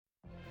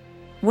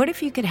What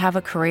if you could have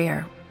a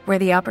career where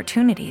the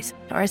opportunities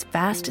are as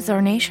vast as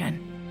our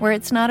nation, where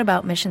it's not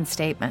about mission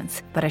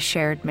statements, but a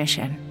shared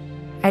mission?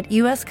 At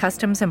U.S.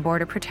 Customs and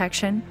Border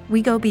Protection,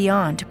 we go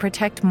beyond to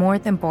protect more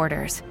than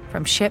borders.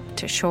 From ship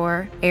to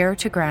shore, air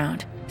to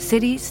ground,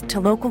 cities to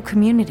local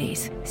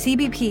communities,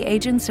 CBP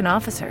agents and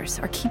officers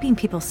are keeping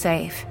people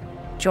safe.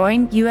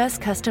 Join U.S.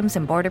 Customs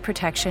and Border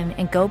Protection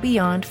and go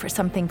beyond for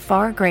something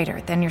far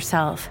greater than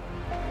yourself.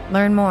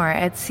 Learn more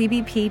at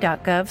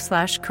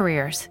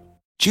cbp.gov/careers.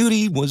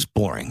 Judy was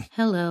boring.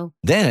 Hello.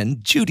 Then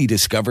Judy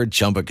discovered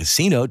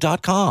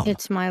ChumbaCasino.com.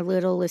 It's my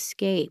little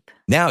escape.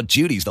 Now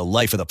Judy's the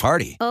life of the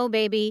party. Oh,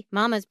 baby,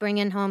 mama's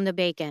bringing home the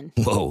bacon.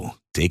 Whoa,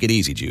 take it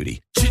easy,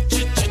 Judy.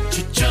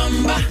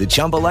 The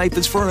Chumba life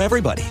is for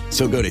everybody.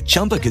 So go to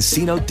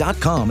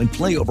ChumbaCasino.com and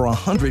play over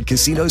 100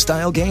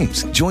 casino-style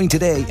games. Join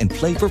today and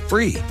play for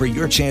free for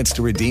your chance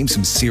to redeem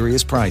some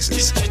serious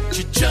prizes.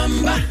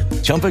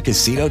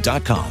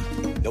 ChumbaCasino.com.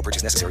 No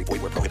purchase necessary.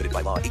 Void where prohibited by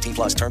law. 18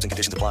 plus terms and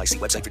conditions apply. See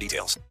website for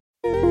details.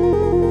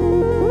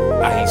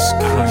 Ice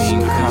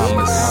cream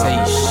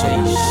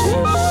conversation.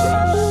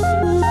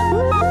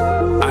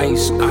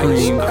 Ice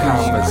cream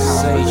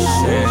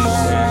conversation.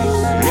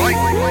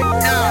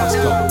 Let's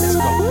go.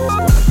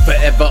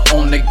 Forever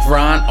on the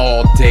grind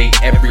all day,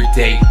 every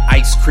day.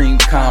 Ice cream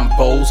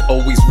combos,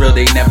 always real,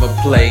 they never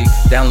play.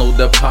 Download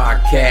the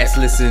podcast,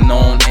 listen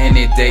on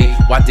any day.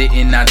 Why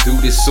didn't I do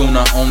this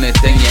sooner? Only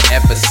thing you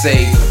ever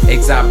say.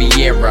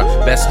 Xaviera,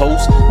 best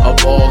host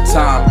of all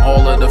time.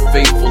 All of the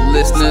faithful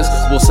listeners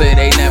will say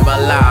they never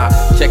lie.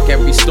 Check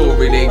every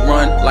story they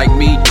run, like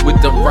me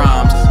with the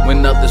rhymes.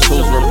 When other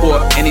shows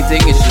report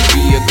anything, it should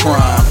be a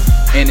crime.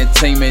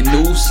 Entertainment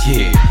news,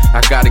 yeah,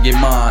 I gotta get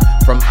mine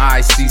from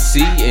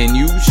ICC, and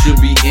you should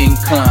be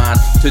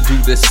inclined to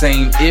do the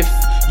same if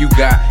you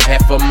got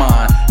half a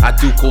mind. I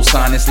do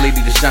co-sign this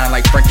lady to shine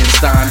like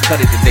Frankenstein.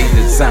 Cut it to they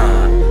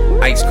design.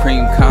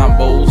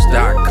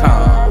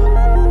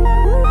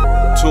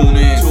 IceCreamCombos.com. Tune in,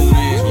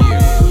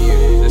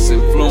 yeah. This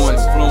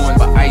influence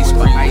by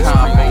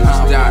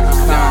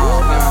IceCreamCombos.com.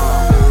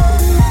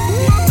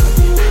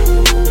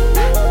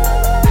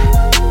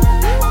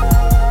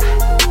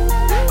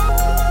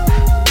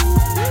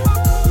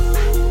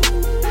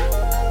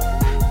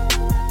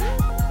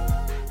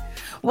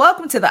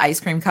 Welcome to the Ice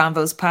Cream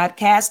Convos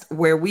podcast,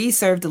 where we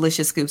serve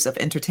delicious scoops of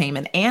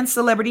entertainment and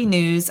celebrity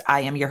news.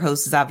 I am your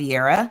host,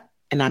 Xaviera.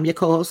 And I'm your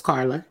co-host,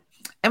 Carla.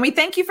 And we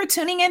thank you for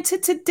tuning into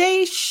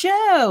today's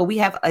show. We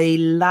have a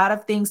lot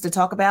of things to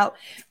talk about,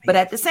 but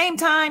at the same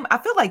time, I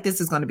feel like this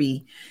is going to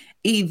be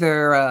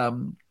either a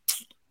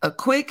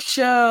quick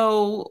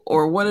show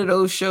or one of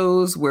those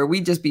shows where we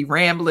just be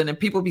rambling and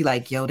people be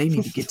like, yo, they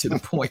need to get to the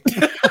point.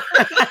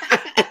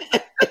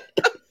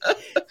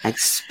 Like,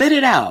 spit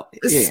it out.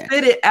 Yeah.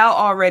 Spit it out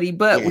already.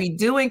 But Yeah. we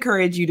do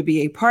encourage you to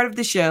be a part of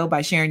the show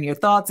by sharing your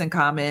thoughts and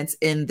comments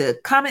in the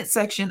comment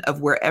section of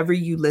wherever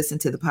you listen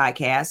to the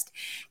podcast.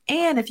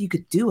 And if you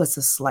could do us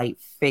a slight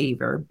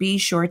favor, be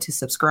sure to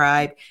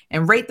subscribe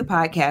and rate the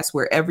podcast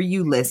wherever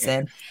you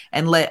listen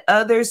and let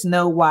others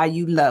know why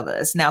you love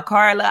us. Now,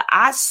 Carla,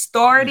 I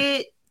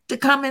started to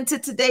come into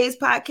today's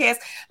podcast,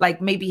 like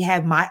maybe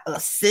have my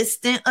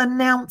assistant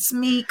announce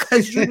me,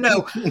 because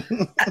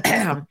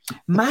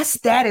my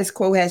status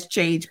quo has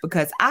changed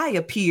because I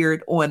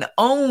appeared on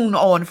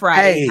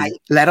Friday night.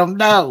 Let them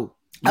know.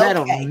 Let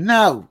them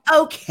know.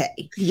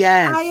 Okay.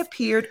 Yes. I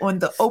appeared on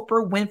the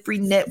Oprah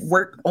Winfrey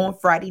Network on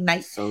Friday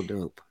night. So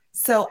dope.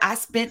 So I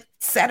spent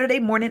Saturday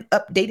morning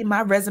updating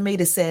my resume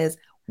that says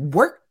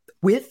work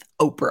with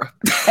Oprah.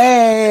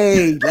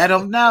 Hey, let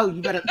them know.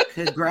 You better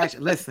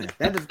congratulate. Listen,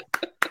 that is.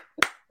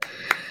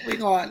 We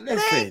going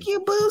listen. Thank you,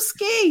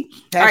 Booski.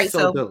 That's all right,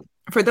 so dope.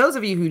 For those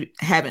of you who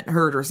haven't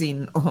heard or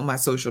seen on my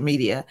social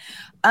media,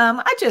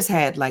 I just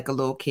had like a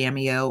little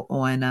cameo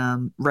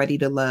on Ready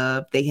to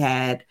Love. They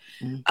had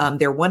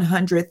their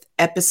 100th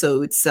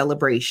episode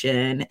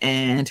celebration,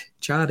 and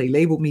child, they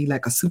labeled me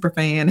like a super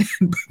fan.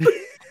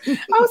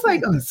 I was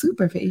like, oh,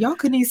 super fan. Y'all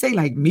couldn't even say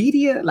like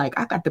media. Like,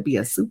 I got to be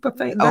a super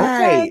fan.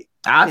 Right. Okay.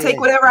 I'll take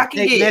whatever I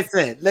can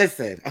get.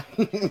 Listen.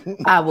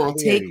 I will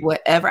take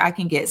whatever I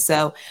can get.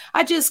 So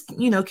I just,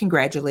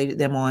 congratulated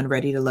them on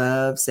Ready to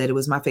Love, said it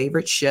was my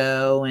favorite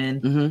show,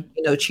 and,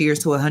 cheers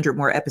to 100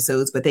 more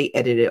episodes, but they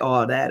edited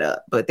all that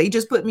up. But they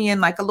just put me in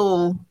like a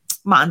little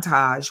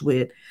montage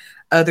with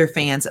other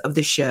fans of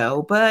the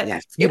show. But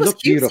it was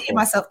cute beautiful. seeing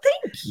myself.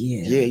 Thank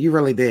you. Yeah, you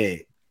really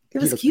did. It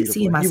was cute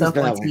seeing myself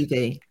on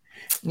TV.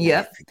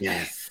 Yep.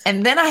 Yes.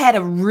 And then I had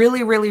a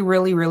really, really,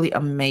 really, really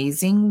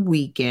amazing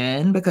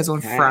weekend because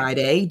on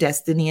Friday,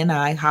 Destiny and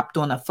I hopped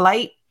on a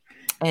flight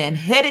and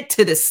headed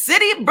to the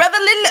city of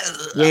brotherly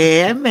love.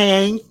 Yeah,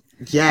 man.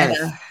 Yes.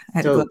 And, I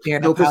had to go up there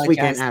and dopest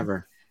weekend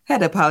ever.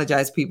 Had to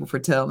apologize to people for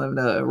telling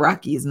them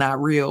Rocky is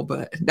not real,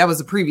 but that was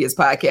a previous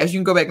podcast. You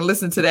can go back and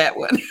listen to that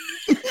one.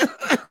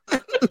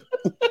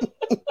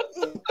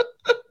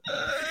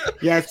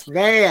 Yes,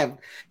 ma'am.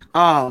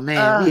 Oh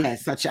man, we had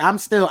such. I'm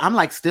still on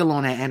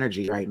that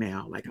energy right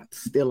now. Like, I'm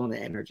still on the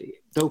energy.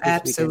 Dopest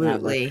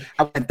absolutely.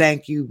 I want to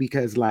thank you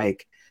because,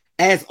 like,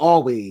 as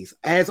always,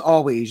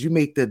 you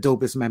make the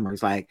dopest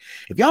memories. Like,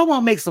 if y'all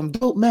want to make some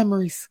dope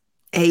memories,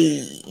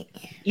 hey,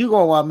 you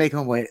gonna want to make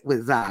them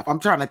with Zav. I'm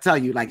trying to tell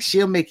you, like,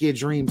 she'll make your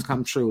dreams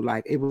come true.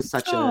 Like, it was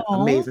such an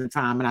amazing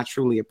time, and I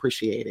truly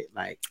appreciate it.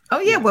 Like, oh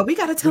yeah, well, we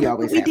got to tell them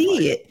what we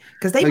did,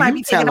 because they might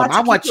be tell them.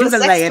 I want you to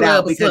lay it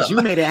out because you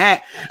made it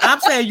happen. I'm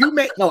saying you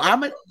made. No, I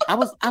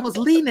was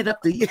leading it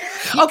up to you.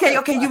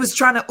 Okay, you was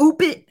trying to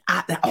oop it.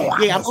 I'm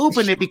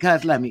ooping it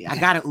because I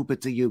gotta oop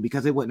it to you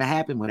because it wouldn't have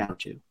happened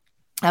without you.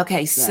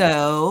 Okay,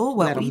 so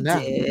what we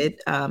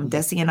did,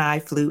 Desi and I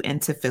flew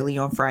into Philly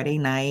on Friday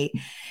night,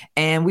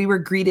 and we were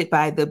greeted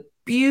by the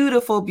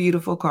beautiful,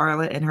 beautiful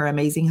Carla and her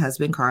amazing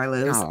husband,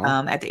 Carlos,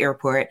 at the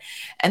airport.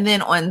 And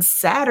then on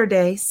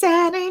Saturday,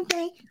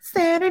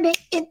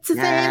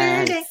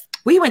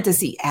 we went to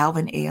see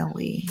Alvin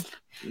Ailey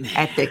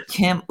at the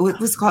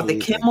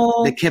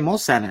the Kimmel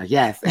Center.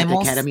 Yes, Kimmel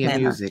at the Academy Center.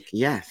 of Music.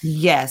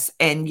 Yes,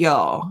 and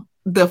y'all,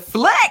 the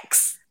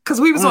flex. Because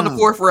we was on the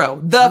fourth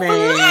row.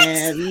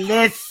 Flex.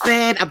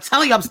 Listen, I'm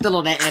telling you, I'm still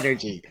on that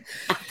energy.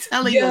 I'm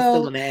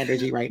still on that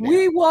energy right now.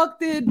 We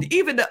walked in,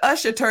 even the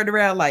usher turned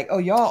around like, oh,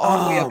 y'all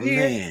all the way up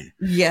here. Man.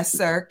 Yes,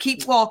 sir.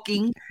 Keep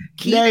walking.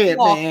 Keep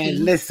walking.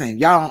 Man, listen,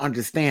 y'all don't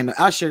understand.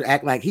 The usher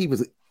act like he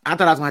was, I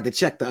thought I was going to have to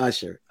check the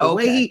usher. The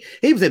way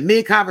he was in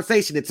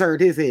mid-conversation that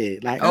turned his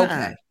head. Like,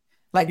 okay.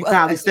 Like, you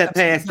probably stepped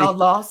past y'all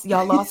lost.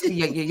 Y'all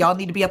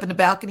need to be up in the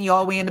balcony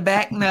all the way in the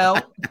back. No.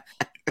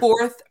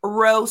 Fourth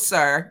row,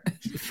 sir.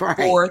 Right.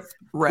 Fourth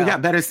row. We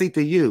got better seat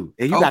than you,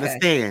 and you got to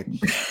stand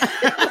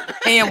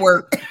and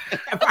work.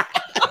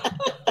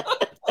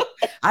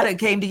 I done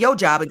came to your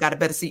job and got a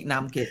better seat. No,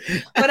 I'm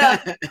kidding.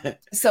 But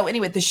so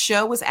anyway, the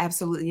show was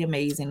absolutely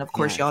amazing. Of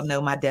course, y'all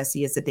know my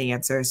Desi is a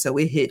dancer, so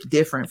it hit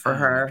different for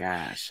her.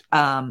 Gosh,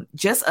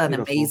 just an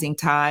amazing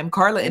time.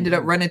 Carla ended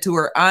up running to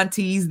her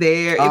aunties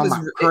there. It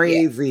was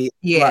crazy.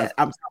 Yeah,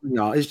 I'm telling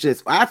y'all, it's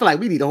just. I feel like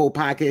we need a whole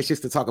podcast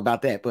just to talk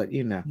about that. But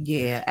yeah,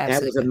 absolutely.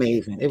 That was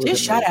amazing. It was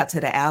just shout out to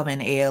the Alvin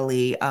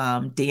Ailey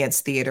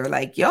dance theater.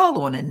 Like,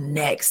 y'all on the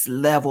next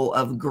level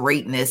of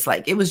greatness.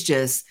 Like, it was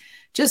just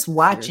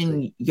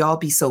watching y'all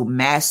be so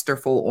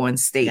masterful on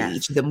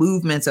stage, the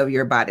movements of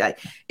your body. Like,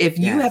 if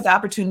you have the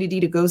opportunity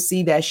to go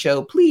see that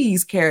show,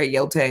 please carry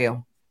your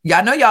tail.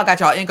 Y'all know y'all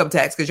got y'all income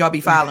tax because y'all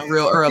be filing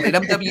real early.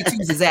 Them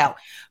W-2s is out.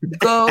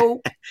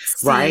 Go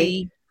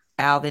see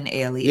Alvin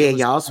Ailey. Yeah,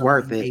 y'all, it's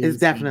worth it. It's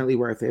definitely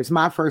worth it. It's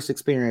my first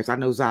experience. I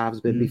know Zav's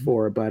been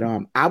before, but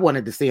I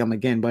wanted to see him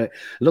again. But it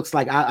looks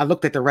like I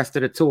looked at the rest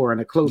of the tour, and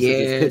the closest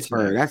is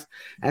Pittsburgh.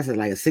 That's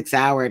like a 6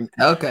 hour. And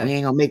we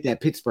ain't gonna make that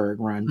Pittsburgh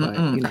run,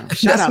 but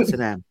shout out to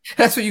them.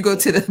 That's when you go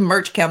to the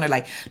merch counter.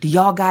 Like, do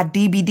y'all got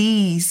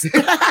DVDs?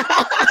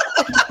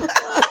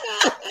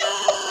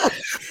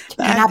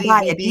 Can I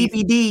buy a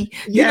DVD?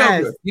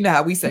 Yes. You know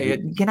how we say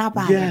it. Can I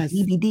buy a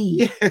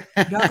DVD?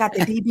 Y'all got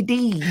the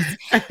DVDs.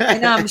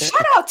 And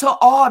shout out to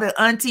all the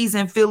aunties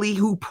in Philly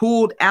who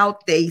pulled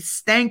out they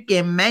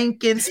stankin'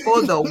 mankins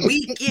for the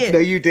weekend. No,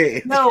 you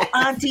did. No,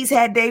 aunties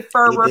had their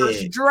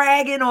furries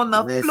dragging on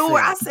the floor.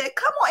 I said,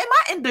 come on, am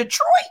I in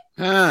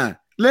Detroit?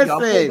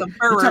 Listen, you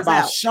talking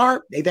about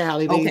sharp? They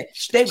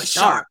were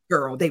sharp,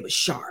 girl. They were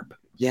sharp.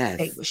 Yes.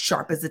 They was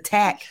sharp as a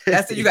tack.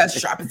 That's it. You got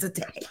sharp as a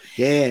tack.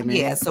 Yeah, man.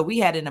 Yeah. So we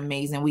had an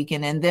amazing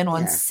weekend. And then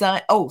on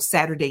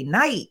Saturday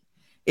night,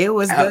 it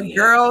was the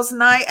girls'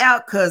 night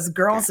out because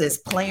girls is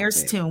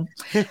players too.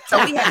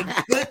 So we had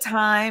a good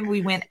time.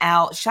 We went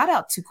out. Shout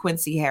out to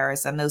Quincy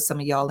Harris. I know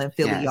some of y'all in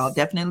Philly. Y'all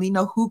definitely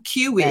know who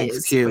Q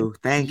is. Q.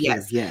 Thank you.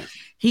 Yes.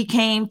 He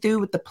came through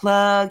with the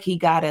plug. He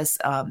got us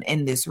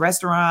in this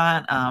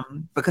restaurant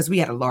because we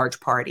had a large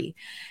party,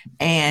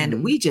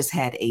 and we just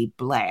had a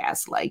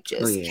blast, like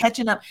just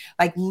catching up,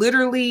 like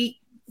literally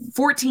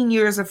 14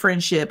 years of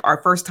friendship,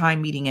 our first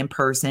time meeting in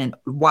person.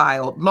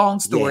 Wild, long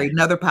story,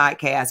 another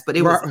podcast, but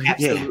it was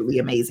absolutely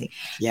amazing.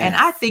 Yeah. And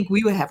I think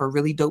we would have a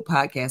really dope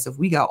podcast if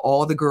we got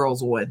all the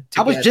girls on together.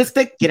 I was just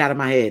thinking, get out of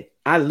my head.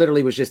 I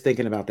literally was just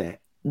thinking about that.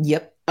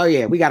 Yep. Oh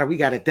yeah, we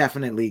gotta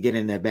definitely get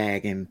in that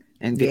bag and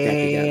get that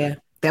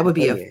together. That would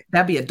be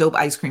that'd be a dope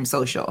ice cream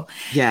social.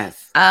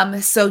 Yes.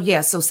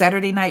 So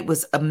Saturday night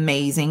was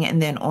amazing. And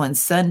then on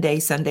Sunday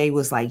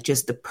was like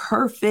just the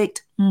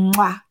perfect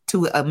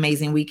to an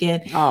amazing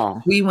weekend.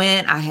 Oh. We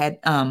went, I had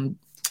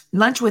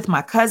lunch with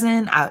my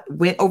cousin. I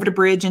went over the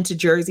bridge into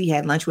Jersey,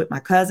 had lunch with my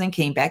cousin,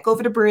 came back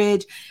over the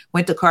bridge,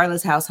 went to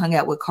Carla's house, hung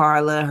out with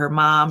Carla, her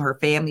mom, her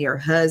family, her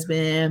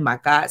husband, my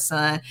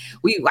godson.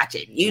 We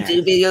watching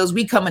YouTube videos.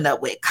 We coming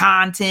up with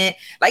content.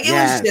 Like it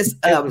was just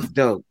it was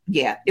dope.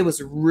 Yeah, it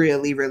was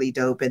really, really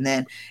dope.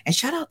 And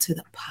shout out to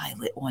the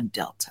pilot on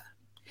Delta.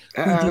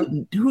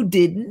 Who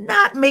did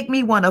not make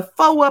me want to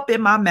fow up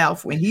in my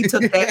mouth when he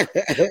took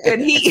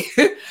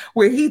that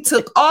when he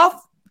took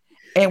off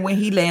and when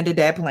he landed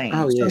that plane.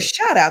 So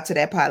shout out to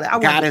that pilot. I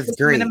God is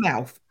great. In the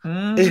mouth.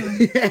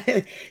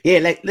 Yeah,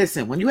 like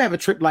listen, when you have a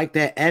trip like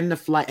that and the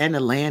flight and the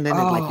landing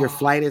and like your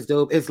flight is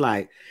dope, it's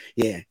like,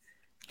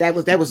 That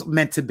was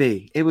meant to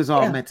be. It was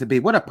all meant to be.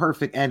 What a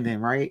perfect ending,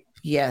 right?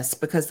 Yes,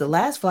 because the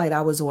last flight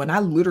I was on, I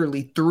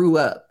literally threw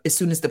up as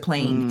soon as the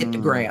plane hit the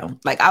ground.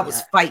 Like I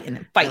was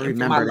fighting for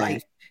my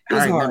life.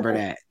 I remember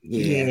that.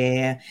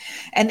 Yeah.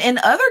 And in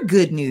other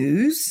good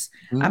news,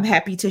 I'm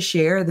happy to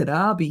share that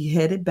I'll be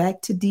headed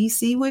back to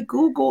DC with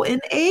Google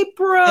in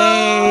April.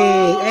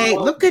 Hey,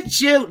 look at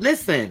you.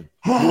 Listen,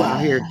 you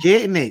out here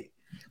getting it.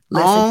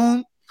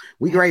 Listen,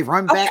 we ready to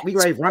run back. We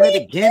ready to run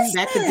it again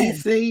back to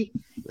DC.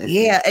 Listen.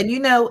 Yeah. And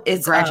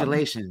it's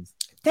congratulations.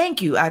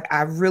 Thank you.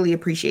 I really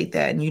appreciate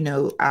that.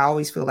 And I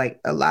always feel like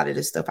a lot of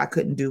this stuff I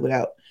couldn't do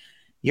without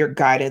your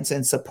guidance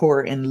and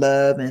support and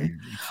love and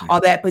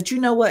all that. But you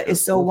know what?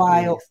 It's so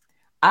wild.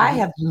 I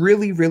have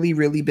really, really,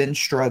 really been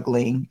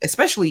struggling,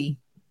 especially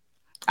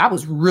I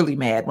was really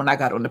mad when I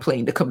got on the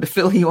plane to come to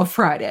Philly on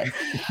Friday,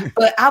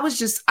 but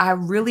I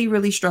really,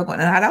 really struggled.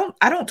 And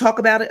I don't talk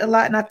about it a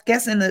lot. And I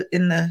guess in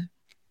the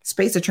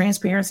space of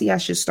transparency, I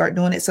should start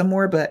doing it some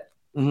more, but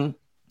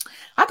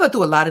I go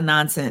through a lot of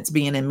nonsense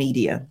being in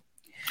media.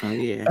 Oh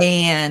yeah.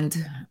 And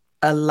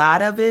a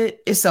lot of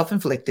it is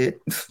self-inflicted.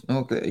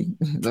 Okay.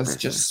 Let's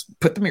just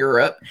put the mirror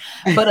up.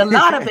 But a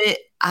lot of it,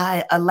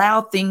 I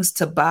allow things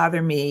to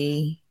bother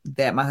me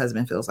that my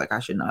husband feels like I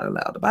should not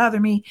allow to bother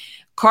me.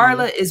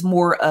 Carla is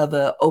more of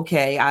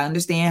okay, I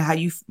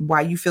understand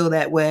why you feel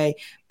that way,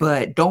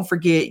 but don't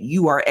forget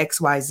you are X,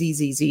 Y, Z,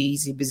 Z, Z,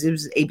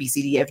 Z, A, B,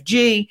 C, D, F,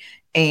 G,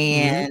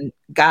 and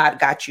God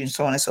got you and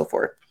so on and so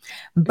forth.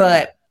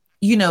 But,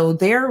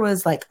 there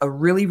was like a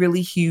really,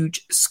 really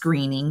huge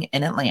screening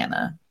in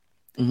Atlanta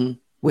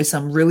with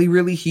some really,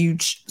 really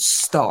huge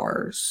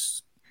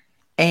stars.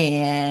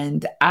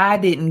 And I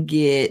didn't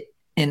get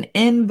an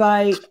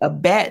invite, a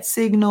bat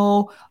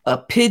signal, a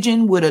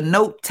pigeon with a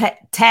note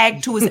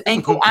tagged to his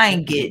ankle. I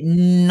ain't get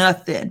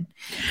nothing.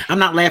 I'm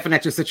not laughing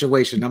at your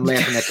situation. I'm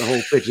laughing at the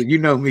whole picture. You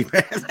know me.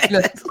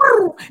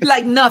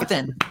 Like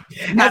nothing.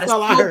 That's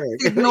all I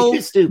heard. Signal,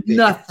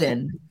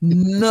 nothing.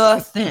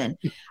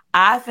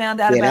 I found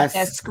out about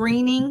that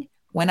screening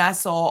when I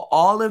saw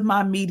all of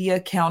my media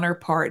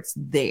counterparts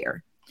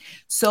there.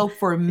 So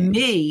for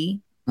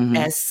me,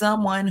 as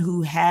someone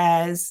who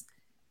has,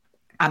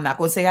 I'm not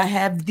going to say I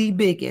have the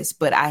biggest,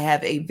 but I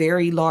have a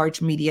very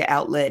large media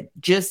outlet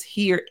just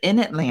here in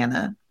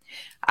Atlanta.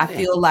 I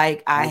feel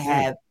like I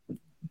have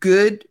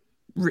good,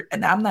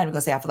 and I'm not even going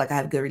to say I feel like I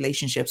have good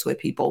relationships with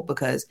people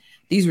because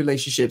these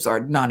relationships are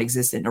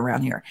non-existent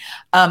around here.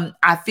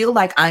 I feel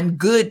like I'm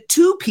good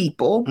to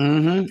people.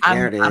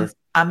 There it is.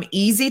 I'm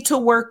easy to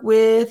work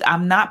with.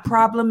 I'm not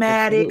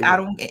problematic.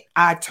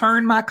 I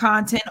turn my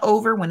content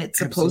over when it's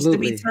supposed to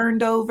be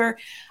turned over.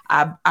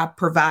 I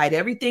provide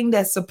everything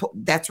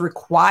that's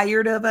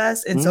required of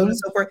us and so on and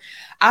so forth.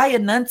 I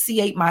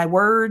enunciate my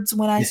words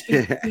when I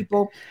speak to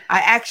people. I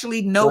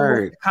actually know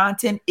what the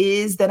content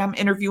is that I'm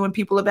interviewing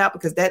people about,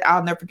 because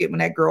I'll never forget when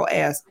that girl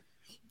asked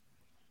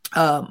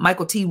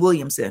Michael T.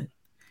 Williamson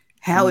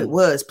how it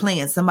was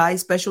playing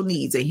somebody's special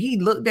needs. And he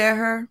looked at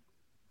her.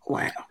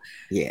 Wow.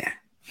 Yeah.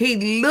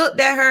 He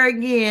looked at her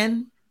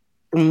again.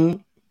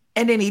 And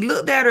then he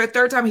looked at her a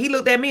third time. He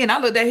looked at me and I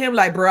looked at him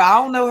like, bro, I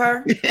don't know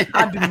her.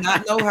 I do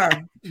not know her.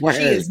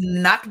 She is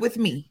not with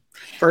me.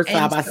 First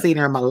time I seen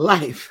her in my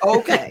life.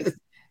 Okay.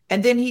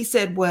 And then he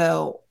said,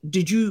 well,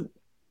 did you,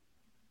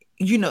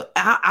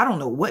 I don't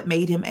know what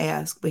made him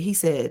ask, but he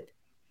said,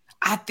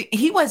 I think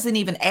he wasn't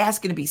even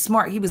asking to be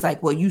smart. He was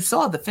like, well, you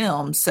saw the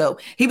film. So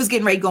he was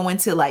getting ready to go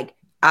into like,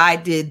 I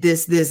did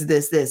this.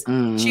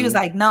 She was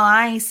like, no,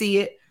 I ain't see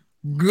it.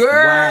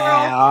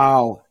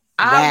 Girl.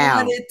 I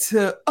wanted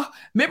to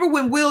remember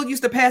when Will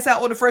used to pass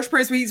out on the Fresh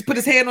Prince, where he used to put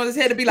his hand on his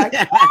head and be like,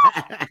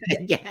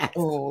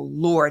 oh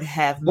Lord,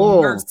 have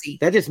mercy.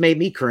 That just made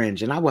me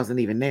cringe, and I wasn't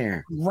even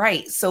there.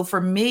 Right. So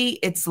for me,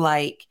 it's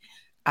like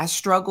I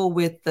struggle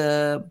with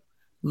the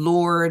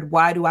Lord,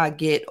 why do I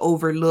get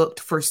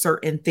overlooked for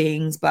certain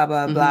things, blah,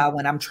 blah, blah,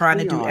 when I'm trying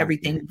to do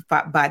everything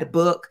by the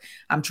book.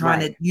 I'm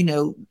trying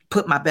to,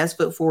 put my best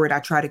foot forward. I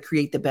try to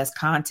create the best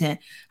content.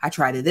 I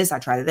try to this, I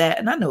try to that.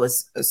 And I know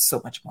it's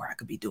so much more I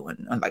could be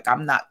doing. Like,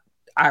 I'm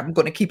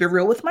going to keep it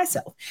real with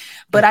myself,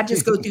 but I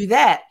just go through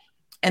that.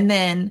 And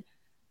then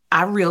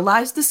I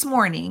realized this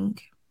morning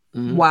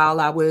while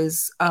I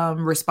was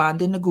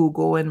responding to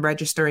Google and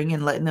registering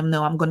and letting them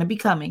know I'm going to be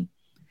coming,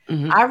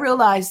 I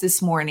realized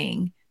this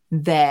morning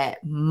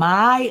that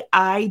my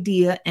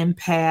idea and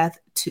path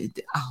to,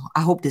 I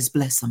hope this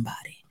bless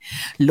somebody.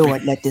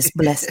 Lord, let this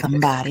bless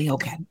somebody.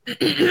 Okay.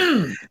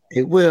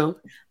 It will.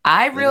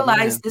 I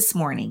realized this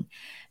morning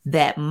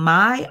that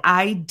my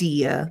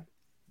idea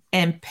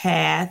and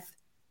path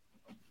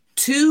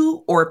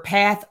to or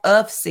path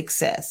of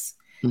success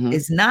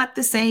is not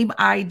the same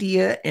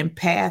idea and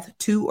path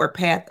to or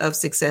path of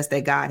success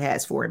that God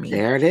has for me.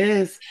 There it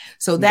is.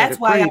 So that's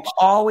why I'm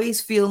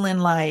always feeling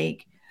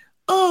like,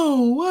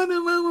 and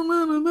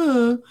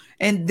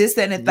this,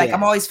 that, and like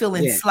I'm always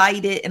feeling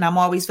slighted, and I'm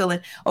always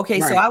feeling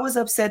okay. So I was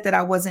upset that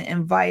I wasn't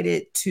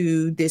invited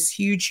to this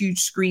huge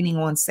screening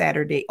on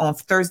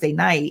Thursday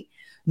night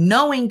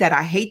knowing that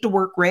I hate to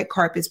work red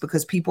carpets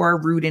because people are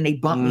rude and they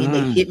bump me and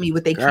they hit me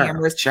with their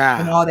cameras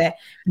and all that.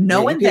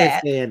 Knowing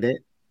that,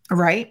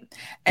 right?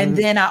 And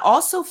then I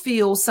also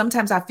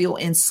sometimes I feel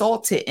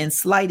insulted and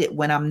slighted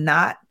when I'm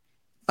not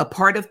a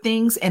part of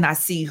things and I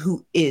see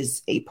who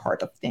is a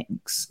part of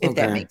things, if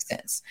that makes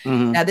sense.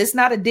 Now, this is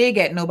not a dig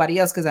at nobody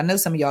else, because I know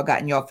some of y'all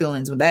got in y'all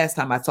feelings when last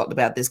time I talked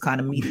about this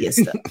kind of media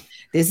stuff.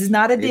 This is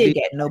not a dig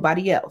at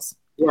nobody else.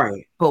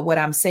 Right. But what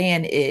I'm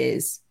saying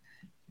is,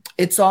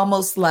 it's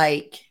almost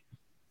like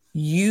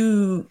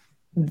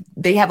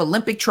they have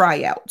Olympic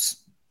tryouts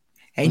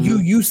and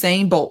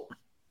Usain Bolt.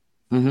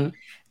 And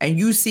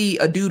you see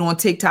a dude on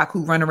TikTok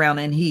who run around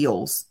in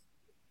heels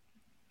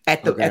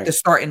at the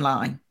starting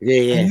line.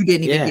 Yeah. And you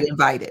didn't even get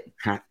invited.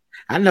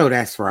 I know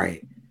that's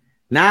right.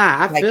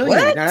 Nah, I feel you.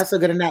 No, that's a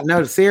good enough.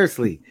 No,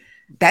 seriously.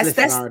 That's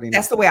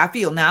the way I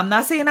feel. Now, I'm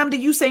not saying I'm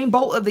the Usain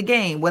Bolt of the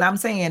game. What I'm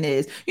saying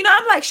is,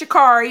 I'm like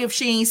Sha'Carri if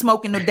she ain't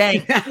smoking no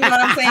dank. You know what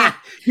I'm saying?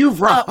 You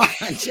wrong.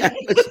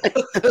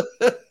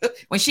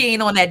 When she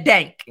ain't on that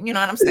dank. You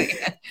know what I'm saying?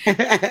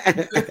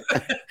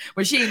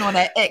 When she ain't on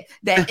that X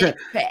pack.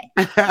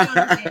 You know what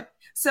I'm saying?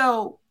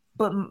 So,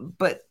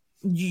 but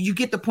you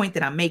get the point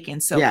that I'm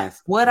making. So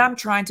what I'm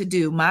trying to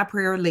do, my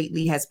prayer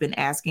lately has been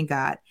asking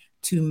God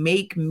to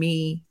make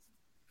me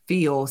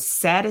feel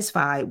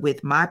satisfied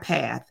with my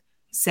path,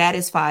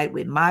 satisfied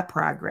with my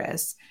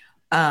progress.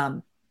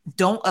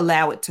 Don't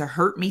allow it to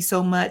hurt me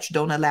so much.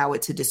 Don't allow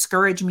it to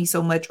discourage me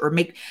so much, or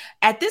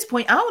at this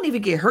point, I don't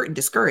even get hurt and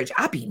discouraged.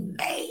 I be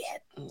mad.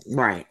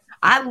 Right.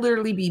 I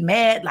literally be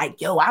mad.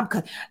 Like, yo, I'll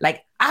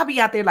be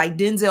out there like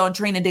Denzel on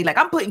Training Day. Like,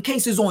 I'm putting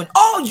cases on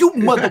all you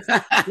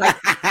motherfuckers. Like,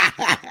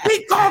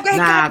 big dog ain't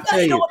got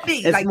nothing on me.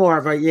 It's like, more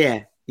of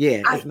a,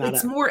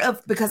 it's more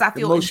of, because I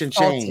feel emotion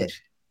insulted.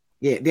 Change.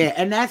 Yeah.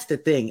 And that's the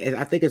thing.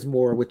 I think it's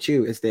more with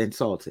you. It's the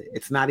insulted.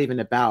 It's not even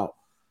about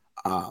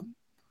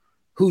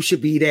who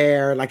should be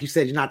there. Like you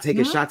said, you're not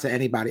taking shots at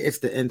anybody. It's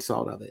the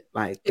insult of it.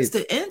 Like, it's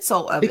the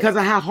insult of because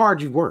of how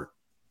hard you work.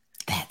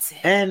 That's it.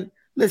 And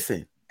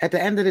listen, at the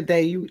end of the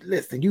day,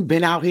 you've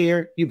been out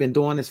here, you've been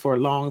doing this for a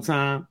long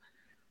time.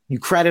 You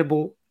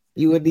credible,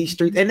 you in these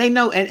streets, and they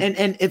know.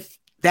 And if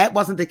that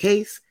wasn't the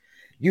case,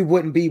 you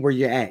wouldn't be where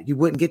you're at. You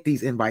wouldn't get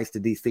these invites to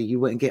these things. You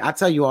wouldn't get. I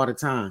tell you all the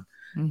time,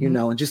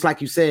 and just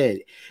like you said,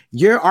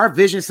 our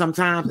vision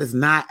sometimes is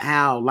not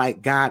how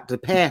like God, the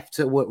path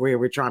to where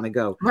we're trying to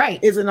go.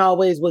 Right, isn't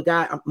always what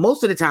God.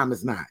 Most of the time,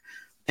 it's not.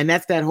 And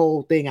that's that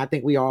whole thing. I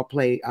think we all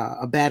play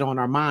a battle on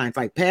our minds.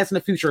 Like past and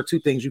the future are two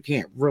things you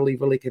can't really,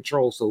 really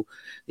control. So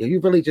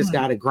you really just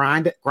got to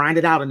grind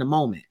it out in the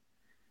moment.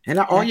 And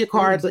all your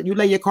cards, you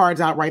lay your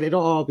cards out right,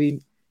 it'll all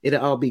be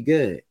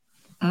good.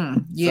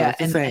 Yeah, so it's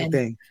the same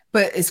thing.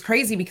 But it's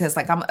crazy because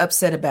like I'm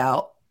upset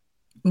about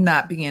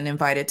not being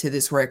invited to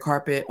this red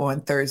carpet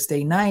on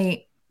Thursday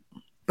night,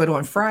 but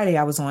on Friday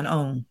I was on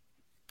OWN.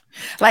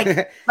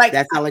 Like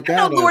that's how it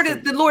goes.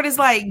 The Lord is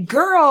like,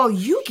 girl,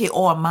 you get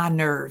on my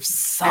nerves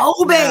so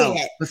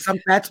bad. But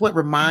that's what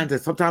reminds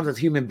us. Sometimes as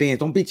human beings,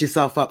 don't beat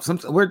yourself up.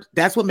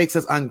 That's what makes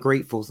us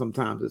ungrateful.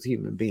 Sometimes as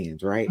human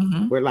beings, right?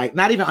 We're like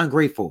not even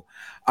ungrateful.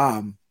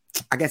 I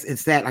guess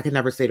instead, I can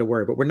never say the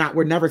word, but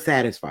we're never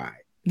satisfied.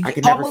 I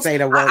can never say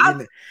the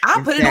word.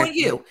 I'll put it on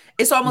you.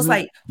 It's almost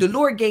like the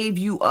Lord gave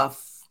you a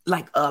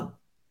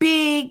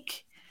big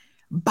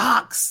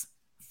box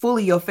full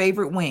of your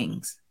favorite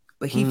wings.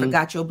 But he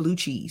forgot your blue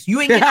cheese.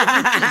 You ain't get your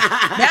blue cheese.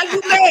 Now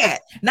you mad.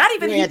 Not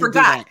even he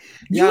forgot.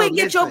 You ain't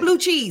get your blue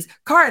cheese.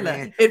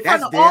 Carla, in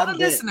front of all the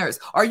listeners,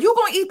 are you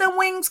going to eat them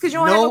wings because you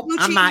don't have a blue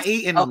cheese? I'm not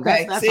eating them.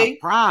 Okay, that's a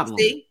problem.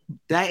 See?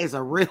 That is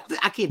a real...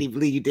 I can't even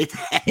believe you did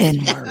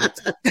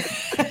that.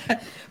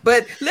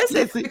 But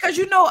listen, because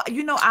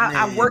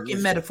I work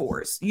in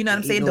metaphors. You know what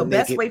I'm saying? The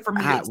best way for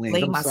me to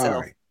explain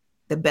myself.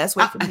 The best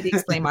way for me to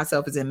explain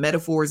myself is in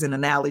metaphors and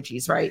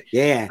analogies, right?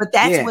 Yeah. But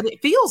that's what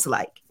it feels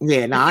like.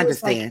 Yeah, no, I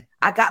understand. Like,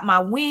 I got my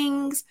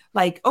wings.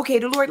 Like, okay,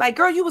 the Lord, like,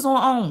 girl, you was on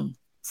OWN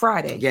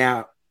Friday.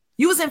 Yeah.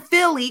 You was in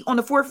Philly on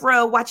the 4th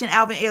row watching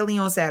Alvin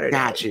Ailey on Saturday.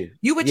 Got you.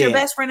 You with your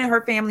best friend and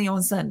her family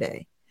on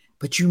Sunday.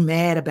 But you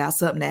mad about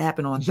something that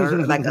happened on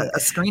Thursday, like a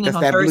screening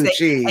on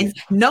Thursday. And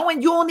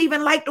knowing you don't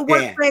even like to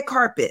work red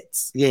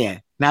carpets. Yeah.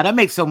 Now that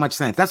makes so much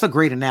sense. That's a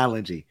great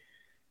analogy.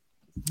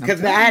 Because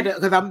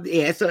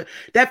so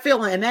that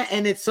feeling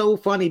and it's so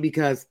funny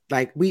because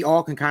like we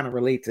all can kind of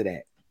relate to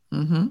that.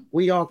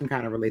 We all can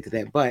kind of relate to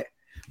that. But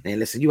man,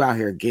 listen, you out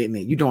here getting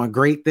it. You doing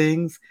great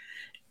things,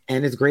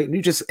 and it's great.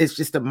 It's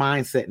just a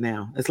mindset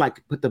now. It's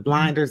like put the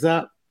blinders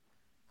up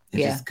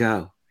and just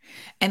go.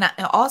 And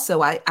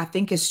I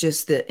think it's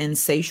just the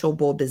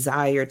insatiable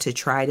desire to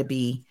try to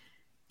be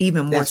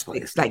even more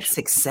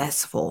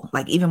successful,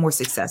 like even more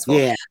successful.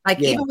 Yeah.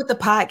 Even with the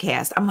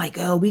podcast, I'm like,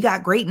 oh, we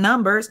got great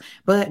numbers,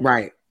 but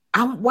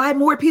why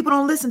more people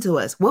don't listen to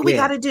us? What we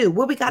got to do?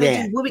 What we got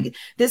to do?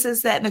 This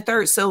is that and the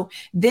third. So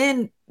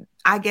then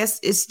I guess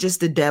it's just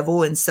the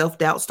devil, and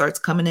self-doubt starts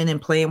coming in and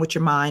playing with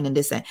your mind and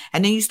this and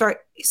then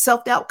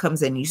self-doubt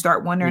comes in. You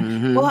start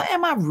wondering, well,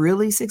 am I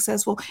really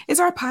successful? Is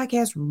our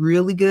podcast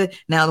really good?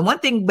 Now, the one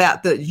thing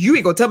about you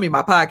ain't gonna tell me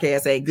my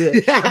podcast ain't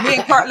good.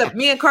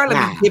 me and Carla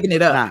be giving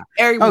it up.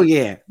 Every week. Oh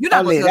yeah. You're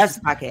not gonna tell this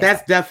podcast.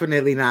 That's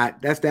definitely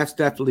not. That's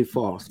definitely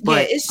false.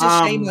 But it's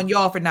just shame on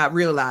y'all for not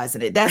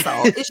realizing it. That's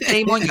all. It's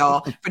shame on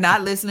y'all for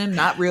not listening,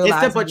 not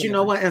realizing. But you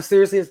know what? And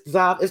seriously, it's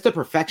the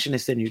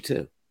perfectionist in you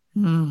too.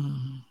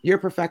 You're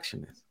a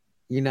perfectionist,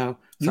 you know.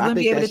 So you wouldn't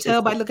be able to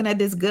tell by looking at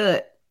this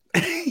gut.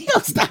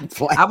 Stop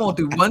playing. I won't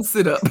do one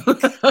sit up.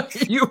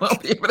 You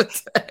won't be able to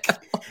tell.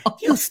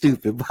 You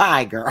stupid.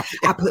 Bye, girl.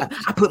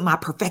 I put my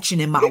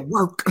perfection in my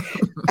work.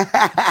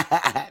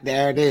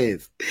 There it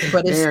is.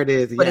 But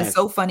it's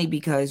so funny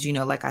because, you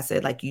know, like I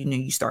said, like, you know,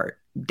 you start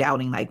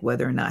doubting like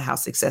whether or not how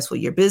successful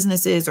your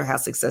business is or how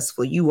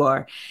successful you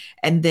are.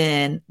 And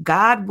then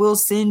God will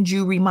send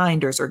you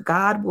reminders, or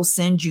God will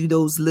send you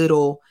those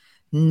little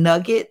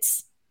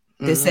nuggets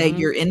to say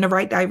you're in the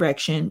right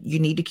direction. You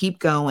need to keep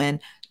going.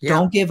 Yeah.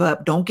 Don't give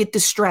up. Don't get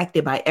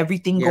distracted by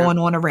everything going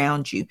on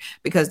around you,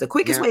 because the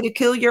quickest way to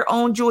kill your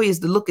own joy is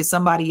to look at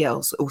somebody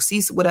else or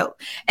see what else.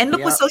 And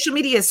look what social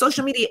media is.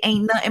 Social media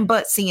ain't nothing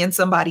but seeing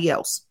somebody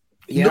else,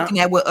 looking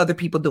at what other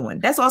people doing.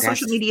 That's all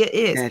social media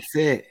is. That's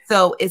it.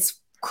 So it's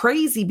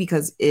crazy,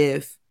 because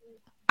if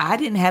I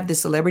didn't have the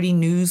celebrity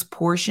news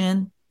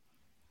portion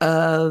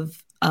of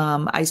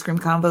Ice Cream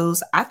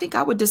Convos, I think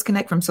I would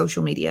disconnect from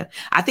social media.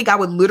 I think I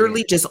would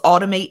literally just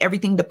automate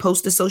everything to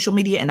post to social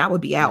media, and I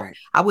would be out. Right.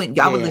 I would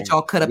let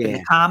y'all cut up in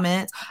the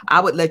comments. I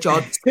would let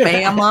y'all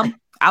spam them.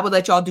 I would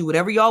let y'all do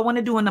whatever y'all want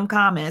to do in them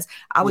comments.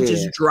 I would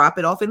just drop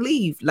it off and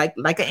leave like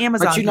an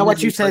Amazon. But you know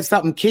what? You said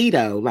something key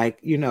though. Like,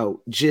 you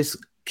know, just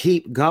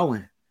keep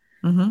going.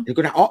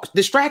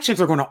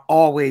 Distractions are going to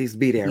always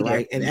be there,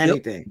 right? In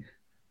anything.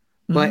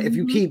 But if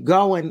you keep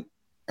going,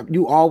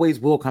 you always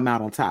will come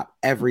out on top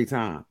every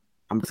time.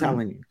 I'm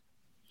telling you,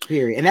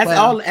 period. And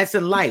that's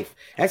in life.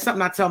 That's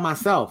something I tell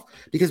myself,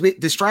 because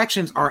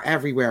distractions are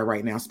everywhere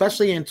right now,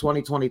 especially in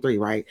 2023,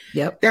 right?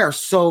 Yep. There are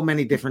so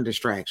many different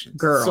distractions.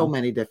 Girl. So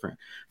many different,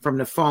 from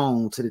the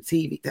phone to the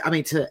TV. I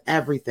mean, to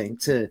everything,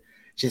 to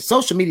just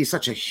social media is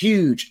such a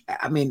huge,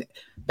 I mean,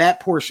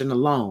 that portion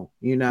alone,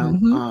 you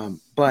know,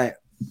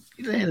 but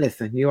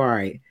listen, you're all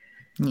right.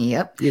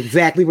 Yep. You're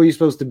exactly where you're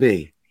supposed to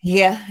be.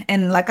 Yeah.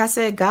 And like I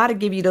said, God will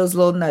give you those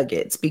little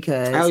nuggets,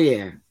 because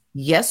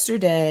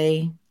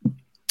yesterday,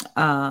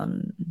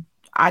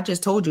 I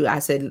just told you, I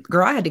said,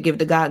 girl, I had to give it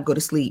to God and go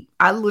to sleep.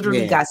 I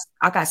literally got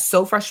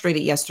so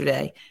frustrated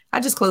yesterday.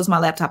 I just closed my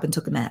laptop and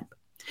took a nap.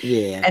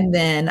 Yeah. And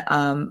then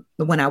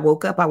when I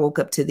woke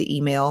up to the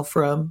email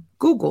from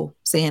Google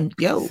saying,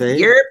 yo,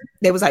 Europe.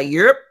 They was like,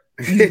 Europe,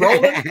 you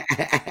rolling?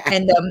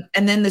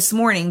 And then this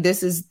morning,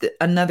 this is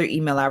another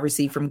email I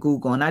received from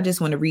Google. And I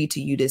just want to read to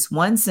you this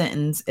one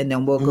sentence, and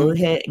then we'll go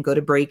ahead and go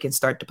to break and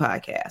start the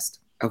podcast.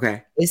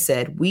 Okay. It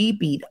said,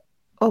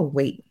 oh,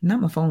 wait,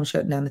 not my phone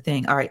shutting down the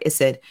thing. All right. It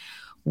said,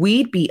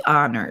 we'd be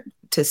honored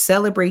to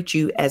celebrate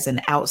you as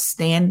an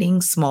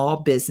outstanding small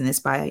business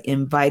by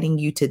inviting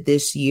you to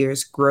this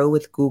year's Grow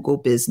with Google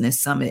Business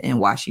Summit in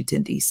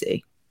Washington,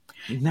 D.C.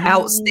 Nice.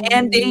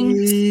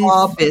 Outstanding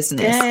small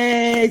business.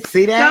 Hey,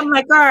 see that? So I'm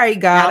like, all right,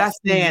 God.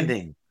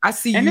 Outstanding. I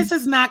see. And this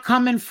is not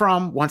coming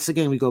from, once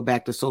again, we go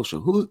back to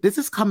social. This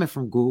is coming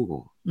from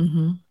Google.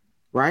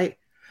 Right?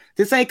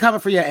 This ain't coming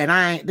for you,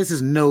 and this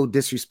is no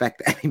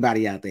disrespect to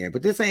anybody out there,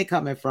 but this ain't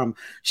coming from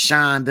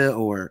Shonda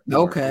or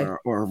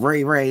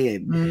Ray Ray,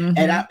 and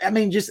I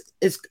mean, just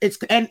it's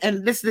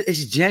and this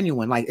is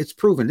genuine, like it's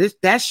proven.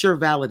 That's your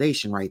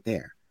validation right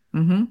there.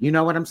 You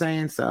know what I'm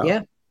saying? So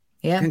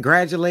yeah.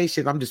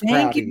 Congratulations. I'm just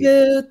proud of you.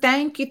 Boo.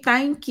 Thank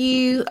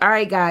you. All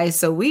right, guys.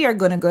 So we are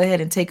going to go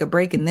ahead and take a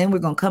break, and then we're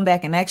going to come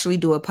back and actually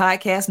do a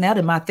podcast now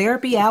that my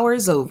therapy hour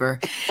is over.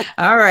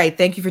 All right.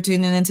 Thank you for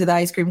tuning into the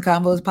Ice Cream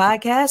Convos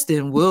podcast,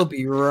 and we'll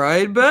be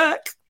right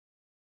back.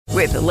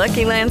 With the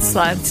Lucky Land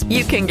Slots,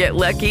 you can get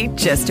lucky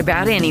just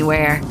about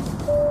anywhere.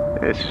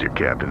 This is your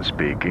captain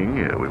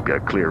speaking. We've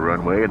got clear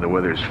runway and the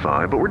weather's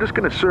fine, but we're just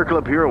going to circle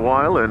up here a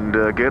while and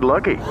get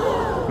lucky.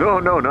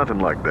 No, nothing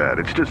like that.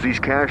 It's just these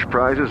cash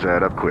prizes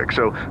add up quick.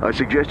 So I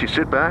suggest you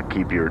sit back,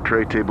 keep your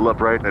tray table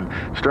upright, and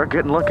start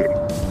getting lucky.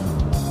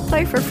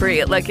 Play for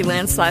free at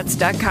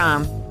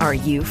LuckyLandSlots.com. Are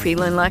you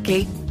feeling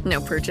lucky?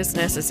 No purchase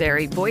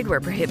necessary. Void where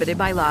prohibited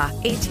by law.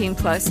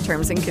 18+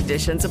 terms and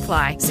conditions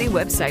apply. See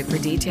website for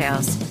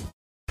details.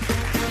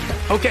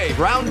 Okay,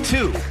 round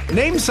two.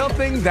 Name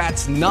something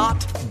that's not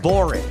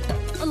boring.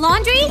 A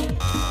laundry?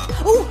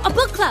 Ooh, a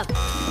book club.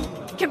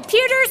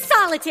 Computer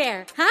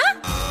solitaire, huh?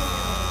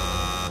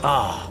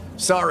 Ah,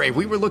 sorry,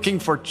 we were looking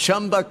for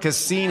Chumba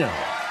Casino.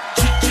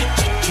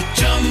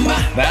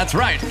 That's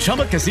right,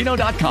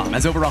 ChumbaCasino.com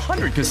has over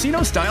 100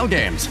 casino-style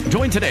games.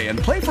 Join today and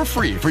play for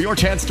free for your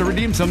chance to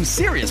redeem some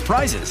serious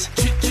prizes.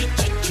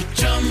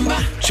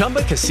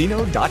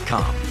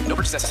 ChumbaCasino.com. No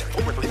purchase necessary.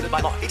 Void where prohibited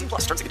by law. 18+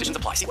 terms and conditions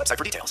apply. See website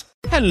for details.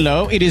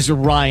 Hello, it is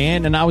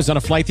Ryan, and I was on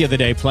a flight the other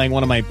day playing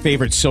one of my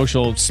favorite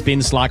social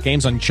spin slot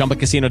games on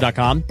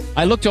ChumbaCasino.com.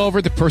 I looked over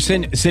at the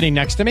person sitting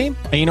next to me,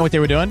 and you know what they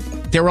were doing?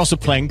 They were also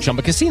playing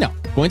Chumba Casino.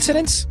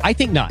 Coincidence? I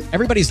think not.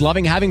 Everybody's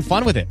loving having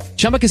fun with it.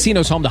 Chumba Casino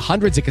is home to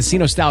hundreds of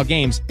casino-style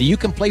games that you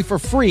can play for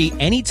free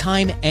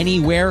anytime,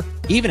 anywhere,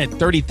 even at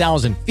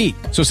 30,000 feet.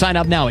 So sign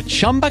up now at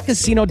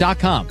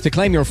ChumbaCasino.com to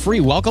claim your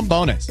free welcome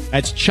bonus.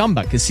 That's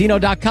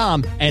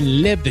ChumbaCasino.com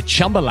and live the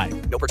Chumba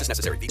life. No purchase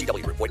necessary.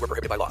 VGW. Void where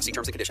prohibited by law. See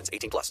terms and conditions.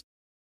 18+.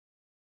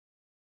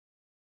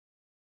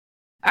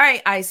 All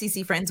right,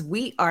 ICC friends,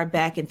 we are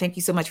back, and thank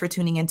you so much for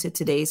tuning into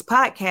today's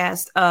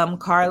podcast.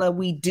 Carla,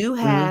 we do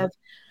have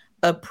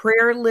a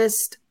prayer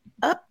list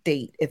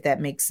update, if that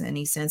makes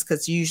any sense,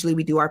 because usually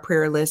we do our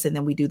prayer list and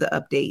then we do the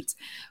updates.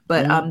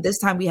 But this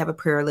time we have a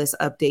prayer list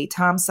update.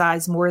 Tom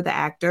Sizemore, the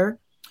actor,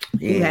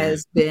 who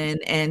has been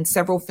in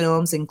several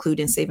films,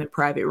 including Saving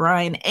Private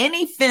Ryan,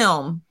 any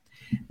film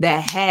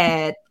that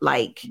had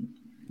like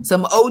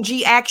some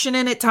OG action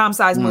in it, Tom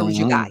Sizemore was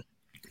your guy.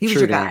 He was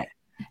your guy.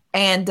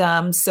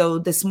 And so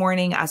this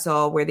morning I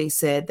saw where they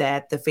said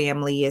that the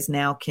family is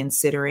now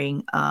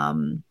considering,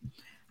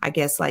 I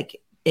guess, like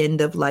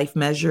end of life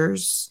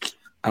measures.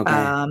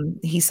 Okay.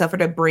 He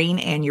suffered a brain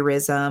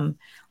aneurysm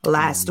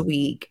last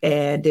week,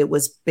 and it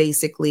was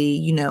basically,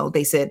 you know,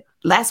 they said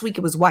last week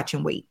it was watch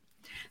and wait.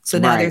 So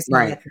now there's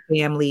that the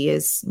family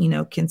is, you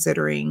know,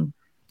 considering,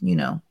 you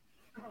know,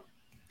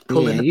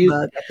 pulling the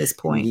plug at this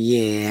point.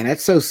 Yeah,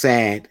 that's so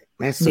sad.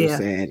 That's so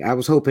sad. I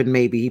was hoping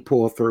maybe he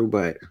pulled through,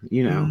 but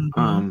you know,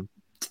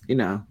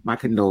 my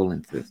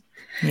condolences.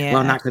 Yeah,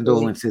 well, not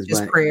condolences,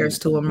 just but prayers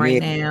to him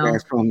right now.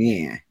 Prayers to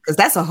him, because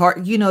that's a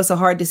hard, you know, it's a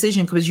hard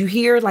decision because you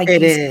hear like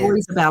these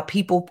stories about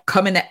people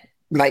coming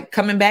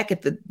back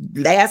at the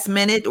last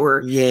minute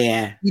or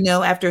you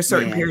know, after a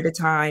certain period of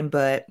time,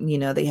 but you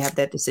know, they have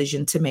that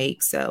decision to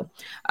make. So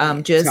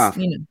just tough.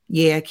 You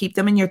know, keep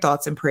them in your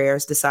thoughts and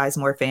prayers, the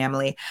Sizemore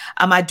family.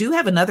 I do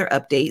have another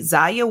update.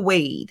 Zaya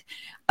Wade.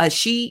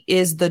 She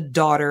is the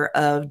daughter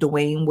of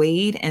Dwayne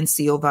Wade and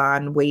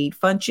Sylvan Wade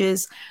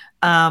Funches.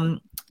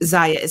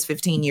 Zaya is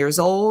 15 years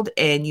old,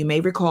 and you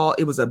may recall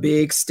it was a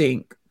big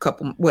stink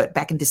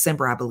back in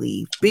December, I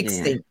believe. Big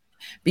stink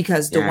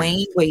because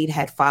Dwayne Wade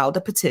had filed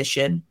a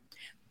petition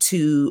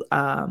to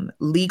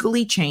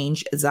legally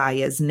change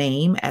Zaya's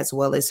name as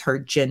well as her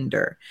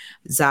gender.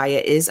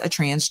 Zaya is a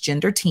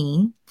transgender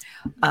teen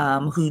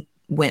who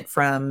went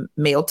from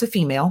male to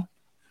female,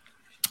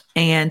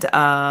 and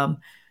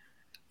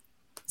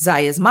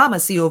Zaya's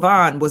mama,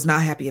 Sylvan, was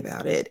not happy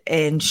about it.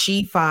 And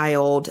she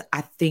filed,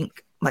 I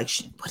think, what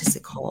is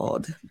it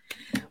called?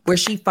 Where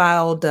she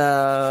filed,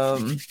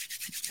 oh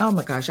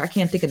my gosh, I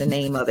can't think of the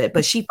name of it,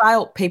 but she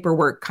filed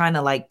paperwork kind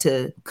of like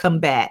to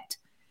combat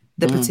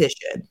the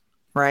petition,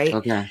 right?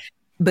 Okay.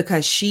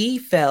 Because she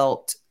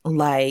felt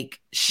like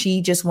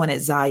she just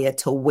wanted Zaya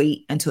to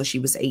wait until she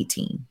was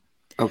 18.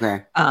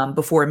 Okay.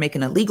 Before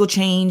making a legal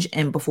change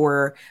and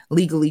before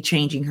legally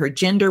changing her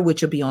gender,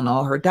 which will be on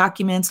all her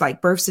documents,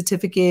 like birth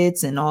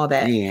certificates and all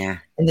that. Yeah.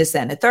 And this,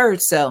 that, and the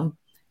third. So,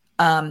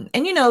 and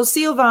you know,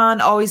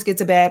 Sylvan always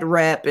gets a bad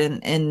rep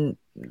in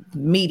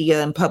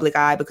media and public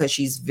eye because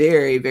she's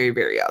very, very,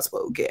 very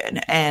outspoken.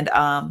 And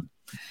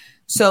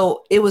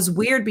so it was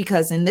weird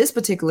because in this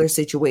particular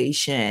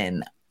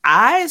situation,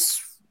 I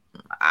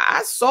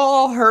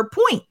saw her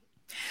point.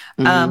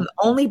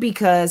 Only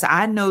because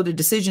I know the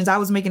decisions I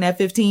was making at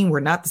 15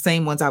 were not the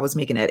same ones I was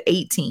making at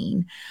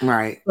 18.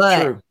 Right.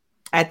 But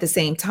at the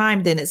same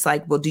time, then it's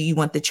like, well, do you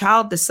want the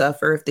child to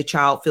suffer if the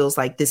child feels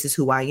like this is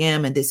who I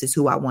am and this is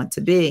who I want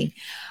to be?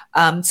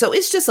 So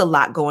it's just a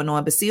lot going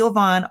on. But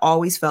Sylvan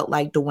always felt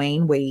like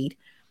Dwayne Wade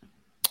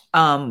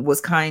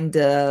was kind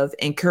of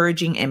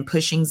encouraging and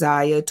pushing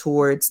Zaya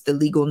towards the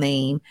legal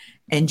name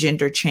and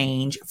gender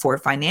change for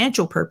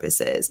financial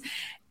purposes.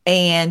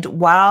 And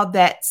while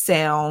that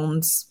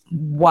sounds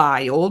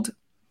wild,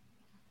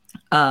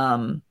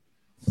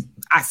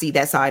 I see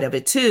that side of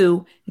it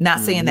too.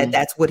 Not saying that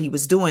that's what he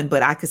was doing,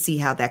 but I could see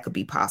how that could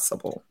be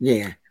possible.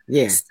 Yeah.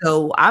 Yeah.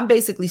 So I'm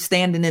basically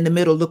standing in the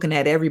middle looking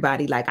at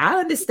everybody like, I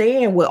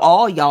understand what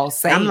all y'all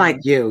saying. I'm like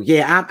you.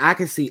 Yeah,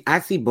 I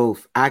see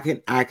both. I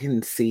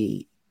can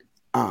see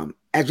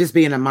as just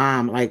being a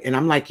mom, like, and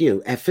I'm like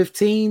you at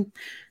 15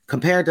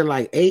 compared to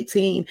like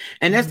 18.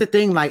 And that's the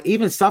thing, like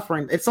even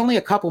suffering, it's only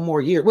a couple more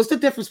years. What's the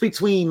difference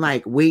between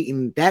like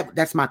waiting?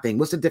 That's my thing.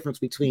 What's the difference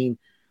between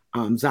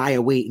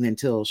Zaya waiting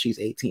until she's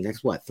 18?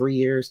 That's what, 3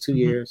 years, 2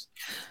 years?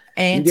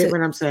 And you get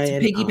what I'm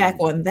saying? To piggyback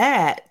on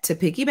that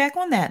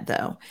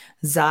though,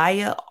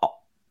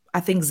 I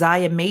think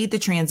Zaya made the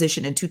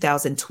transition in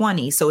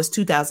 2020. So it's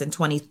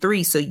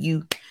 2023. So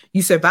you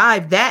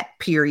survived that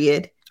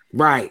period.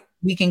 Right.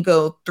 We can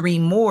go 3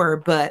 more,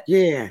 but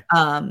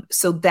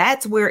so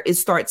that's where it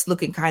starts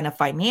looking kind of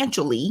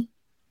financially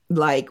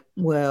like,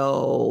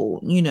 well,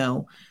 you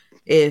know,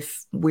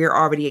 if we're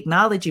already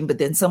acknowledging, but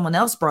then someone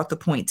else brought the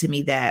point to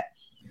me that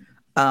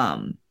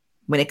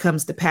when it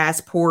comes to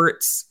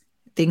passports,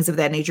 things of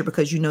that nature,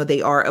 because,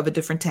 they are of a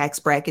different tax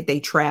bracket. They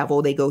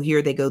travel, they go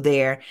here, they go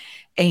there.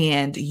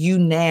 And you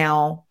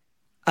now,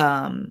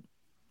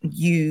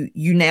 you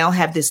now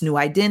have this new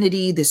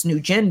identity, this new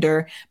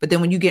gender. But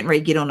then when you getting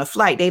ready to get on a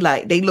flight, they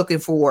looking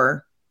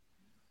for,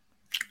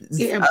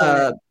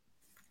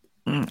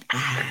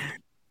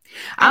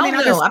 I mean,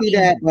 I can see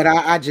that, but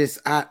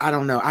I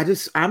don't know.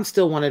 I'm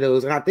still one of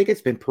those, and I think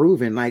it's been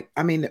proven. Like,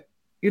 I mean,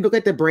 you look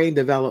at the brain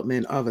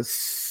development of a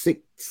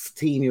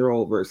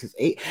 16-year-old versus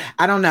 8.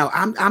 I don't know.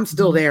 I'm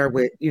still there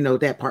with,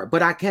 that part,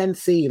 but I can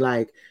see,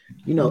 like,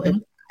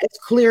 it's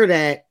clear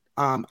that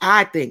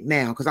I think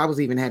now, because I was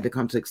even had to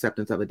come to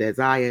acceptance of it, that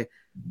Zaya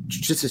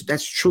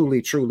that's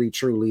truly, truly,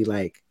 truly,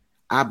 like,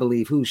 I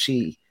believe who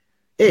she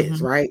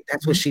is, right?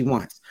 That's what she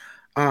wants.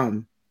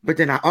 But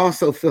then I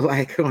also feel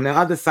like on the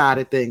other side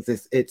of things,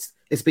 it's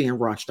being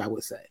rushed, I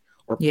would say,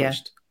 or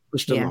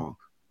pushed along.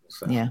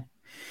 So,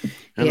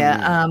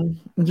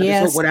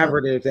 whatever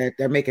it is, that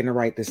they're making the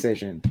right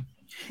decision.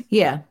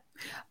 Yeah.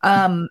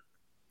 At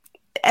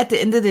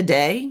the end of the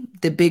day,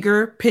 the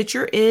bigger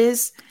picture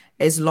is,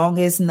 as long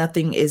as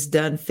nothing is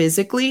done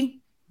physically,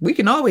 we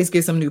can always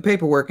get some new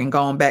paperwork and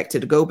going back to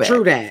the go back.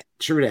 True that.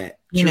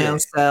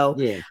 So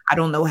I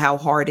don't know how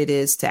hard it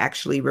is to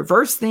actually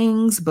reverse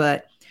things,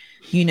 but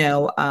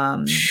yeah.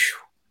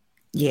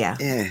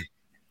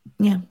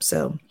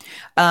 So,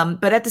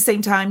 but at the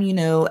same time,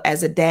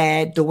 as a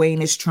dad,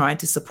 Dwayne is trying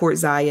to support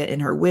Zaya in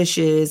her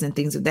wishes and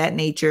things of that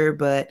nature.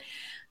 But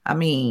I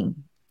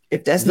mean,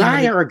 if that's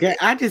Zaya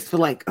I just feel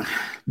like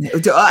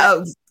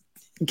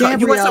Gabrielle,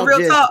 you want some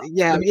real talk?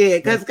 Yeah.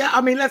 Because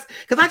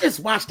because I just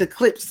watched the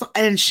clips,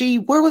 and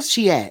where was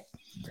she at?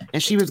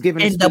 And she was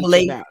giving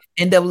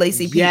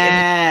NAACP.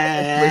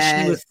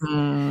 Yeah,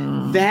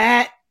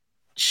 that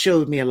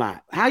showed me a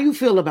lot. How you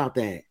feel about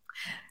that?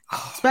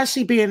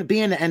 Especially being the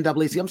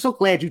NAACP. I'm so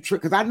glad you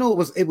because I know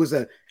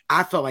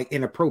I felt like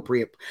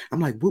inappropriate.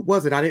 I'm like, what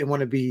was it? I didn't want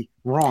to be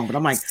wrong, but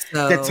I'm like,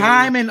 the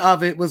timing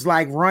of it was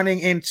like running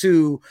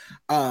into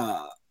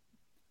a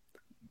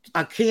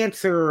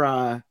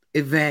cancer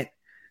event,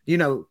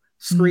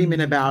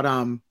 screaming about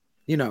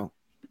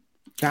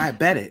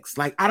diabetics.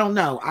 Like, I don't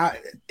know.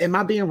 Am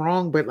I being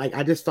wrong? But like,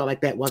 I just felt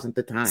like that wasn't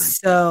the time.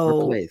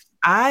 So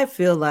I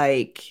feel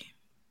like,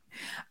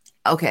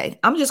 okay,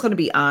 I'm just going to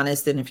be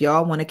honest. And if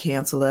y'all want to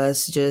cancel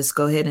us, just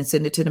go ahead and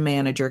send it to the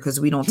manager, because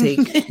we don't take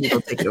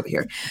it over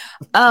here.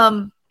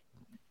 I'm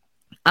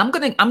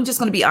just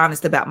going to be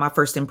honest about my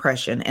first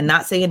impression, and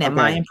not saying that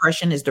my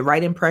impression is the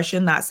right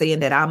impression, not saying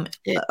that I'm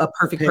a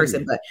perfect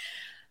person, but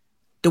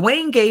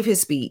Dwayne gave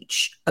his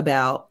speech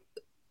about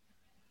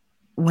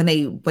when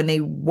they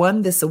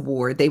won this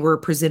award. They were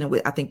presented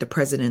with, I think, the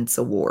President's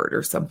Award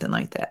or something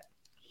like that.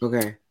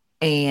 Okay.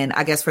 And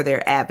I guess for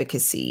their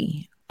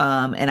advocacy.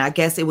 And I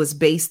guess it was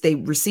they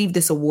received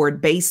this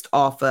award based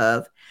off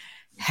of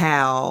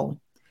how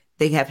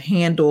they have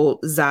handled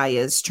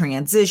Zaya's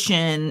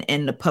transition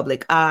in the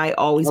public eye,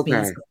 always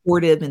being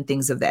supportive and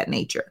things of that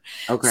nature.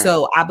 Okay.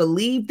 So I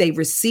believe they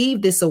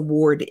received this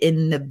award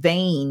in the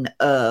vein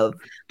of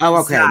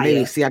Zaya.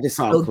 Maybe. See, I just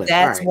saw a clip.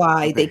 That's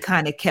why they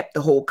kind of kept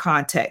the whole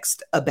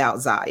context about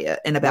Zaya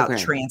and about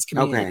trans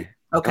community.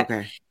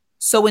 Okay.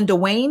 So when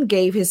Dwayne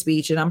gave his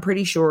speech, and I'm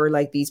pretty sure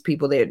like these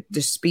people, the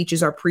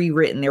speeches are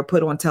pre-written, they're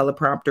put on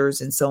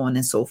teleprompters and so on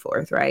and so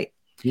forth, right?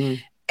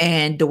 Mm.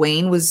 And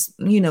Dwayne was,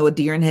 a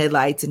deer in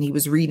headlights, and he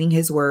was reading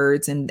his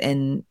words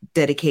and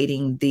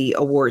dedicating the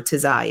award to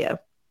Zaya.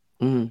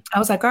 Mm. I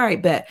was like, all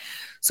right, bet.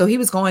 So he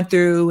was going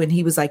through, and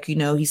he was like,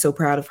 he's so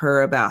proud of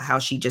her about how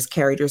she just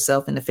carried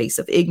herself in the face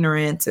of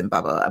ignorance and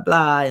blah, blah, blah,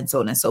 blah, and so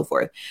on and so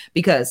forth.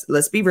 Because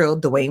let's be real,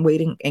 Dwayne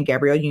Wade and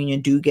Gabrielle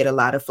Union do get a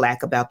lot of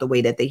flack about the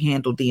way that they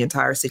handled the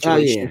entire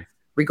situation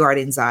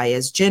regarding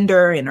Zaya's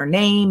gender and her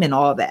name and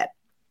all that.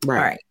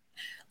 Right.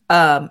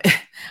 All right.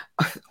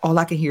 All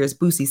I can hear is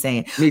Boosie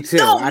saying, "Me too."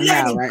 Don't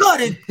let him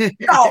cut it,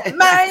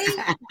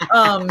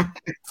 man.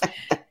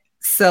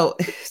 So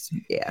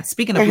yeah.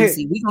 Speaking of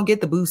Boosie, we gonna get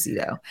the Boosie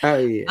though. Oh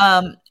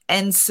yeah.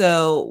 And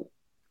so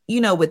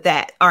with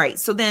that, all right.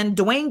 So then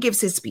Dwayne gives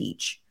his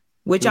speech,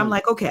 which I'm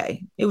like,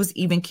 okay, it was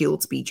even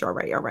keeled speech. All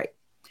right.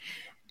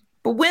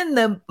 But when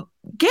the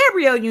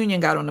Gabrielle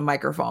Union got on the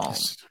microphone,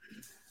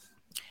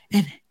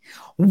 and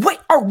wait,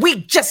 are we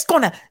just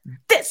gonna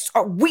this?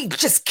 Or we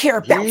just care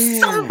about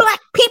some black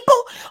people?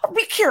 Or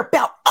we care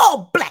about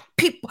all black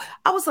people?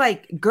 I was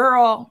like,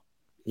 girl,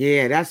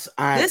 yeah, this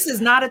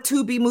is not a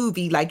Tubi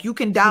movie. Like, you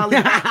can dial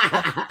it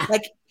back.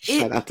 Like,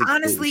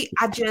 honestly,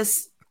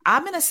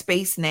 I'm in a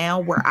space now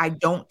where I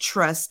don't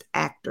trust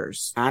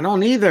actors. I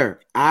don't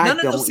either.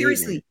 No,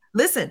 seriously.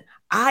 Listen,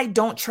 I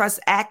don't trust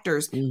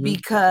actors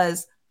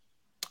because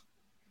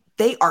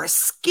they are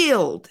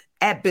skilled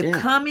at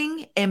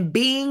becoming and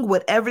being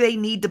whatever they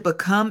need to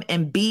become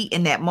and be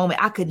in that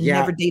moment. I could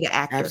never date an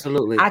actor.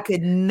 Absolutely. I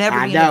could never.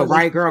 I know,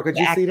 right, girl? Could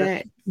you see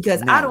that?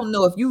 Because I don't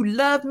know if you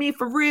love me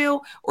for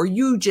real or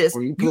you just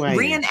you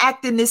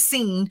reenacting this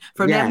scene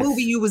from that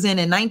movie you was in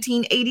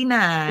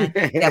 1989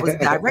 that was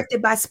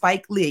directed by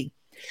Spike Lee.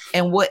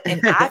 And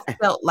I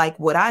felt like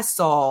what I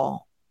saw,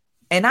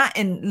 and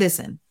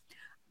listen,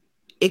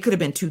 it could have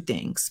been two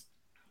things.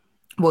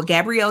 Well,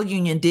 Gabrielle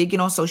Union did get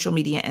on social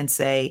media and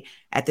say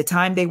at the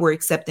time they were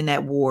accepting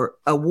that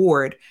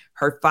award,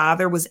 her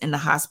father was in the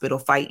hospital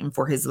fighting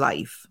for his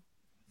life.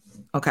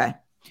 Okay.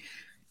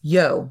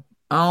 Yo,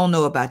 I don't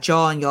know about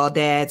y'all and y'all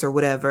dads or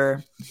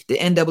whatever. The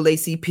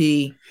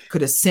NAACP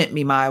could have sent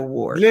me my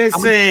award.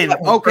 Listen,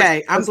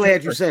 okay. I'm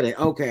glad you said it.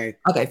 Okay.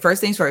 Okay.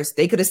 First things first,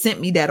 they could have sent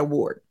me that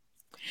award.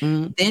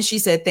 Mm-hmm. Then she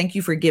said, thank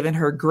you for giving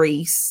her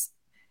grace.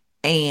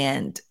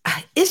 And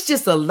it's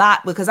just a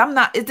lot because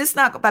this is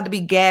not about to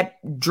be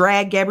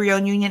drag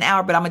Gabrielle Union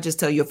hour, but I'm going to just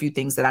tell you a few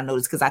things that I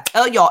noticed because I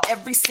tell y'all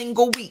every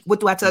single week. What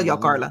do I tell y'all,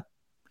 Carla?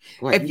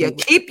 What, if you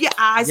keep your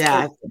eyes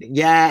open,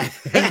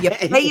 and you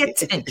pay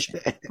attention,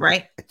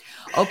 right?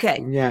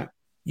 Okay. Yeah.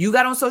 You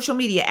got on social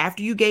media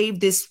after you gave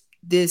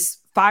this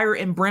fire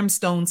and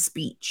brimstone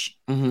speech.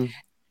 Mm-hmm.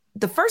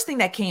 The first thing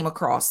that came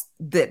across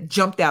that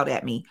jumped out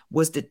at me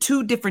was the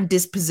two different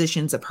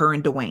dispositions of her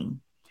and Dwayne.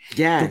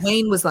 Yeah.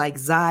 Dwayne was like,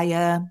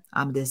 Zaya,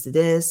 I'm this,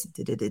 da.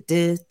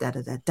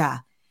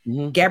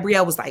 Mm-hmm.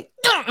 Gabrielle was like,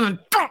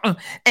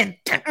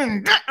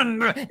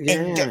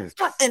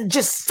 and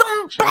just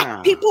some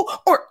black people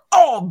or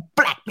all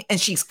black,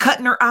 and she's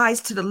cutting her eyes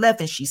to the left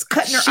and she's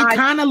cutting her eyes. She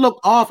kind of looked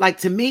off. Like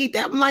to me,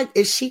 that I'm like,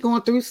 is she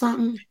going through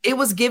something? It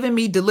was giving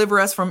me Deliver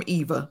Us from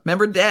Eva.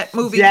 Remember that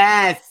movie?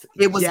 Yes.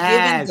 It was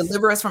giving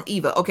Deliver Us from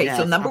Eva. Okay, yes,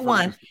 so number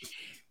one,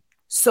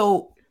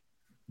 so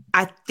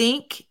I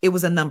think it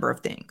was a number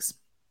of things.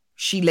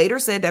 She later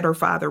said that her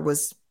father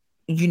was,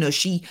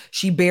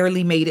 she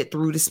barely made it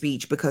through the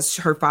speech because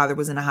her father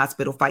was in the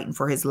hospital fighting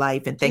for his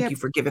life. And thank you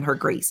for giving her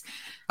grace.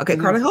 Okay,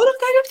 Carla, hold on.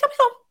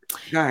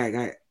 Go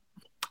ahead.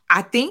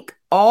 I think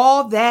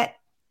all that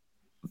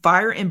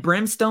fire and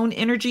brimstone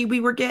energy we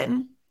were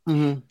getting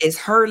is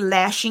her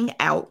lashing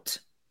out.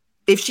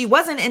 If she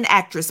wasn't in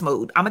actress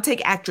mode, I'm going to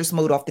take actress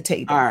mode off the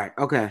table. All right.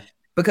 Okay.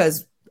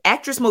 Because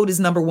actress mode is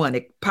number one.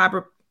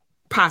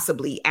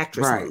 Possibly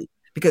actress mode.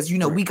 Because,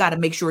 we got to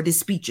make sure this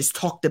speech is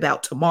talked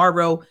about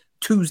tomorrow,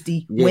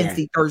 Tuesday,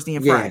 Wednesday, Thursday,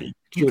 and Friday.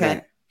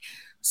 Okay.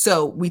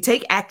 So we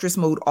take actress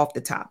mode off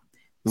the top.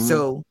 Mm-hmm.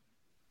 So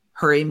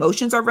her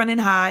emotions are running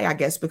high, I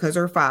guess, because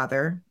of her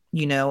father,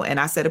 and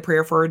I said a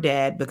prayer for her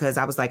dad because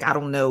I was like, I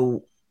don't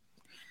know.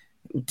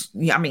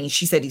 I mean,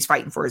 she said he's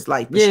fighting for his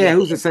life. But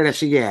who's to say that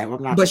she,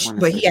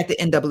 but he had the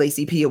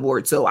NAACP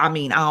award. So, I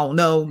mean, I don't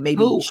know.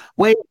 Maybe.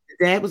 Wait.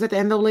 Dad was at the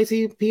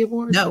NAACP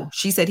award? No,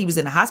 she said he was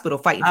in the hospital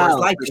fighting for his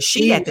life. But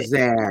she had to.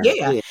 There.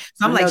 Yeah.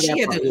 So I'm like, she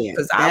had to,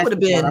 because I would have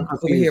been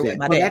over here with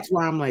my dad. That's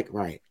why I'm like,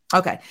 right.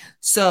 Okay.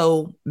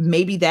 So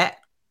maybe that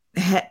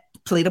had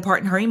played a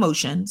part in her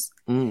emotions.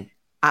 Mm.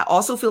 I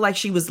also feel like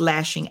she was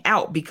lashing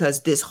out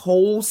because this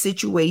whole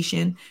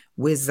situation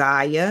with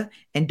Zaya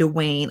and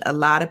Dwayne, a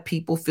lot of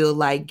people feel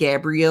like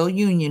Gabrielle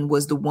Union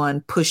was the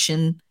one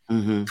pushing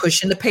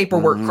the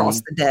paperwork across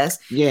the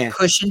desk,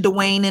 pushing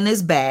Dwayne in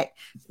his back,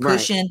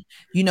 pushing,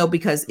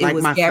 because it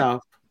was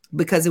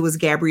because it was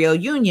Gabrielle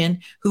Union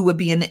who would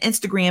be in the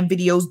Instagram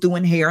videos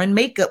doing hair and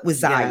makeup with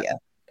Zaya.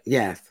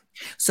 Yes.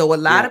 So a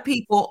lot of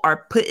people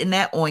are putting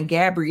that on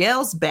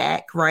Gabrielle's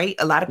back, right?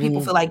 A lot of people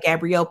feel like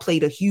Gabrielle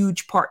played a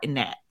huge part in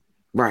that.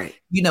 Right.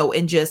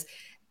 And just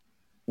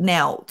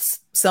now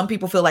some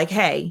people feel like,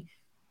 hey,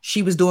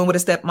 she was doing what a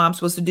stepmom's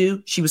supposed to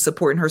do. She was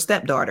supporting her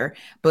stepdaughter,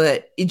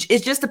 but it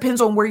just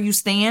depends on where you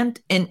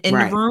stand in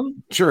the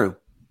room. True.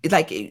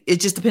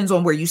 It just depends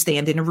on where you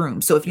stand in the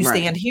room. So if you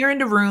stand here in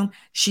the room,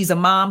 she's a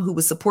mom who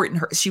was supporting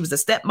her. She was a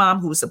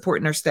stepmom who was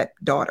supporting her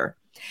stepdaughter.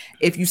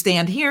 If you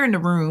stand here in the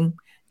room,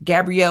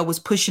 Gabrielle was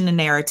pushing the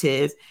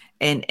narrative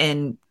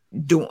and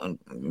doing,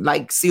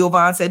 like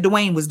Sylvan said,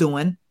 Dwayne was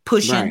doing,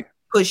 pushing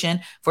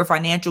for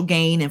financial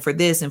gain and for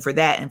this and for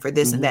that and for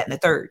this and that and the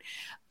third.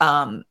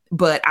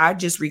 But I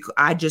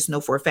just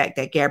know for a fact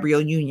that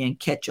Gabrielle Union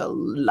catch a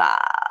lot.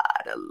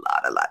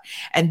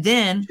 And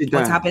then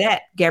on top of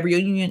that, Gabrielle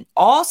Union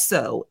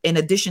also, in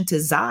addition to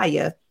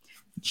Zaya,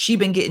 she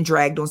been getting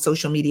dragged on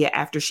social media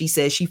after she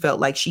said she felt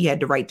like she had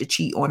the right to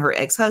cheat on her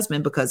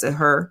ex-husband because of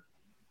her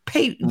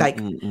pay, of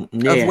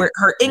where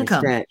her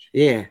income.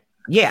 Yeah.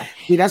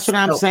 See, that's what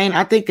I'm saying.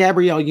 I think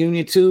Gabrielle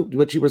Union too,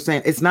 what you were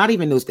saying, it's not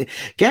even those things.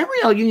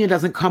 Gabrielle Union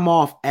doesn't come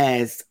off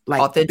as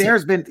like authentic.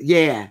 There's been,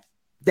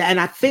 and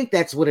I think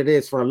that's what it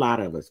is for a lot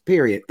of us,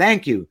 period.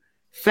 Thank you.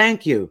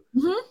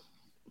 Mm-hmm.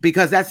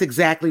 Because that's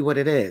exactly what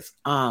it is.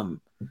 You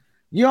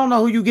don't know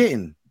who you're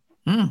getting.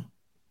 You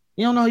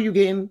don't know who you're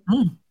getting.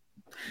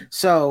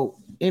 So,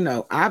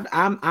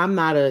 I'm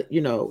not a,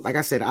 like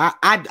I said,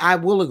 I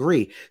will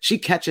agree. She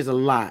catches a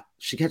lot.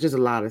 She catches a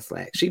lot of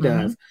slack. She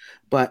does.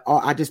 But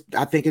I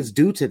think it's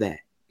due to that.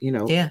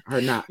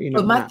 Her not,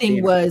 but my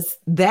thing was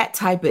that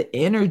type of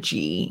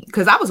energy,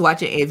 because I was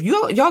watching, if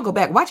y'all go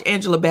back, watch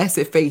Angela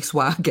Bassett face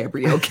while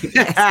Gabrielle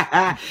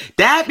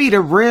that'd be the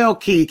real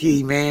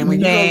Kiki, man. When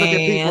you go look at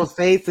people's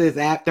faces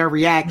after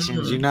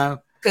reactions,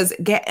 because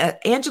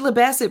Angela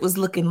Bassett was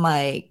looking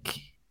like,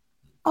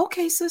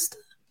 okay, sister.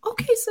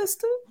 Okay.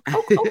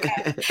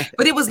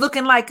 But it was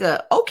looking like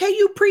okay,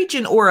 you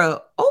preaching, or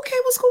okay,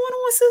 what's going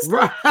on,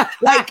 sister?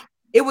 Right.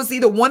 It was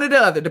either one or the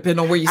other,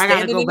 depending on where you're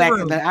standing in the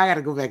room. I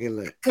gotta go back and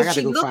look. Because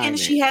she looking,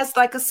 she has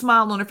like a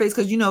smile on her face.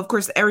 Because of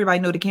course, everybody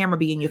know the camera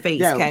be in your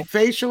face. Yeah, okay?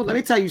 Facial. Let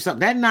me tell you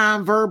something. That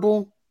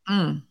nonverbal,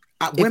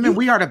 women,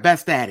 we are the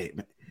best at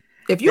it.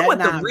 If you want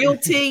the real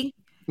tea,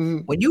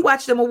 when you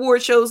watch them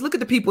award shows, look at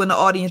the people in the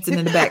audience and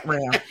in the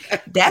background.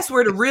 That's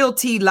where the real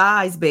tea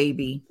lies,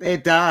 baby.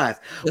 It does.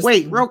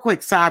 Wait, real quick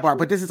sidebar,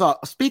 but this is all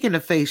speaking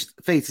of faces,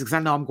 because I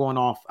know I'm going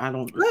off. I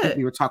don't think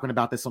we were talking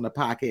about this on the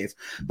podcast,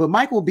 but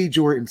Michael B.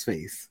 Jordan's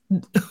face.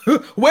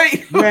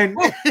 Wait,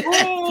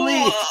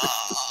 please.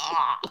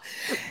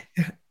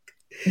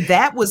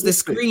 That was the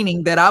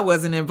screening that I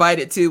wasn't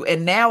invited to,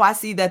 and now I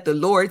see that the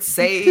Lord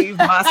saved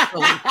my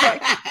soul.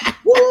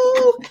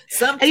 Woo!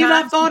 Sometimes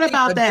I thought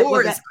about that. The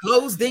door is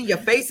closed in your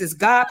face. Is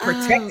God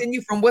protecting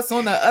you from what's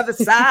on the other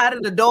side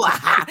of the door?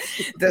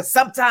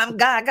 Sometimes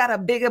God got a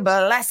bigger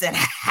blessing.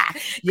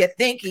 You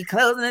think He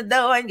closing the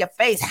door in your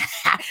face,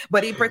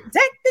 but He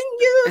protecting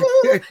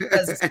you.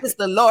 Because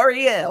Sister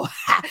L'Oreal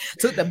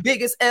took the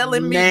biggest L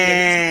in me.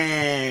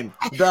 Man,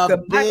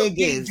 the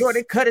biggest.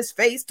 Jordan cut his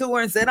face to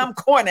her and said, "I'm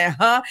corny,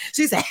 huh?"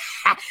 She said,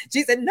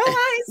 "No,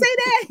 I ain't say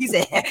that." He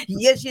said,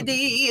 "Yes, you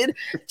did."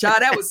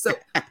 Child, that was so.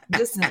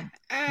 Listen,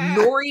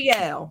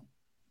 L'Oreal.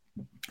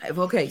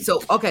 Okay,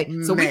 so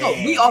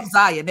we off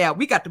Zaya now.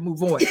 We got to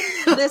move on.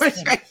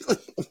 Listen,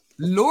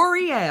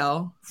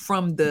 L'Oreal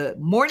from the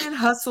Morning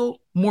Hustle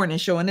morning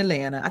show in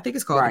Atlanta. I think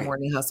it's called the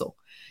Morning Hustle.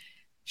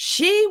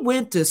 She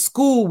went to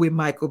school with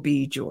Michael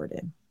B.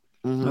 Jordan.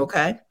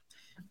 Okay.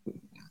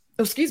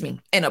 Excuse me.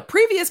 In a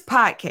previous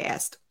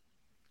podcast,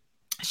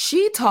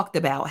 she talked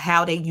about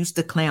how they used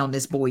to clown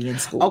this boy in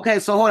school. Okay,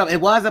 so hold up.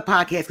 It was a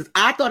podcast because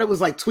I thought it was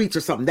like tweets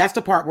or something. That's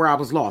the part where I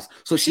was lost.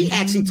 So she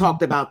actually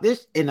talked about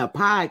this in a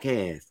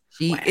podcast.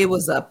 It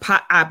was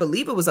I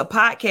believe it was a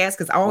podcast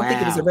because I don't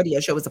think it was a radio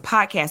show. It was a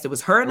podcast. It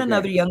was her and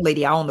another young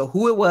lady. I don't know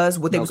who it was,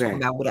 what they were talking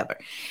about, whatever.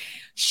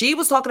 She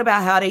was talking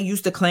about how they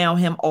used to clown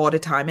him all the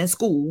time in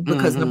school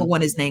because number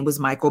one, his name was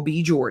Michael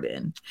B.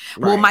 Jordan.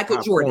 Well,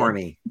 Michael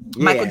Jordan.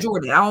 Michael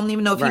Jordan. I don't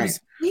even know if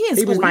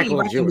he was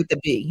Michael Jordan with the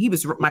B. He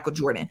was Michael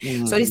Jordan.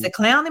 So they used to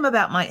clown him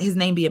about his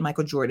name being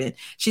Michael Jordan.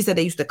 She said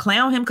they used to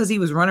clown him because he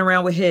was running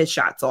around with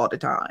headshots all the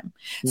time.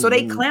 So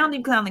they clowned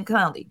him.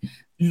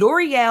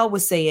 L'Oreal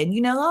was saying,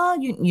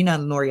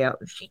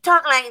 L'Oreal, she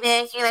talked like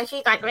this. She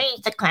like we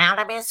used to clown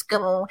him in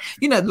school.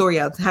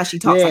 L'Oreal, how she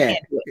talks like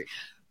that.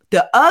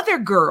 The other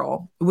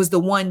girl was the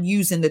one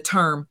using the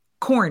term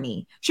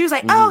corny. She was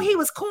like, "Oh, he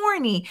was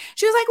corny."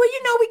 She was like,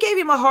 "Well, we gave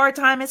him a hard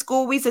time in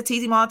school. We used to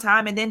tease him all the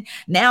time. And then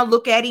now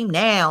look at him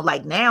now.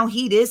 Like now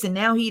he this and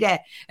now he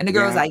that." And the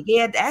girl was like,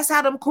 "Yeah, that's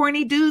how them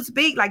corny dudes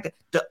be." Like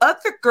the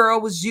other girl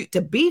was,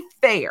 to be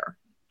fair,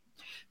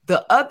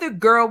 the other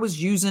girl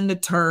was using the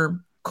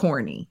term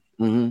corny.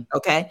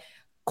 Okay.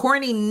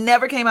 Corny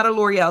never came out of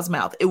L'Oreal's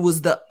mouth. It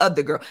was the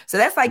other girl. So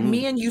that's like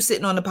me and you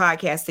sitting on the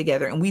podcast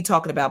together and we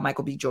talking about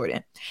Michael B.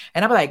 Jordan.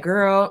 And I'll be like,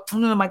 "Girl,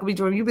 Michael B.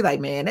 Jordan." You'll be like,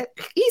 "Man,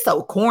 he's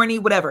so corny,"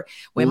 whatever.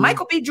 When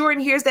Michael B.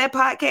 Jordan hears that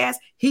podcast,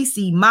 he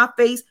see my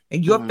face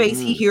and your face.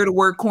 He hear the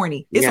word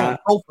corny. It's on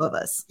both of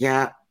us.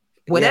 Yeah.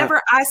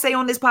 Whatever I say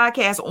on this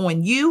podcast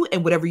on you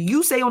and whatever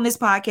you say on this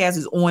podcast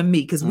is on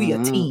me because we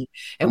a team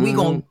and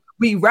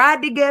we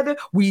ride together.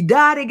 We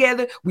die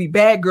together. We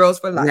bad girls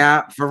for life.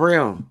 Yeah, for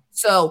real.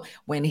 So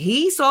when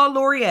he saw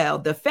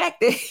L'Oreal, the fact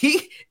that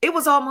it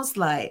was almost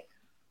like,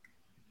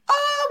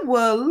 "Oh,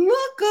 well,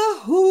 look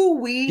at who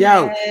we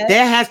have."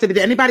 There has to be.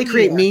 Did anybody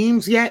create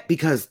memes yet?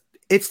 Because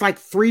it's like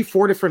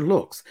 3-4 different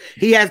looks.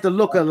 He has the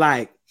look of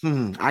like,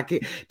 I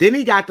can't. Then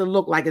he got the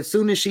look like as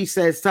soon as she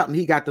says something,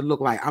 he got the look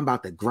like I'm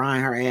about to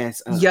grind her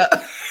ass up. Yeah.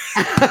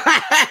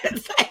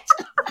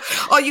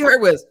 All you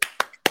heard was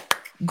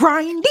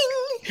grinding.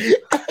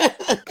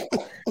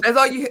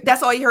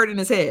 That's all you heard in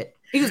his head.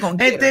 He was gonna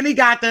get and then he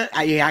got the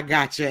I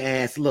got your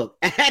ass look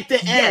at the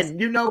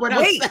end. You know what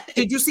I'm saying?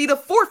 Did you see the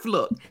fourth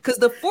look? Because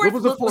the fourth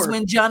look was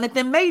when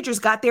Jonathan Majors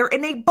got there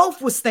and they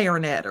both was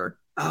staring at her.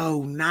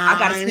 Oh, nah. I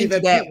gotta send you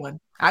that one.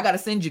 I gotta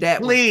send you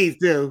that one. Please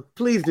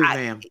do,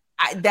 ma'am.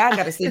 I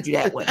gotta send you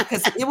that one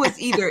because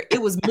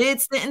it was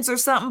mid-sentence or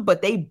something,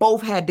 but they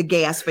both had the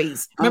gas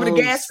face. Remember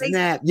the gas face?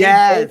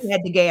 Yes. They both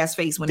had the gas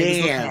face when they was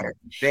looking at her.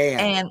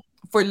 And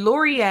for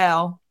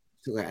L'Oreal,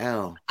 to an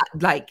L.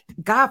 Like,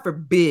 God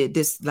forbid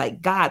this,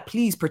 like, God,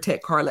 please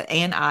protect Carla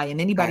and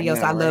anybody else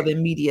I love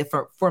in media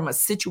from a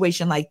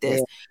situation like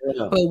this.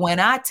 Yeah. But when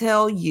I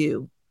tell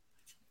you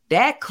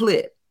that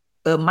clip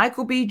of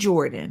Michael B.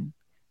 Jordan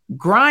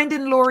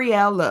grinding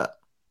L'Oreal up,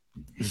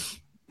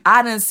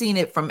 I done seen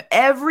it from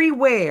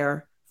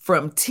everywhere,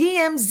 from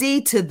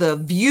TMZ to The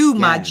View,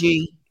 my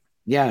G.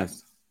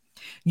 Yes.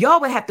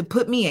 Y'all would have to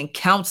put me in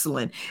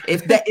counseling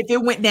if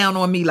it went down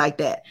on me like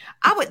that.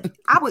 I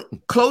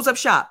would close up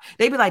shop.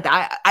 They'd be like,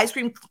 the ice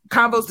cream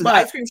combos to the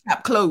ice cream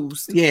shop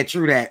closed. Yeah,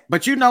 true that.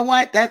 But you know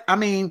what? I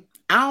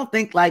don't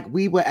think like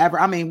we would ever.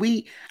 I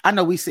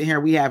know we sit here,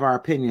 we have our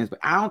opinions, but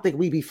I don't think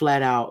we'd be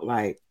flat out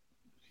like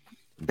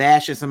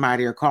bashing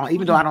somebody or calling,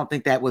 even though I don't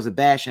think that was a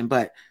bashing,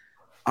 but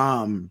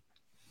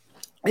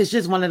it's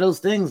just one of those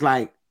things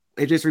like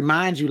it just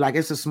reminds you like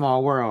it's a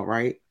small world,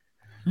 right?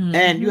 Mm-hmm.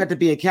 And you have to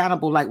be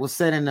accountable, like was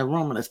said in the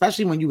room,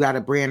 especially when you got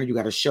a brand and you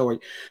got to show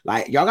it.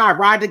 Like y'all got to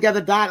ride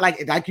together,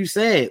 like you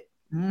said.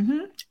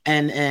 Mm-hmm.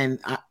 And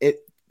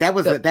that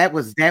wasn't the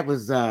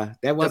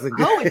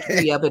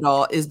poetry of it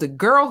all is the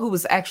girl who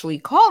was actually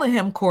calling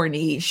him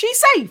corny.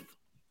 She's safe.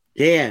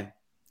 Yeah,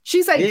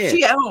 she's safe. Yeah.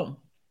 She at home.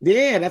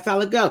 Yeah, that's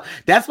how it go.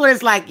 That's what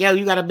it's like. Yo,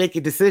 you got to make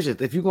your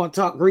decisions. If you're going to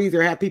talk greasy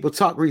or have people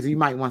talk greasy, you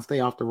might want to stay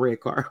off the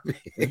red carpet.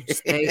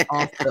 Stay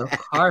off the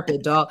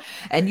carpet, dog.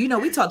 And you know,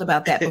 we talked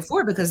about that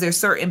before because there's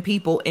certain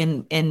people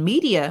in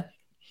media.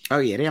 Oh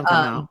yeah, they don't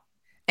come out.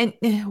 And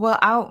well,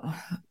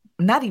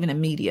 not even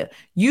in media,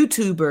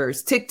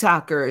 YouTubers,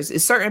 TikTokers,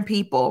 is certain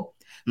people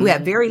who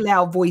have very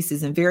loud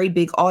voices and very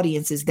big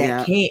audiences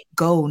that can't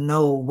go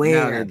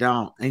nowhere. No, they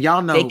don't. And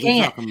y'all know they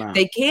can't.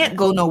 They can't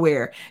go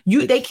nowhere.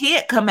 They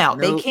can't come out.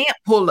 Nope. They can't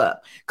pull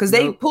up because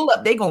they pull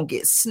up, they gonna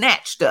get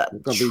snatched up.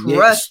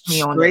 Trust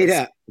me on this. Straight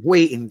up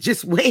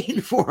just waiting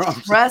for them.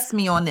 Trust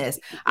me on this.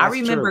 I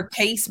remember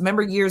Case.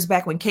 Remember years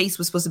back when Case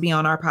was supposed to be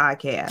on our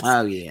podcast.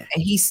 Oh yeah,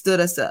 and he stood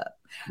us up.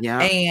 Yeah,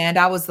 and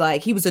I was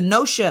like, he was a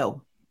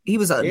no-show. He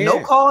was a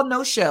no call,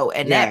 no show.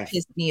 And that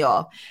pissed me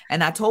off.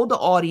 And I told the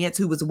audience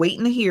who was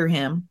waiting to hear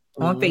him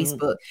on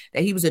Facebook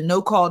that he was a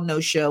no call, no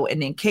show. And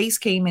then Case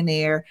came in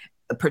there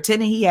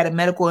pretending he had a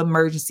medical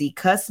emergency,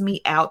 cussed me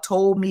out,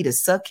 told me to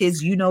suck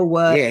his, you know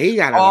what? Yeah, he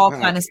got all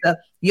kind of stuff.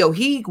 Yo,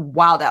 he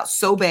wilded out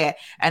so bad.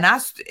 And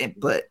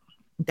but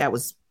that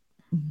was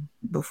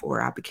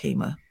before I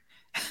became a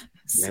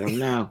let him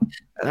know.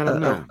 Let him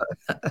know.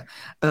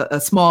 A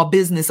small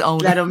business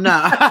owner. Let him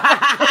know.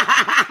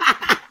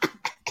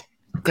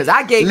 Because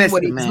I gave him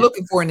what he was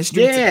looking for in the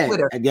streets of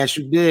Twitter. I guess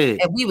you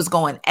did. And we was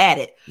going at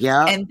it.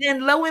 Yeah. And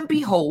then lo and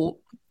behold,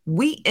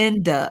 we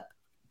end up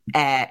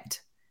at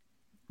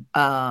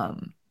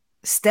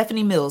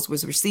Stephanie Mills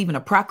was receiving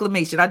a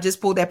proclamation. I just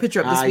pulled that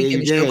picture up this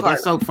weekend.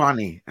 That's so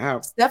funny.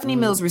 Stephanie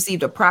Mills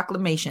received a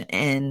proclamation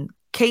and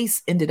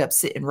Case ended up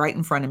sitting right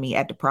in front of me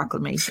at the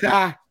proclamation.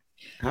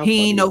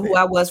 He didn't know who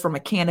I was from a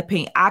can of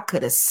paint. I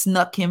could have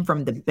snuck him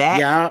from the back.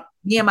 Yeah.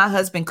 Me and my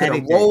husband could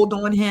have rolled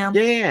on him,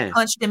 yeah,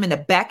 punched him in the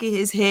back of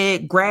his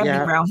head, grabbed him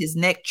around his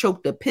neck,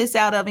 choked the piss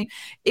out of him.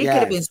 It could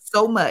have been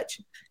so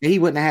much. He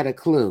wouldn't have had a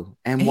clue.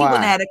 And why? He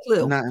wouldn't have had a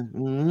clue.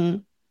 Mm-hmm.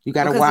 You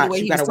gotta watch.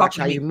 You gotta watch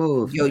how you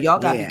move. Yo, y'all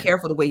gotta be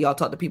careful the way y'all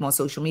talk to people on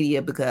social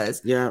media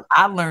because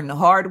I learned the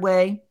hard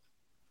way.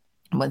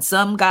 When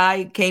some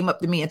guy came up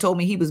to me and told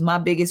me he was my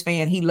biggest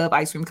fan, he loved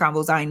ice cream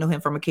combos. I didn't know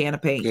him from a can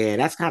of paint. Yeah,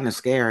 that's kind of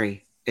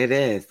scary. It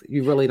is.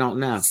 You really don't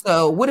know.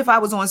 So what if I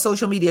was on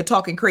social media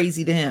talking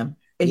crazy to him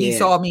and he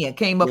saw me and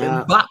came up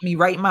and bopped me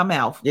right in my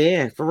mouth?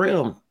 Yeah, for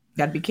real.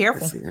 Gotta be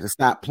careful. Gotta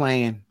stop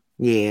playing.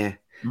 Yeah.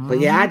 But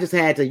yeah, I just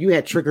had to, you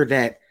had triggered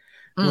that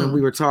when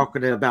we were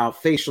talking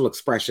about facial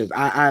expressions.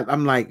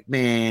 I'm like,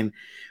 man,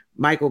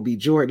 Michael B.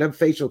 Jordan, them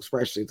facial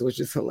expressions was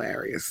just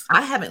hilarious.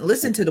 I haven't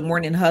listened to the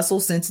Morning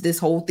Hustle since this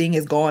whole thing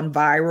has gone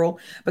viral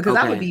because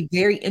I would be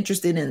very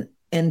interested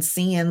in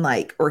seeing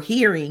or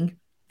hearing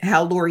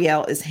how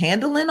L'Oreal is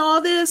handling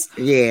all this,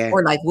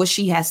 or what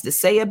she has to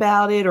say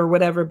about it or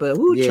whatever. But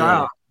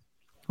child,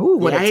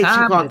 what I hate she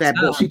caught that,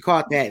 but she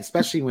caught that,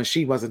 especially when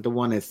she wasn't the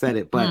one that said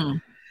it. But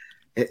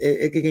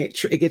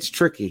it gets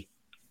tricky.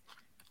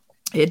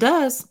 It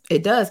does.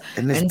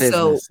 And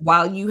so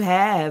while you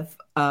have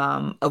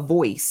a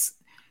voice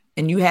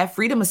and you have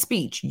freedom of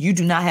speech, you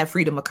do not have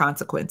freedom of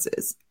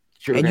consequences,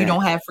 and you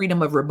don't have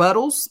freedom of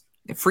rebuttals.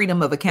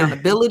 Freedom of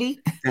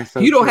accountability.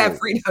 You don't have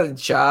freedom,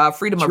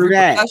 freedom of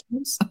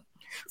repercussions,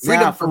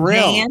 freedom from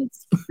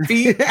hands,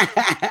 feet.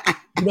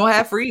 You don't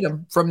have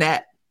freedom from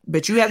that,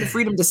 but you have the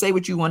freedom to say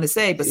what you want to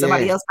say. But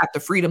somebody else got the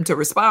freedom to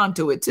respond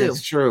to it too.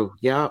 That's true.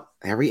 Yep.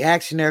 Every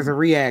action there's a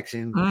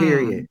reaction.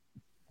 Period.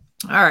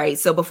 All right.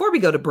 So before we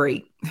go to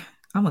break,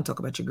 I'm going to talk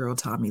about your girl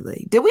Tommy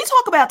Lee. Did we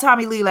talk about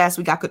Tommy Lee last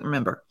week? I couldn't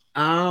remember.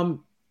 Or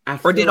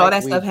did all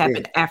that stuff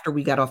happen after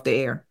we got off the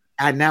air?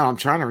 I'm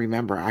trying to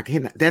remember.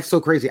 That's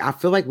so crazy. I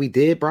feel like we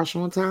did brush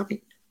on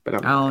Tommy, but I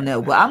don't know.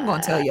 Well, I'm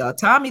going to tell y'all,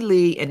 Tommy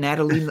Lee and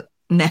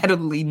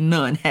Natalie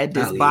Nunn had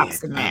this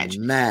boxing match.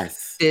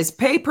 Mess. This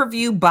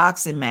pay-per-view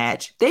boxing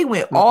match. They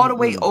went all the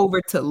way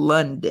over to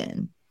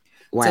London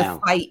to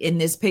fight in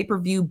this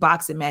pay-per-view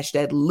boxing match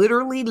that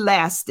literally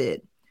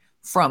lasted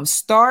from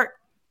start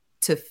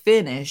to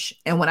finish.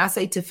 And when I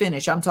say to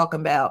finish, I'm talking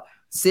about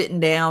sitting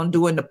down,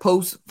 doing the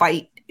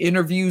post-fight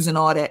interviews and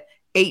all that.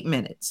 8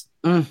 minutes.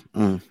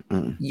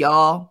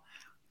 Y'all,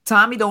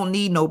 Tommy don't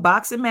need no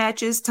boxing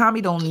matches. Tommy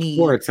don't need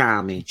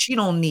She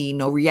don't need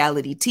no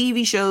reality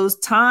TV shows.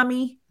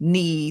 Tommy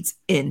needs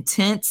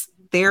intense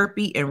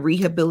therapy and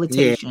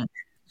rehabilitation.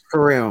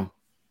 For real.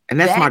 And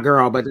that's my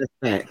girl, but that's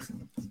facts.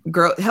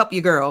 Girl, help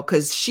your girl.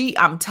 Cause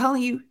I'm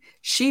telling you,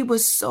 she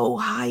was so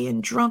high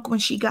and drunk when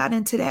she got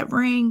into that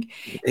ring.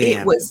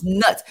 It was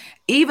nuts.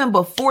 Even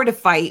before the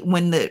fight,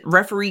 when the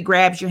referee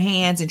grabs your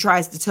hands and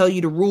tries to tell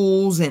you the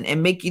rules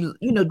and make you,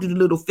 do the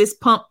little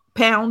fist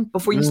pound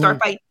before you start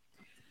fighting.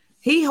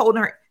 He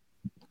holding her.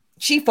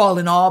 she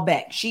falling all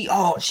back. She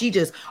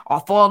just all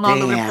falling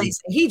all over the place.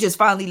 He just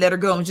finally let her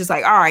go and was just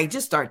like, all right,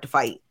 just start the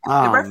fight.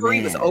 The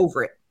referee was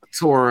over it.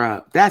 Tore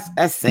up.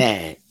 That's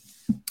sad.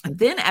 And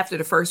then after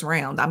the first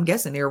round, I'm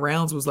guessing their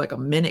rounds was like a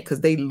minute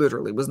because they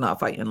literally was not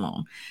fighting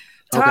long.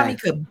 Tommy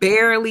could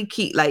barely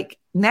keep, like,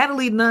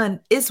 Natalie Nunn,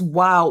 it's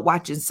wild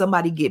watching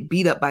somebody get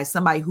beat up by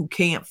somebody who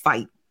can't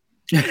fight.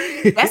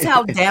 That's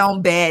how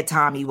down bad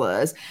Tommy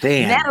was.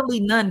 Damn. Natalie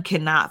Nunn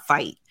cannot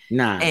fight.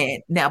 Nah.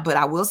 And now, but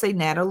I will say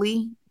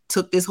Natalie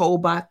took this whole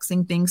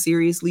boxing thing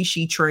seriously.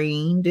 She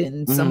trained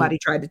and somebody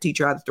tried to teach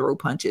her how to throw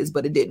punches,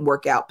 but it didn't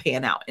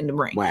pan out in the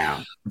ring.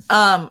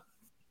 Wow.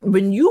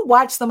 When you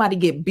watch somebody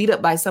get beat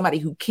up by somebody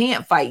who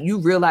can't fight, you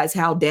realize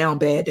how down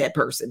bad that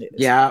person is.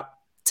 Yeah.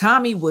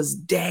 Tommy was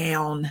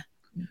down.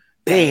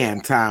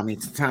 Damn, Tommy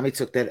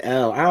took that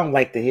L. I don't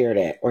like to hear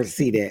that or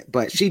see that,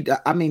 but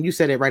you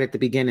said it right at the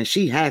beginning.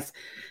 She's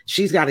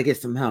got to get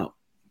some help.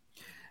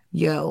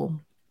 Yo,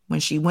 when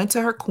she went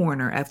to her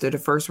corner after the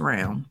first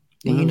round,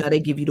 and they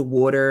give you the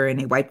water and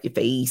they wipe your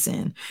face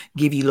and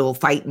give you little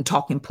fight and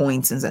talking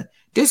points. And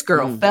this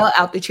girl fell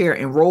out the chair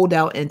and rolled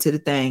out into the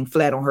thing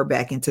flat on her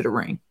back into the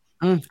ring.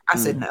 I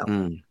said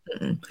no.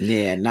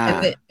 Yeah,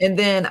 nah. And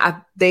then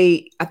I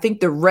think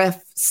the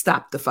ref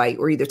stopped the fight,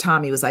 or either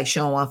Tommy was like, "She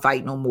don't want to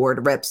fight no more."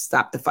 The ref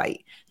stopped the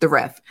fight. The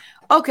ref.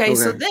 Okay,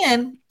 so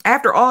then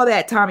after all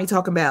that, Tommy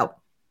talking about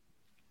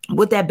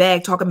with that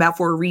bag, talking about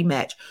for a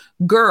rematch,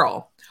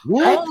 girl.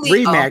 What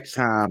rematch,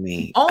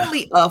 Tommy?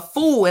 Only a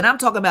fool, and I'm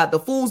talking about the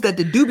fools that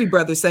the Doobie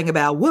Brothers sang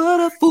about. What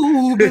a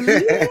fool!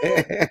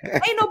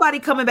 Ain't nobody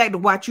coming back to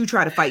watch you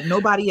try to fight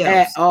nobody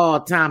else.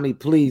 Tommy,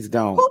 please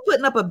don't. Who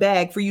putting up a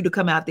bag for you to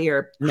come out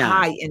there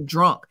high and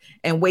drunk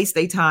and waste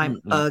their time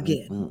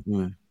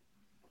again?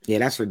 Yeah,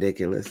 that's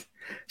ridiculous.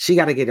 She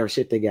got to get her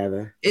shit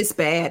together. It's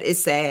bad.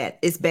 It's sad.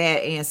 It's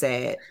bad and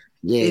sad.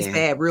 Yeah, it's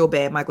bad, real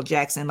bad. Michael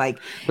Jackson, but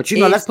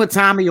let's put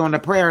Tommy on the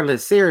prayer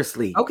list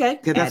seriously. Okay,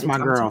 because that's my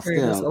girl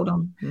still. Hold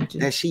on,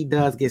 that she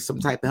does get some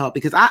type of help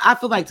because I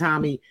feel like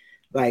Tommy,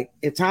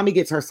 if Tommy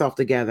gets herself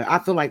together, I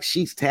feel like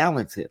she's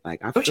talented.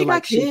 I feel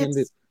like she can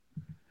do.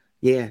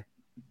 Yeah,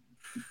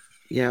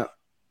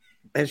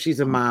 and she's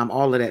a mom.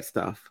 All of that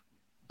stuff.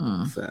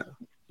 So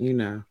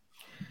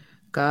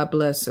God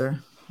bless her.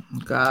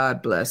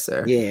 God bless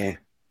her. Yeah.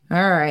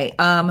 All right.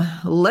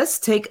 Let's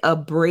take a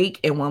break.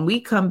 And when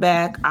we come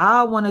back,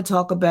 I want to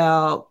talk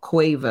about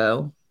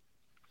Quavo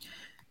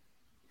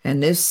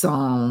and this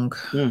song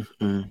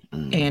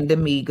and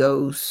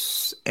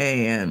Amigos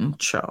and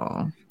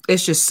Chaw.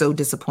 It's just so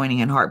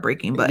disappointing and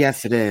heartbreaking. But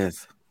yes, it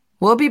is.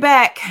 We'll be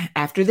back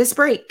after this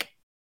break.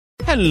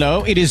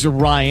 Hello, it is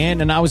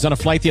Ryan, and I was on a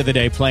flight the other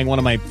day playing one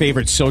of my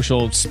favorite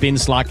social spin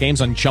slot games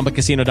on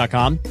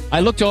ChumbaCasino.com. I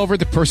looked over at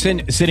the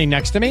person sitting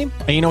next to me,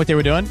 and you know what they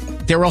were doing?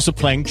 They were also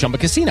playing Chumba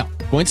Casino.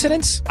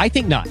 Coincidence? I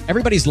think not.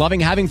 Everybody's loving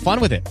having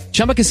fun with it.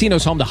 Chumba Casino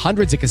is home to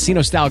hundreds of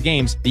casino-style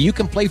games that you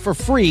can play for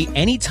free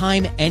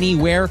anytime,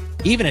 anywhere,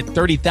 even at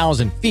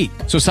 30,000 feet.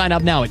 So sign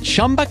up now at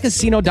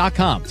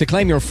ChumbaCasino.com to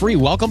claim your free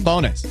welcome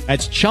bonus.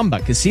 That's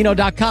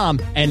ChumbaCasino.com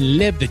and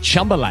live the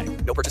Chumba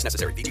life. No purchase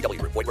necessary.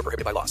 VGW. Void where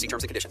prohibited by law. See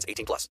terms and conditions.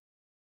 18+.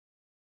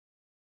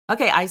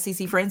 Okay,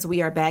 ICC friends,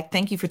 we are back.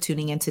 Thank you for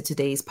tuning into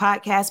today's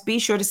podcast. Be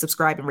sure to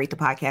subscribe and rate the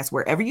podcast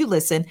wherever you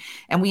listen.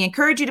 And we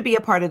encourage you to be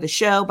a part of the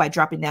show by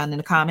dropping down in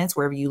the comments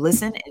wherever you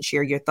listen and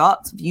share your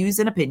thoughts, views,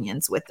 and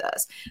opinions with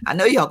us. I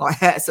know y'all gonna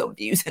have some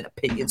views and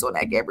opinions on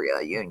that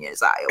Gabrielle Union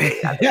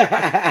IOA.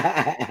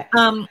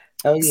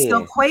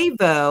 So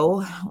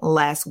Quavo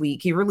last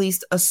week, he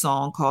released a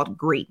song called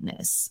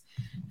Greatness.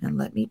 And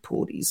let me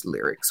pull these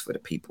lyrics for the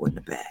people in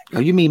the back. Oh,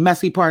 you mean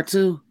Messy Part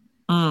 2?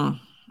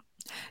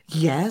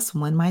 Yes,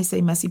 one might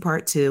say Messy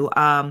Part 2.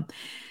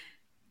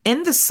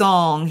 In the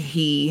song,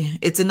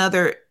 it's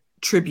another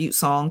tribute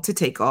song to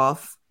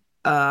Takeoff.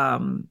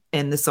 In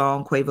the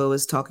song, Quavo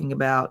is talking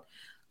about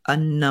a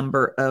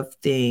number of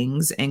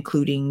things,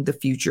 including the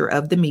future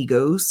of the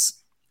Migos.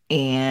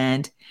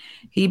 And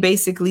he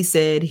basically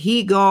said,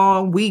 he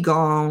gone, we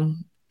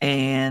gone.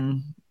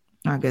 And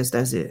I guess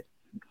that's it.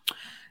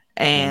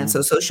 And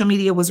so social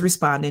media was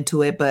responding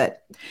to it.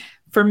 But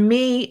for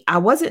me, I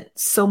wasn't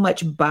so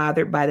much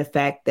bothered by the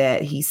fact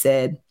that he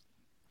said,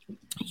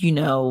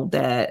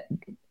 that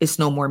it's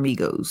no more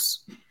Migos.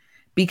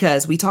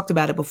 Because we talked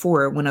about it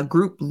before, when a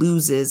group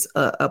loses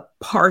a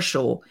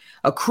crucial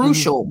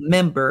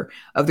member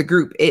of the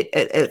group,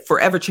 it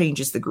forever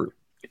changes the group.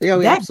 Yeah,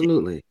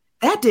 absolutely.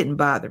 That didn't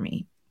bother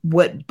me.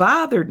 What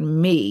bothered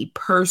me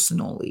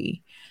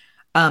personally,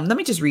 let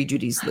me just read you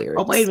these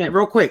lyrics. Oh, wait a minute,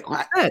 real quick.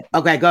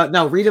 Okay, go.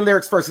 No, read the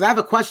lyrics first. I have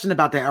a question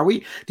about that.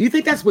 Do you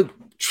think that's with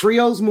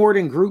trios more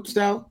than groups,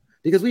 though?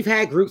 Because we've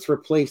had groups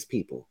replace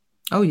people.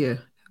 Oh, yeah.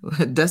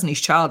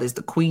 Destiny's Child is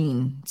the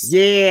queen.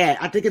 Yeah,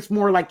 I think it's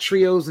more like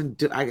trios,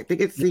 and I think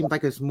it seems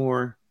like it's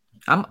more.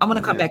 I'm going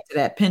to come back to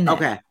that. Pin that.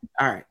 Okay,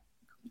 all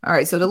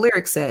right. So the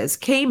lyric says,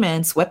 came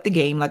in, swept the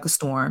game like a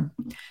storm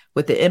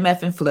with the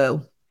MF and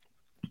flow.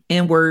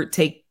 N-word,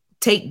 take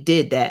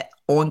did that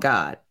on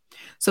God.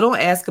 So don't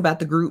ask about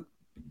the group.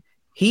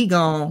 He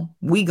gone,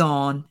 we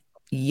gone.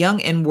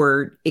 Young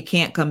N-word, it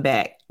can't come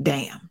back.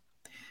 Damn.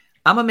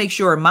 I'm going to make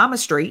sure mama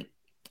straight,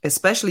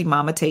 especially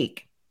mama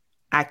take.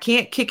 I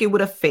can't kick it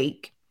with a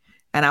fake,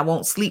 and I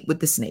won't sleep with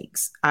the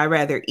snakes. I'd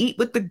rather eat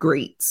with the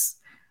greats.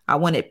 I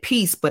wanted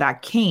peace, but I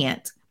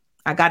can't.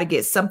 I got to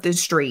get something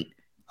straight.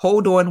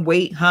 Hold on,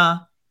 wait, huh?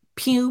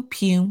 Pew,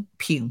 pew,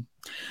 pew.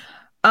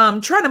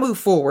 I'm trying to move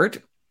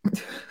forward,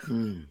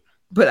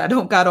 but I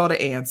don't got all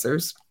the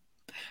answers.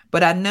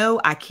 But I know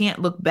I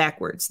can't look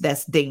backwards.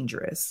 That's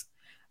dangerous.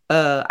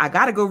 I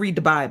got to go read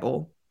the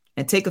Bible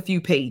and take a few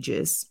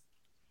pages.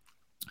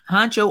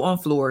 Honcho on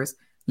floors,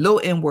 low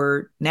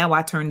N-word. Now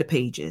I turn the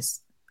pages.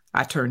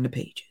 I turn the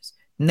pages.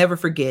 Never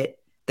forget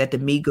that the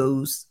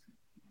Migos,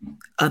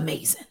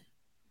 amazing.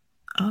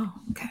 Oh,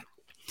 okay.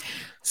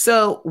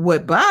 So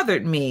what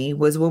bothered me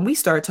was when we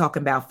started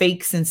talking about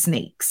fakes and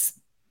snakes.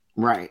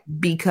 Right.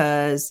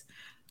 Because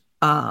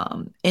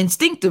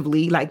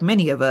instinctively, like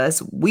many of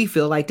us, we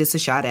feel like this is a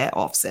shot at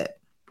Offset.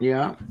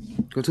 Yeah.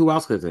 Because who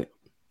else is it?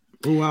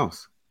 Who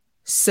else?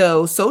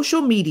 So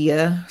social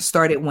media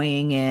started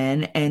weighing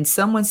in, and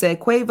someone said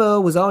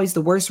Quavo was always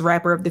the worst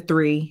rapper of the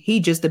three. He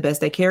just the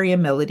best at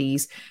carrying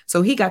melodies.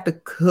 So he got the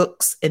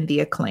hooks and the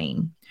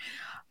acclaim.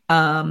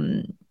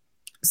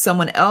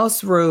 Someone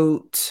else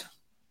wrote,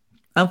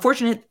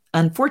 unfortunate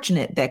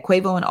that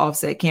Quavo and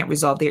Offset can't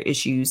resolve their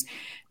issues.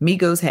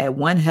 Migos had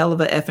one hell of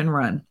a effing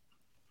run.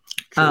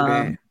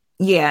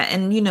 Yeah.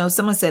 And, you know,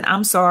 someone said,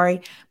 I'm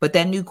sorry, but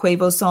that new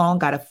Quavo song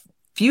got a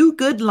few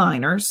good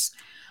liners.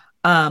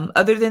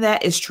 Other than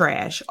that, it's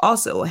trash.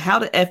 Also, how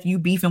the F you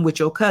beefing with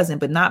your cousin,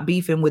 but not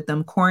beefing with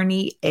them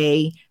corny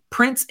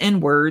Prince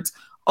N-words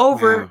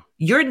over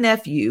your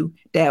nephew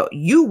that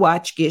you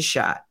watch get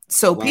shot.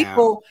 So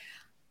people,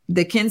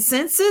 the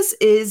consensus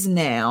is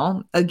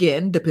now,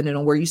 again, depending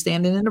on where you're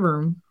standing in the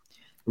room,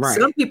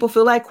 some people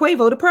feel like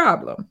Quavo the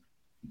problem.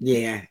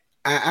 Yeah.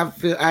 I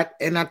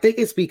think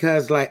it's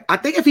because, like, I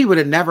think if he would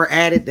have never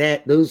added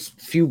those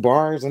few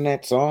bars in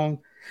that song,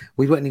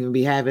 we wouldn't even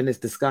be having this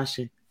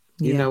discussion.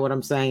 You know what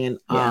I'm saying?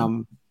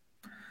 Yeah.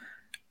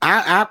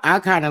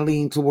 I kind of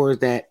lean towards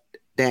that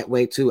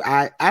way too.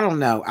 I don't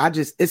know.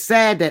 It's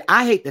sad that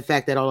I hate the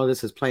fact that all of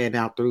this is playing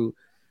out through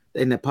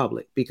in the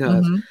public,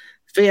 because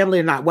family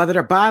or not, whether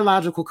they're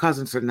biological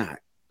cousins or not,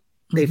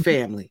 they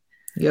family.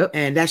 Yep.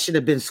 And that should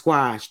have been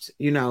squashed,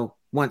 you know,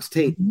 once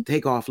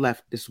Takeoff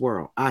left this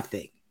world, I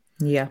think.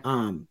 Yeah.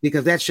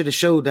 Because that should have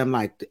showed them,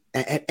 like,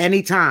 at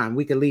any time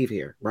we could leave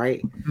here,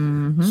 right?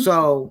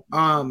 So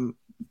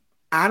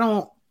I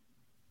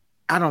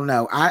don't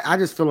know. I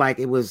just feel like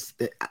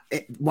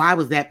why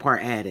was that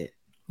part added?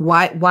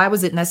 Why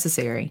was it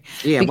necessary?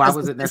 Yeah, because why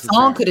was it necessary? The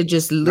song could have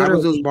just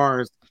literally those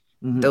bars.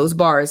 Those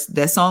bars.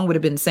 That song would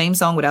have been the same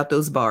song without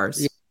those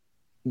bars.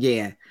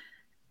 Yeah.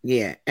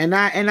 And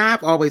I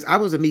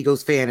was a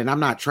Migos fan, and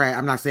I'm not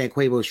saying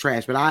Quavo is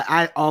trash, but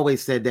I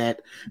always said that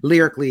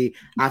lyrically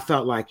I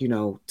felt like, you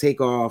know,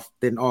 Takeoff,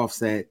 then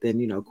Offset, then,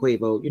 you know,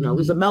 Quavo, you know,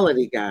 was a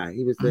melody guy.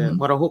 He was the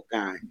hook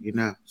guy, you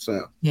know.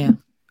 So yeah.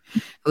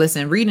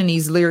 Listen, reading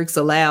these lyrics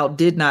aloud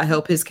did not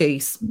help his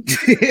case.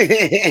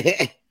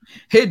 It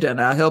did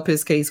not help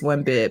his case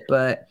one bit,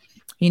 but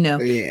you know,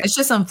 it's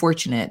just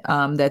unfortunate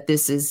that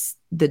this is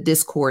the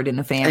discord in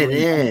the family. It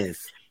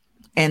is.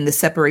 And the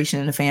separation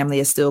in the family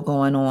is still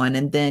going on.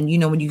 And then, you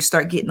know, when you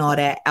start getting all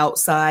that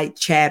outside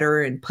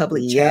chatter and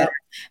public chatter,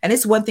 and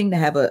it's one thing to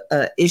have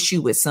a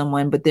issue with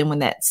someone, but then when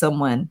that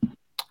someone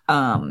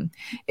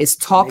is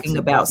talking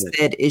about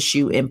said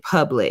issue in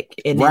public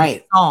and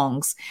in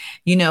songs,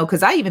 you know,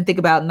 because I even think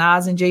about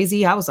Nas and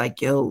Jay-Z. I was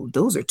like, yo,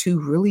 those are two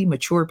really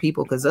mature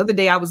people. Because the other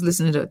day I was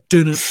listening to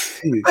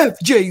F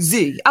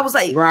Jay-Z. I was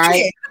like,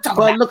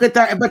 but look at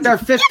that. But they're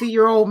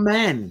 50-year-old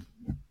men.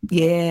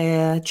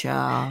 Yeah,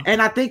 child.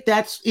 And I think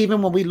that's,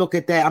 even when we look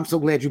at that, I'm so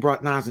glad you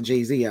brought Nas and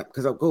Jay-Z up,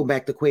 because I'll go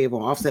back to Quavo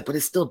and Offset, but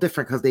it's still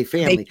different because they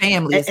family.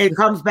 It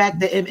comes back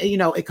to, you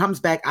know,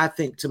 I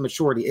think, to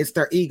maturity. It's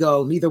their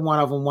ego. Neither one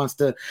of them wants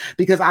to,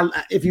 because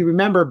if you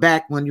remember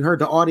back when you heard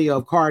the audio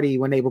of Cardi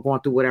when they were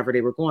going through whatever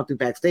they were going through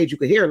backstage, you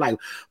could hear like,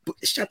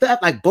 shut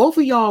that, like both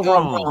of y'all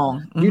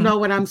wrong. You know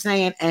what I'm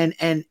saying?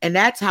 And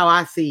that's how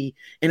I see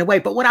in a way.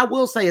 But what I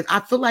will say is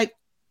I feel like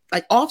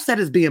Offset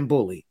is being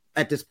bullied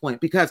at this point,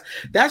 because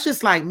that's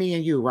just like me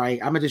and you, right?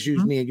 I'm gonna just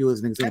use me and you as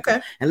an example.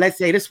 Okay. And let's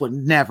say this would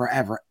never,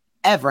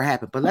 ever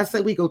happen, but let's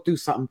say we go through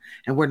something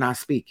and we're not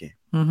speaking.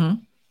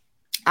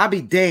 I'll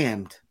be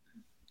damned.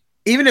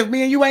 Even if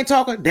me and you ain't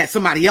talking, that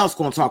somebody else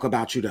gonna talk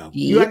about you though.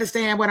 You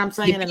understand what I'm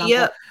saying?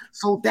 And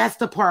so that's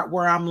the part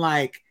where I'm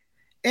like,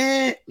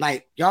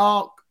 like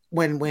y'all,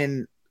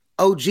 when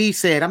OG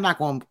said, I'm not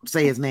gonna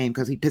say his name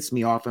because he pissed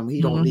me off and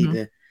he don't need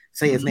to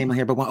say his name on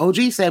here, but when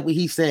OG said what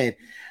he said,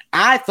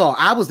 I thought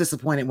I was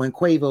disappointed when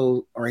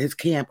Quavo or his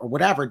camp or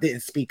whatever didn't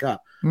speak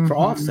up for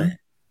Offset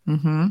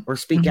or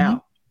speak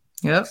out.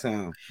 Yep.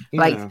 So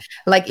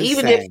like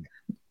even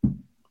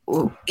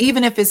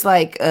if it's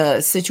like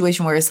a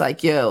situation where it's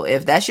like, yo,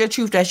 if that's your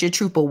truth, that's your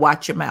truth, but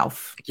watch your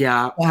mouth.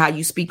 Yeah. Or how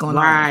you speak on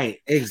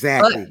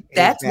exactly. But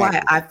that's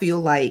why I feel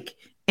like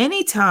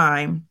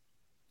anytime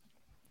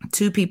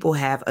two people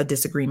have a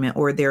disagreement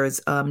or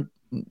there's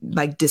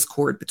like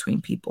discord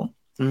between people.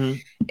 Mm-hmm.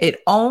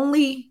 It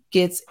only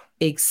gets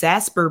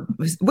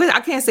exasperated.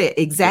 I can't say it.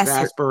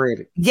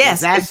 Exasperated.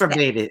 Yes.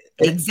 Exacerbated.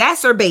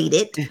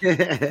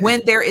 Exacerbated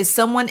when there is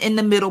someone in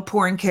the middle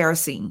pouring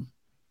kerosene.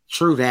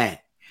 True that.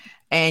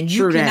 And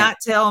you cannot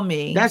tell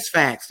me that's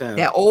facts, though.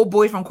 That old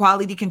boy from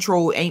Quality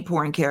Control ain't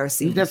pouring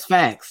kerosene. That's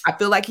facts. I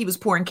feel like he was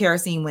pouring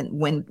kerosene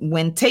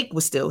when Take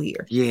was still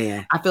here.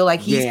 Yeah. I feel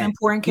like he's been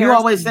pouring kerosene. You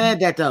always said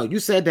that, though.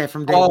 You said that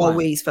from day one.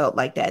 Always felt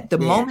like that. The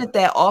moment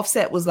that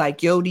Offset was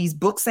like, yo, these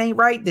books ain't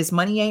right. This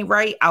money ain't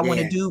right. I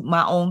want to do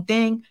my own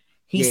thing.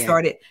 He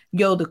started,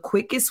 the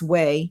quickest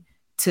way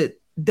to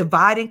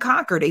divide and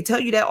conquer. They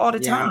tell you that all the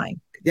time.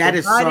 That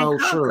is so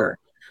true.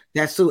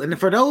 That's true. And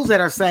for those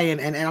that are saying,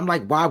 and I'm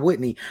like, why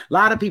wouldn't he? A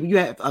lot of people, you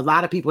have a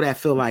lot of people that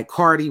feel like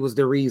Cardi was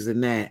the reason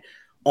that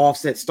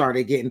Offset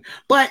started getting,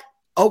 but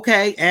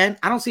okay. And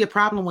I don't see a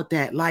problem with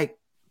that. Like,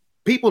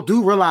 people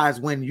do realize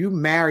when you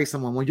marry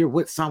someone, when you're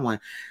with someone,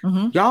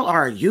 y'all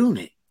are a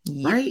unit,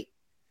 right?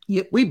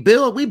 Yep. We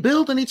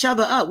building each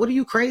other up. What are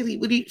you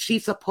crazy?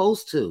 She's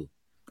supposed to.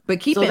 But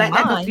keep in mind,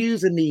 that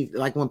confusing me,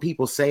 like when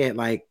people say it,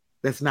 like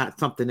that's not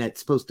something that's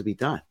supposed to be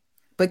done.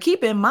 But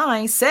keep in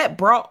mind, Seth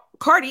brought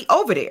Cardi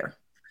over there.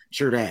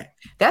 True that.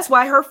 That's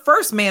why her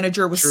first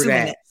manager was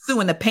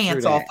suing the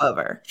pants off of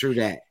her. True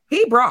that.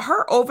 He brought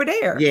her over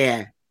there.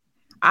 Yeah.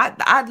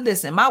 I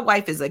listen, my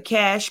wife is a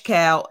cash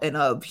cow and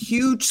a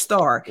huge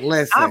star.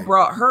 Listen. I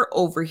brought her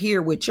over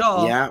here with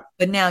y'all. Yeah.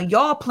 But now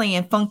y'all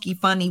playing funky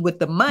funny with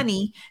the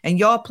money and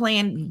y'all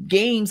playing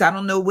games. I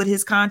don't know what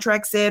his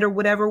contract said or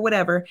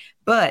whatever.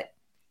 But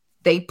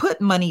they put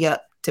money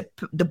up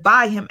to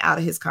buy him out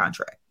of his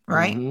contract,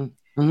 right?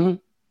 Mm-hmm. Mm-hmm.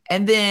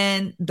 And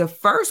then the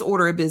first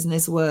order of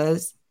business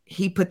was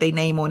he put their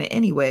name on it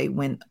anyway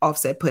when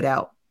Offset put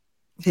out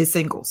his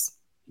singles.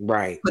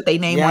 Right. Put their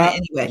name on it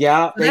anyway.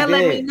 Yeah. So that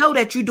let me know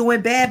that you're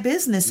doing bad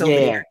business over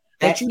there.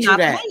 That you're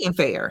not playing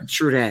fair.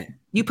 True that.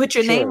 You put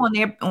your name on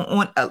there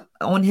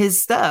on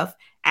his stuff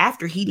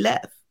after he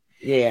left.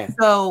 Yeah.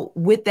 So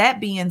with that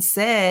being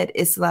said,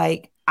 it's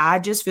like I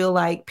just feel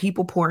like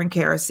people pouring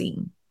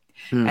kerosene.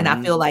 Mm-hmm. And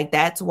I feel like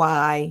that's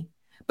why.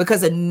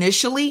 Because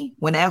initially,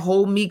 when that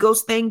whole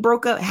Migos thing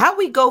broke up, how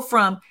we go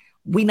from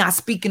we not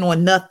speaking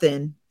on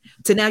nothing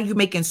to now you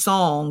making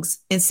songs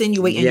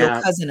insinuating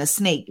your cousin a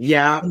snake.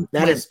 Yeah,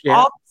 that is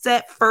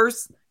Offset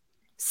first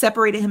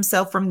separated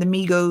himself from the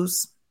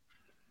Migos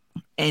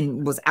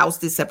and was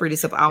ousted, separated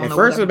himself. I don't know.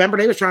 First, remember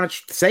they was trying to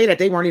say that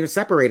they weren't even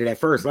separated at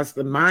first. Let's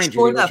remind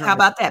you. How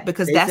about that?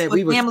 Because that's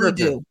what family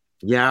do.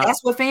 Yeah,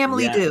 that's what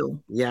family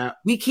do. Yeah,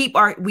 we keep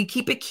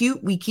it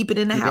cute. We keep it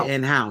in the house.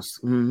 In house.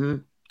 Mm-hmm.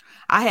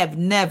 I have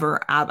never,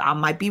 I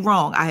might be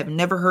wrong. I have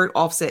never heard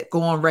Offset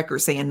go on record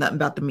saying nothing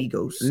about the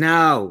Migos.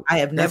 No. I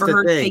have never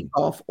heard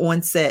Takeoff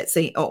on set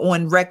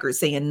on record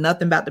saying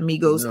nothing about the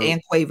Migos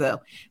and Quavo.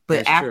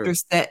 But after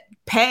Set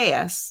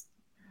passed,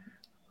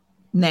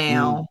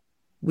 now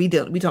we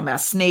talking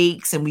about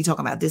snakes and we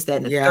talking about this,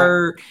 that, and the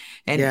third.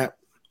 And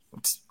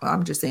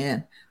I'm just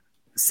saying,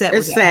 Set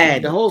was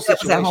sad. The whole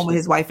situation was at home with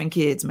his wife and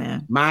kids,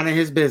 man. Minding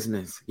his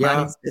business. Yeah.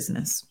 Minding his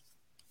business.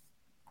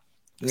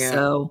 Yeah.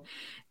 So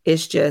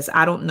it's just,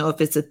 I don't know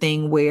if it's a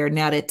thing where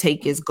now that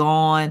Take is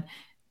gone,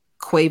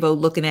 Quavo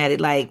looking at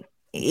it like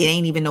it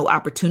ain't even no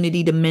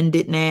opportunity to mend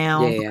it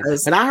now. Yeah.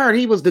 And I heard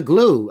he was the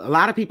glue. A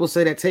lot of people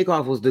say that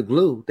Takeoff was the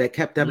glue that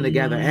kept them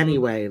together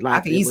anyway. Like, I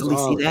can easily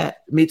see that.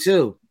 Me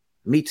too.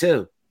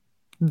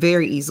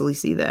 Very easily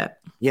see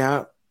that.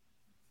 Yeah.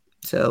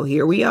 So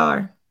here we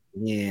are.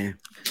 Yeah.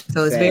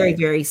 So it's very,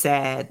 very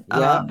sad.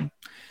 Yeah.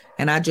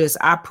 And I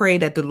pray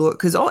that the Lord,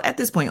 because at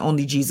this point,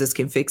 only Jesus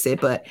can fix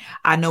it. But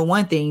I know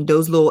one thing,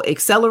 those little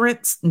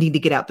accelerants need to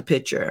get out the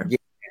picture.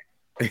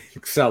 Yeah.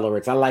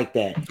 Accelerants. I like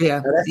that.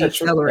 Yeah. That's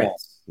the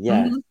accelerants.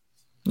 Yeah.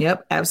 Mm-hmm.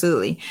 Yep.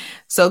 Absolutely.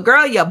 So,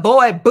 girl, your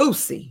boy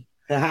Boosie.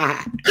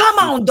 Come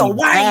on,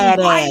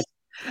 Dwayne.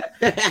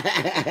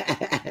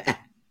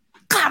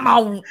 Come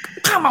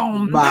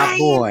on, my man.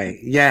 boy.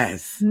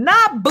 Yes.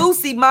 Not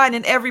Boosie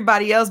minding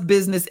everybody else's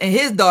business, and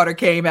his daughter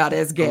came out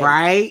as gay.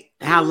 Right?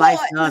 How life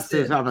does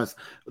to us.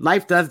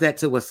 Life does that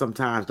to us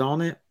sometimes,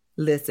 don't it?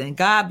 Listen,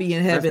 God be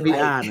in heaven. Let's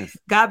be honest.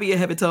 God be in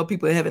heaven. Tell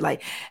people in heaven,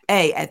 like,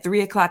 hey, at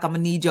 3:00, I'm gonna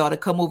need y'all to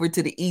come over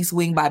to the East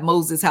Wing by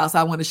Moses' house.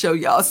 I want to show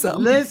y'all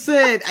something.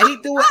 Listen, I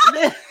ain't doing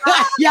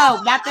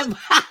yo, not them.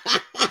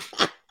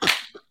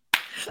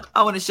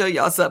 I want to show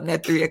y'all something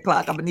at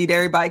 3:00. I'm gonna need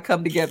everybody to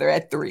come together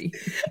at 3.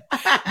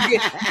 You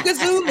can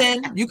zoom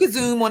in. You can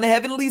zoom on the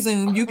heavenly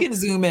Zoom. You can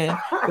zoom in,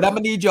 but I'm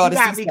gonna need y'all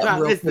to see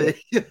something real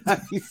quick.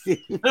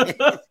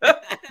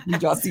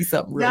 Need y'all see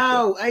something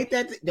real quick. Ain't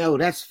that? No,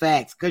 that's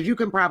facts. Because you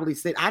can probably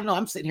sit. I know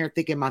I'm sitting here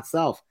thinking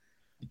myself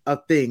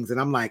of things,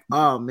 and I'm like,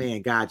 oh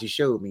man, God, you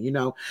showed me. You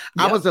know,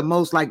 yep. I was the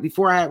most like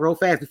before I had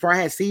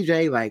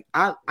CJ. Like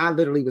I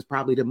literally was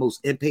probably the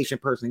most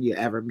impatient person you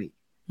ever meet.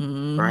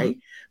 Mm-hmm. Right?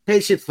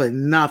 Patient for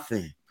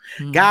nothing.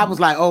 Mm-hmm. God was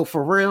like, oh,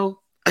 for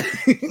real?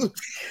 I'm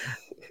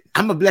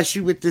gonna bless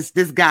you with this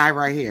guy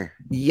right here.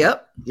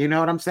 Yep. You know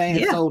what I'm saying?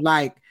 Yeah. So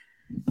like,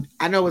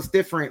 I know it's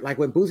different, like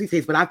when Boosie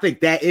takes, but I think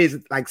that is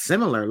like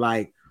similar.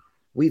 Like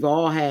We've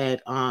all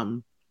had,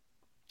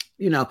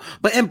 you know,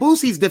 but in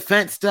Boosie's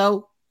defense,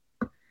 though,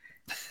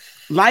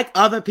 like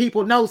other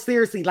people, no,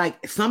 seriously,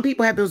 like some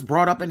people have been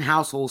brought up in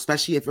households,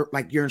 especially if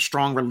like you're in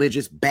strong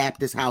religious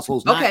Baptist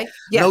households. Okay.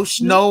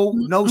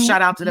 No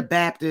shout out to the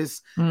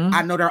Baptists.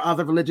 I know there are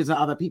other religions and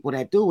other people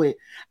that do it.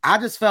 I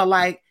just felt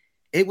like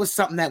it was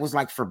something that was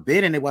like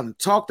forbidden. It wasn't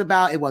talked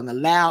about. It wasn't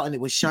allowed, and it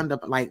was shunned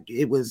up. Like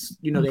it was,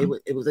 you know,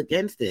 it was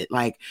against it.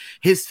 Like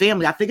his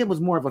family, I think it was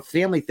more of a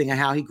family thing of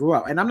how he grew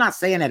up. And I'm not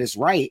saying that it's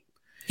right.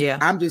 Yeah.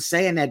 I'm just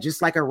saying that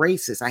just like a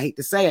racist, I hate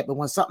to say it, but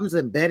when something's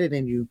embedded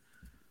in you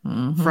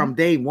from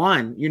day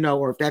one, you know,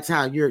 or if that's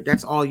how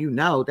that's all you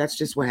know, that's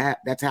just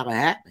that's how it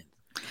happened.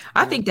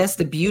 I think that's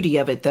the beauty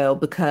of it, though,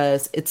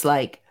 because it's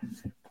like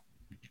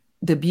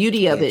the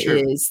beauty of it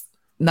is,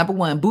 number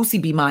one, Boosie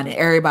be minding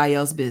everybody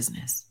else's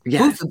business.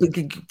 Yes.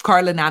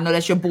 Carlin, I know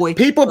that's your boy.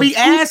 People be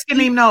asking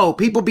him, though.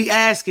 People be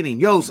asking him.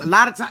 Yo, a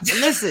lot of times,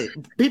 listen,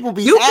 people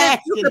be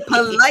asking. You can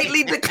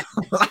politely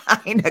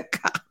decline a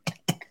comment.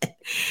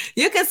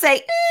 You can say,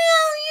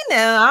 you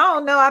know, I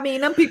don't know. I mean,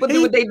 them people do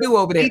what they do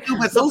over there.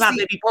 But sometimes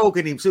they be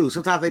poking him too.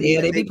 Sometimes they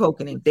be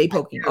poking him. They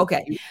poking him.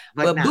 Okay.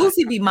 But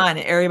Boosie be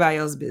minding everybody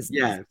else's business.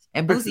 Yes.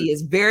 And Boosie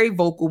is very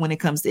vocal when it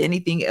comes to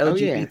anything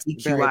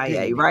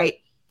LGBTQIA, right?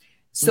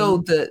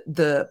 So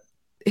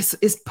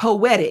it's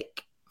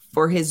poetic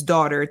for his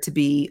daughter to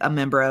be a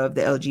member of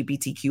the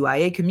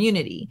LGBTQIA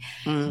community.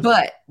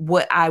 But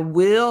what I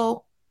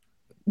will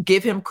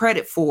give him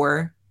credit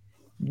for,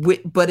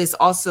 but it's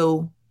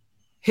also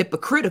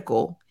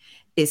hypocritical,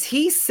 is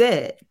he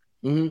said,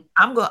 I'm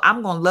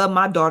gonna love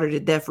my daughter to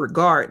death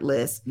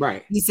regardless.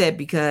 Right. He said,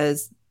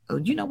 because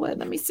you know what?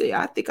 Let me see.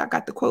 I think I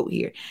got the quote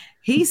here.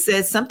 He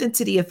said something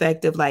to the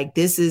effect of like,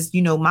 this is,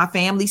 you know, my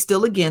family's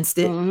still against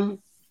it.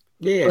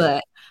 Yeah.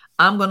 But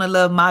I'm gonna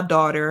love my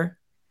daughter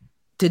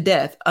to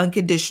death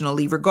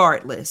unconditionally,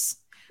 regardless.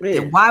 Yeah.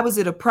 Then why was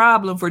it a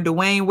problem for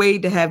Dwayne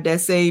Wade to have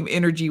that same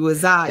energy with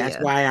Zaya?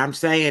 That's why I'm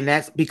saying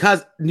that's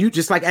because you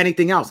just like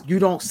anything else. You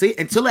don't see it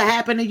until it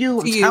happened to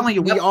you. I'm telling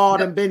you, we all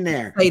done been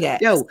there. Say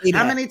that. Yo,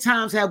 how many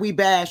times have we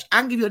bashed?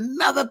 I can give you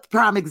another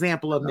prime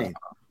example of men.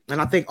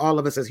 And I think all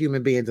of us as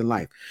human beings in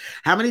life.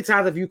 How many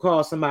times have you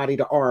called somebody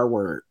the R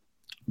word,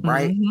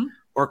 right?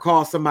 Or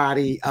call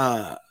somebody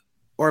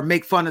or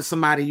make fun of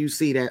somebody you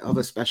see that of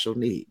a special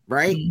need,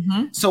 right?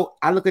 So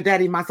I look at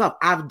that in myself.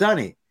 I've done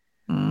it.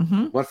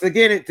 Once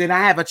again, then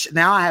I have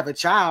a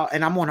child,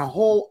 and I'm on a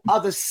whole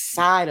other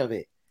side of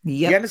it.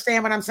 You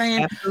understand what I'm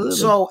saying? Absolutely.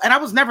 So, and I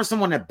was never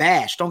someone to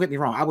bash. Don't get me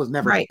wrong. I was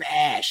never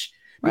bash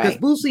because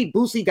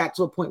Boosie got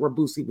to a point where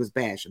Boosie was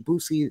bashing.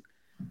 Boosie,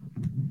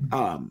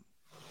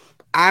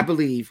 I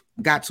believe,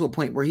 got to a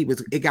point where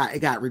it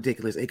got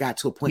ridiculous. It got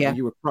to a point where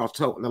you were cross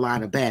the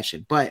line of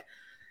bashing. But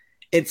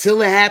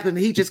until it happened,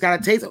 he just got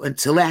to taste it.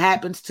 Until it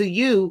happens to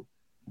you.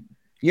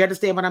 You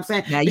understand what I'm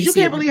saying? But you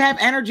can't really have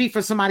energy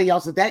for somebody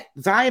else. That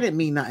Zaya didn't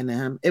mean nothing to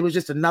him. It was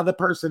just another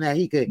person that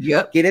he could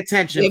get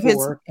attention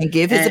for and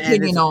give his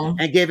opinion on.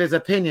 And give his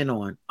opinion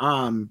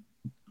on.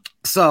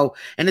 So,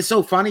 and it's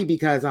so funny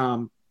because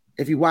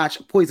if you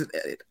watch Poison,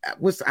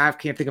 I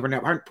can't think of her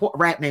name. Her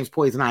rap name's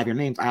Poison Ivy. Her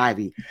name's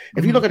Ivy.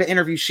 If you look at the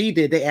interview she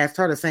did, they asked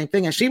her the same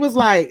thing, and she was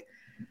like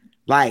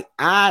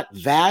I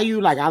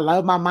value, like I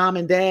love my mom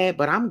and dad,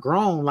 but I'm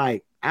grown.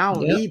 Like I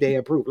don't need their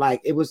approval.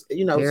 Like it was,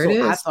 you know.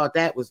 So I thought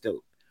that was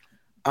dope.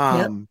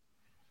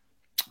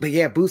 But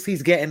yeah,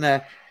 Boosie's getting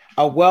a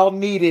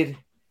well-needed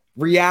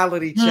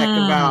reality check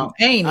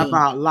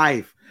about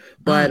life.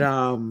 But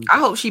I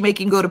hope she make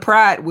him go to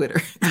Pride with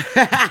her.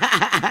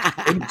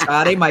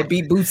 They might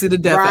beat Boosie to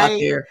death out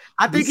there.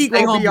 I think he's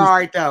gonna be all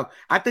right though.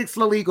 I think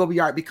slowly he's gonna be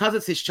all right because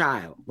it's his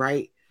child,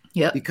 right?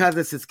 Yeah, because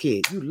it's his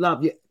kid.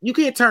 You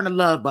can't turn the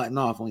love button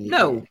off on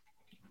you.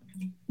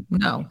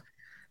 No.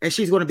 And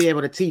she's going to be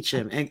able to teach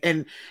him.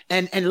 And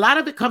a lot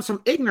of it comes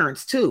from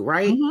ignorance too,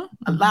 right?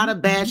 A lot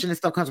of bashing and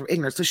stuff comes from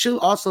ignorance. So she'll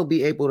also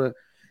be able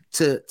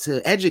to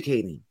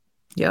educate him.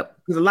 Yep.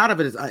 Because a lot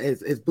of it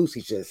is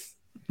Boosie just.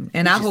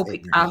 And I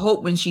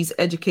hope when she's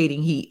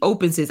educating, he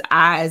opens his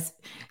eyes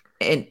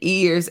and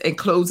ears and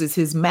closes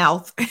his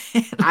mouth.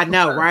 I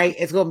know, right?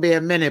 It's going to be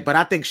a minute, but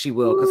I think she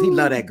will because he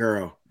love that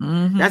girl.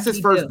 That's his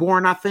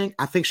firstborn, I think.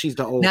 I think she's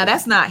the oldest. Now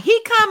that's not. He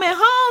coming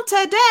home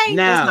today.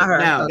 No, that's not her.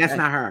 No, that's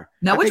not her.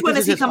 Now, which one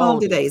is he coming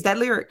home today? Is that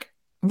Lyric?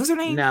 What's her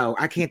name? No,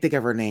 I can't think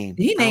of her name.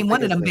 He named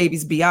one of them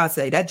babies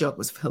Beyonce. That joke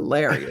was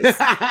hilarious.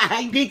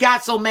 He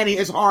got so many,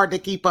 it's hard to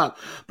keep up.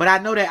 But I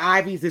know that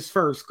Ivy's his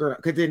first girl,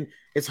 because then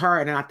it's her,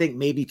 and then I think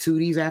maybe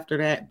Tootie's after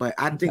that. But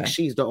I think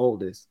she's the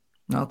oldest.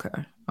 Okay.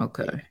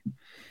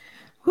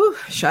 Whew.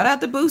 Shout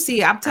out to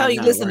Boosie. I'm telling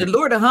you, listen, the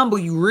Lord will humble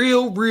you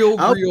real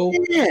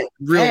quick.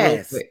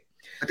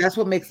 But that's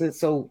what makes it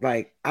so,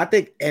 like, I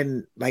think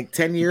in like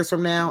 10 years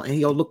from now, and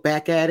he'll look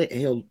back at it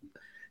and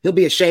he'll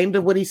be ashamed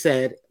of what he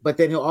said, but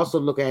then he'll also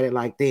look at it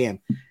like, damn,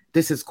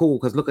 this is cool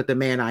because look at the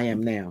man I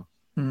am now.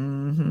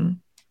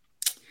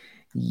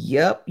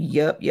 Yep.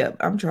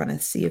 I'm trying to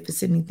see if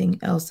it's anything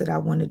else that I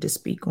wanted to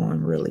speak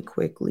on really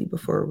quickly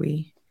before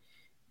we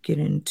get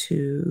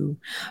into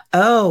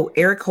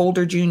Eric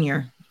Holder Jr.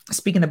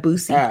 Speaking of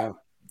Boosie.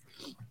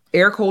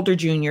 Eric Holder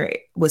Jr.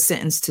 was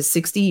sentenced to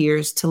 60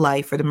 years to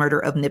life for the murder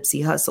of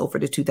Nipsey Hussle for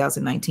the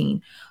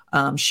 2019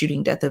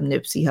 shooting death of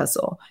Nipsey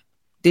Hussle.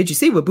 Did you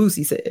see what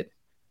Boosie said?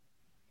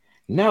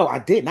 No, I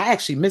didn't. I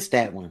actually missed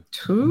that one.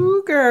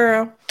 Ooh,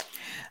 girl.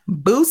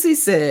 Boosie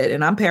said,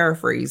 and I'm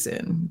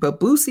paraphrasing, but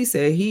Boosie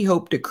said he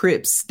hoped the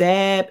Crips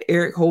stab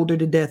Eric Holder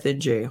to death in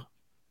jail.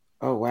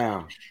 Oh,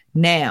 wow.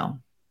 Now,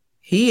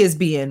 he is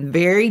being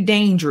very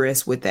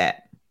dangerous with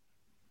that,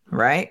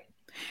 right?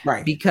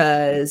 Right.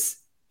 Because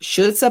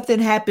should something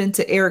happen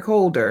to Eric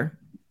Holder,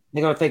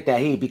 they're going to think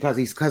that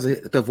because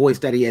of the voice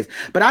that he is.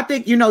 But I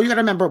think, you got to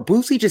remember,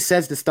 Boosie just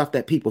says the stuff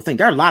that people think.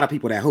 There are a lot of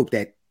people that hope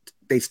that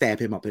they stab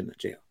him up in the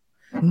jail.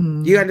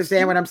 Mm-hmm. You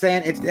understand what I'm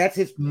saying? That's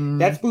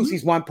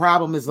Boosie's one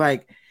problem is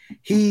like,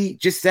 he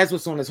just says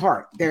what's on his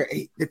heart.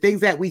 The things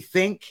that we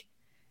think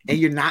and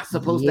you're not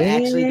supposed to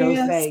actually go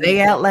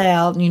say out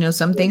loud.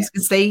 Some things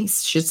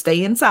should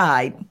stay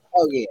inside.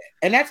 Oh, yeah.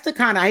 And that's the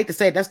kind of, I hate to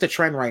say it, that's the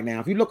trend right now.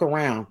 If you look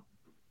around,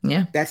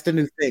 that's the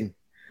new thing.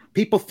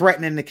 People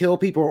threatening to kill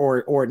people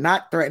or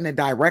not threatening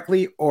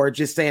directly or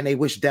just saying they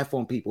wish death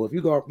on people. If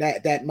you go,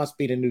 that must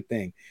be the new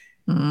thing.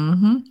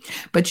 Mm-hmm.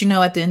 But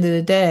at the end of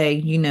the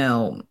day,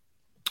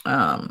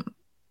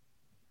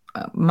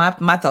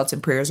 my thoughts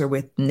and prayers are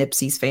with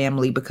Nipsey's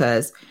family,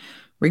 because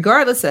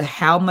regardless of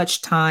how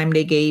much time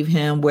they gave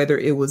him, whether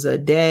it was a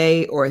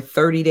day or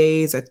 30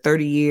 days or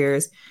 30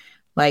 years,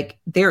 like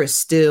there is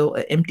still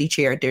an empty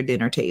chair at their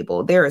dinner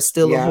table. There is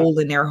still a hole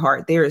in their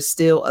heart. There is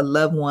still a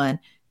loved one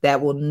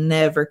that will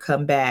never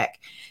come back.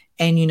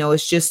 And,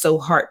 it's just so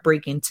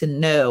heartbreaking to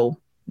know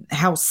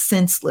how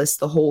senseless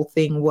the whole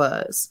thing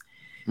was.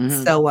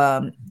 Mm-hmm. So,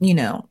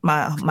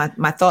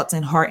 my thoughts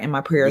and heart and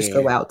my prayers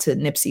go out to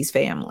Nipsey's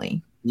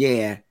family.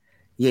 Yeah.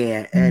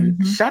 Yeah.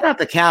 And shout out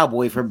to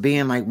Cowboy for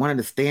being like one of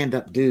the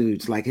stand-up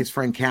dudes, like his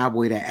friend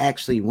Cowboy that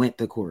actually went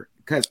to court.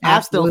 Because I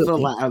still feel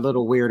like a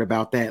little weird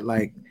about that.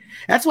 Like,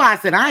 that's why I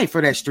said I ain't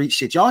for that street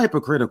shit. Y'all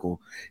hypocritical.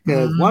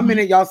 Because 1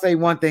 minute y'all say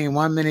one thing,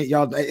 1 minute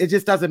y'all, it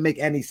just doesn't make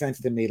any sense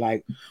to me.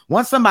 Like,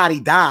 once somebody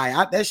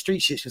die, that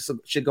street shit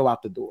should go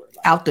out the door.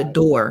 Like, out the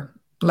door.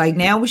 Like,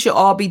 now we should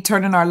all be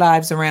turning our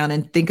lives around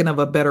and thinking of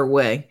a better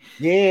way.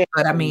 Yeah.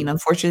 But I mean,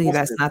 unfortunately,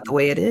 that's not the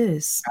way it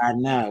is. I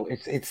know.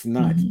 It's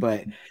nuts.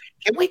 But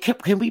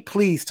can we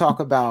please talk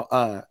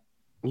about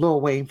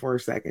Lil Wayne for a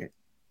second?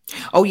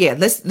 Oh yeah,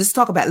 let's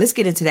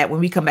get into that when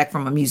we come back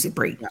from a music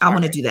break. I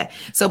want to do that.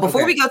 So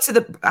before we go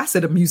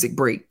to a music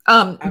break.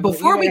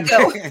 Before we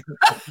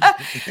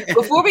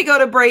go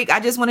to break, I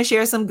just want to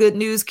share some good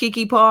news.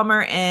 Keke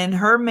Palmer and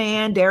her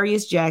man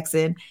Darius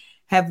Jackson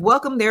have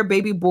welcomed their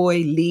baby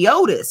boy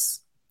Leotis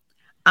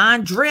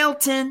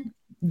Andrelton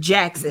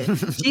Jackson.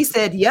 She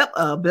said, yep,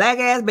 a black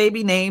ass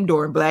baby named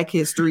during Black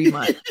History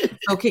Month.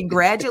 So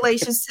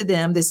congratulations to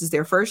them. This is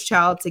their first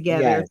child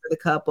together for the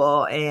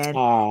couple,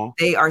 and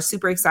they are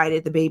super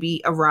excited. The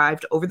baby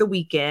arrived over the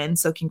weekend.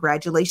 So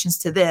congratulations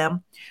to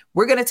them.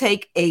 We're going to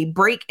take a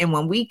break, and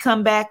when we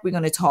come back, we're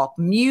going to talk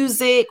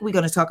music. We're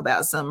going to talk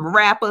about some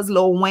rappers,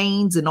 Lil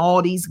Wayne's, and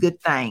all these good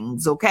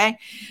things. Okay.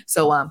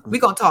 So we're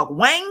going to talk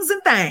Wayne's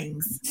and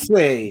things.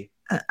 Sway.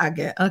 I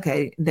get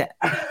okay.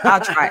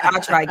 I'll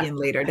try again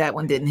later. That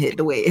one didn't hit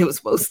the way it was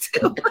supposed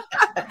to. All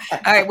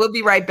right, we'll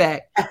be right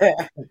back.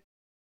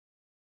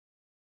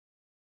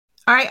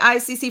 All right,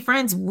 ICC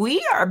friends,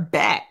 we are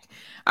back.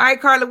 All right,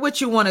 Carla,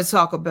 what you want to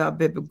talk about,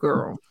 baby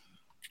girl?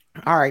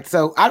 All right,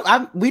 so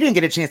we didn't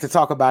get a chance to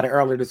talk about it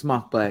earlier this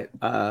month, but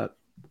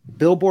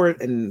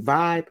Billboard and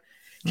Vibe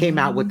came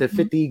out with the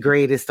 50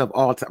 greatest of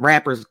all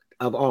rappers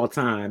of all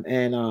time,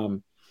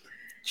 and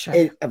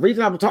the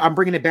reason I'm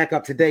bringing it back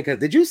up today, because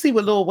did you see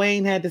what Lil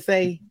Wayne had to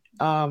say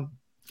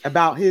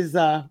about his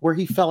where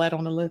he fell at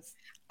on the list?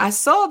 I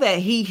saw that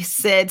he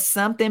said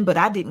something, but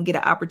I didn't get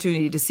an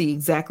opportunity to see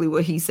exactly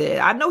what he said.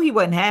 I know he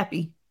wasn't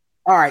happy.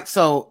 All right,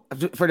 so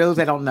for those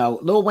that don't know,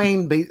 Lil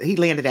Wayne, he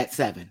landed at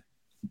 7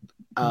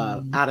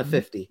 out of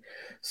 50.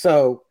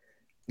 So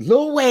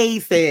Lil Wayne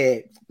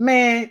said,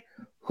 "Man,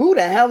 who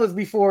the hell is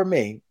before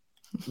me?"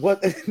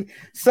 What?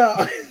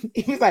 So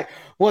he's like,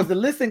 was the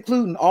list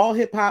including all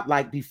hip hop,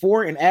 like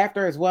before and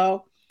after as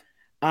well?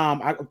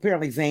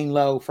 Apparently Zane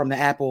Lowe from the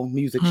Apple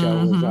Music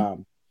Show was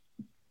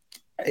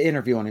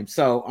interviewing him.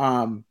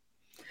 So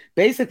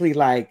basically,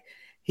 like,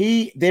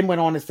 he then went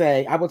on to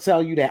say, "I will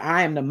tell you that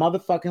I am the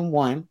motherfucking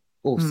one."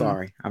 Oh,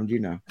 sorry,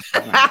 you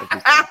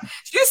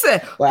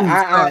said,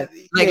 well,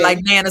 like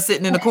Nana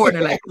sitting in the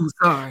corner, like, "Oh,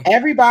 sorry."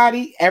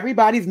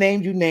 Everybody's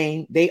name you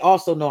name, they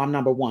also know I'm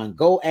number one.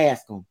 Go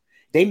ask them.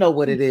 They know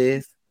what it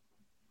is.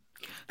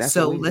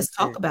 So let's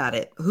talk about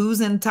it.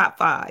 Who's in top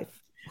 5?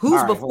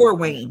 Who's before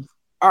Wayne?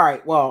 All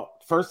right. Well,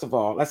 first of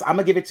all, I'm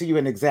gonna give it to you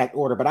in exact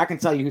order, but I can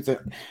tell you who's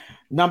a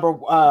number.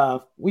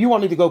 You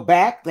want me to go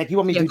back? Like, you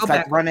want me to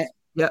like run it?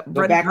 Yep.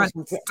 Run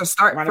to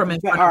start from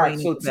in front of Wayne.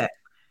 So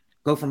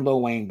go from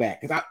Lil Wayne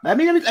back. Let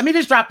me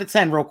just drop the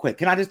 10 real quick.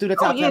 Can I just do the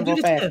top 10 real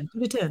fast? Do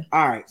the 10.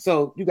 All right.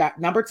 So you got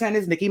number 10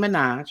 is Nicki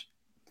Minaj.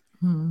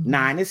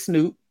 9 is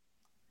Snoop.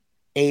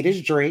 8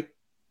 is Drake.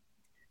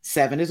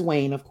 7 is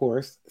Wayne, of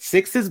course.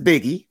 6 is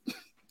Biggie.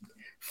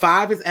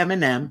 5 is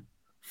Eminem.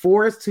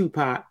 4 is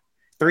Tupac,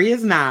 3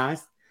 is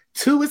Nas,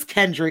 2 is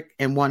Kendrick,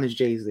 and 1 is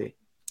Jay-Z.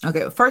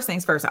 Okay, first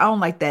things first. I don't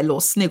like that little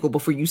sniggle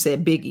before you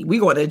said Biggie. We're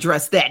going to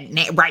address that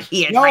right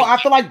here. No, right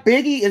I feel like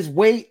Biggie is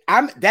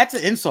that's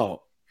an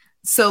insult.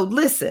 So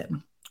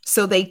listen.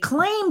 So they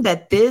claim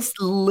that this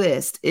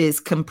list is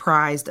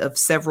comprised of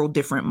several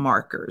different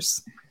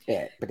markers.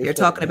 Yeah, but they're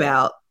talking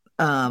about,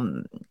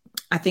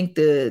 I think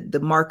the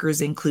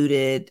markers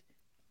included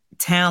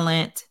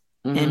talent,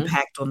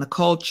 impact on the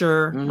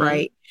culture,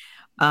 right?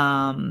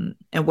 And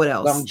what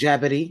else?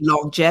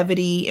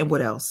 Longevity, and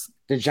what else?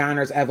 The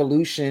genre's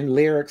evolution,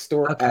 lyric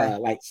story,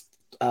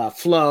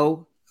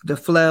 flow. The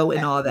flow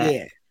and all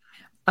that.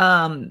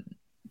 Yeah.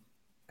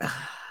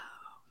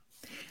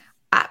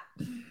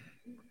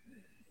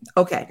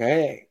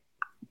 Okay.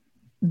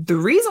 The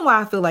reason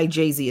why I feel like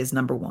Jay-Z is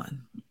number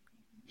one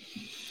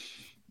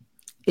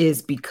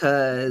is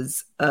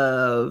because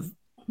of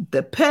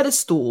the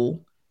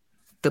pedestal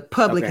the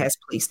public has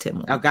placed him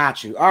on. I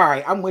got you. All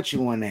right. I'm with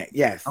you on that.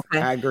 Yes. Okay.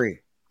 I agree.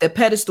 The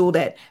pedestal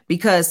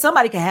because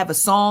somebody can have a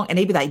song and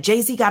they be like,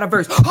 Jay-Z got a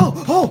verse.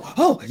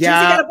 Oh,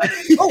 yeah.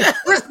 Jay-Z got a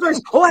verse.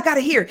 Verse. Oh, I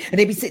gotta hear. And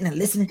they be sitting and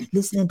listening,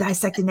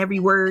 dissecting every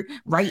word,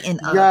 writing.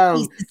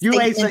 You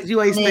ain't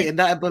saying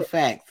nothing but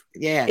facts.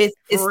 Yeah. It's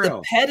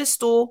the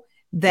pedestal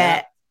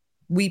that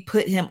we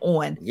put him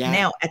on. Yeah.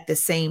 Now, at the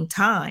same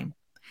time,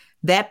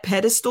 that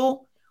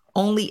pedestal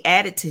only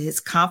added to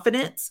his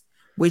confidence,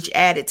 which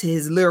added to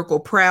his lyrical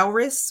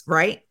prowess,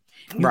 right?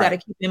 You got to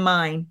keep in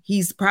mind,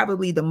 he's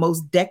probably the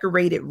most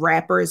decorated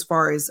rapper as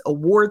far as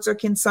awards are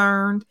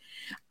concerned.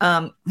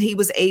 He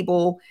was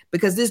able,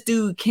 because this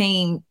dude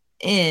came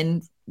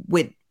in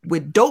with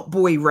Dope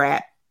Boy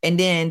rap and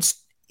then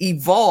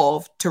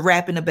evolved to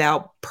rapping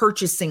about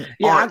purchasing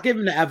art. I'll give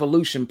him the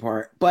evolution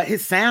part, but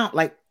his sound,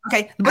 like,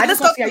 okay, but I just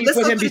don't see how you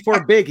put him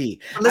before Biggie.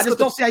 I just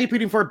don't see how you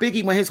put him before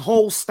Biggie when his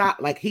whole style,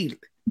 like he.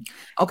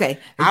 Okay,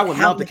 I would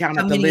love to count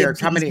up the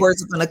lyrics. How many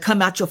words are going to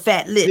come out your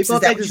fat lips? People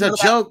think it's a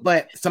joke,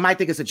 but somebody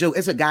think it's a joke.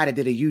 It's a guy that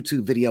did a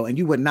YouTube video, and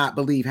you would not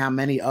believe how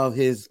many of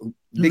his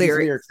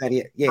lyrics that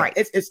he. Yeah, right.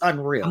 It's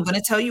unreal. I'm going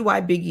to tell you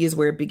why Biggie is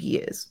where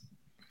Biggie is,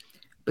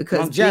 because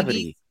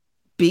longevity.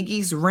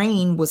 Biggie's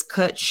reign was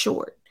cut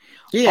short.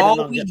 Yeah,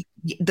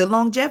 the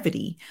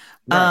longevity,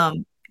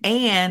 and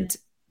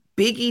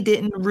Biggie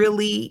didn't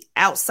really,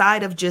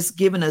 outside of just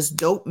giving us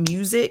dope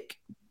music.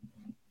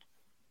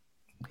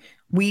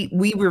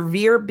 We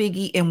revere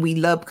Biggie and we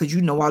love, because I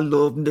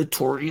love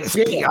Notorious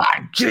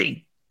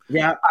B.I.G.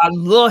 Yeah, I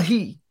love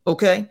he.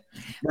 Okay,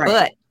 right.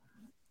 But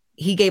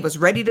he gave us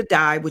Ready to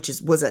Die, which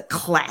was a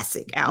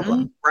classic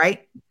album,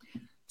 right?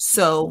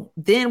 So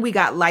then we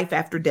got Life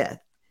After Death,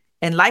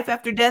 and Life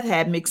After Death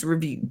had mixed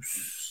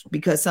reviews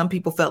because some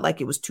people felt like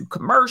it was too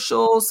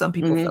commercial, some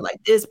people felt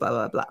like this, blah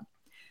blah blah.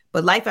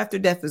 But Life After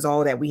Death is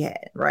all that we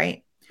had,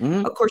 right?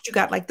 Of course, you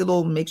got like the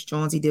little mixed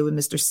joints he did with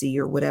Mr. C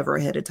or whatever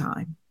ahead of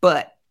time,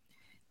 but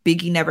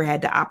Biggie never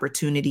had the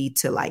opportunity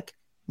to like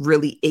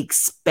really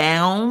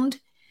expound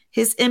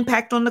his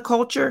impact on the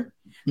culture.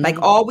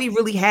 Like all we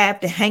really have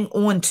to hang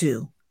on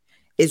to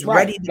is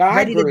Ready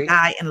to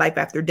Die and Life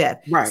After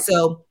Death. Right.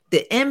 So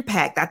the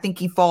impact, I think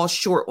he falls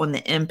short on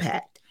the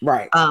impact.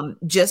 Right.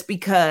 Just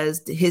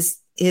because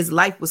his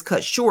life was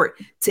cut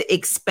short to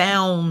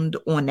expound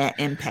on that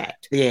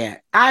impact. Yeah,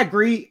 I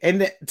agree.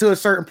 And to a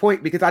certain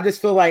point, because I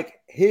just feel like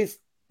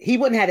he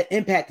wouldn't have the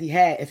impact he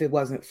had if it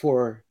wasn't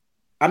for,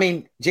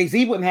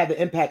 Jay-Z wouldn't have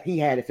the impact he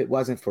had if it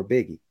wasn't for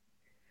Biggie.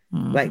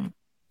 Like,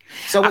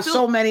 so it's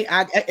so many.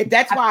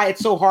 That's why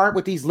it's so hard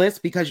with these lists,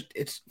 because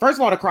it's, first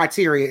of all, the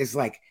criteria is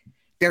like,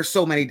 there's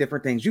so many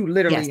different things. You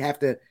literally have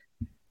to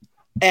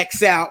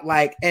X out,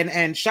 like,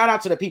 and shout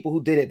out to the people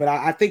who did it. But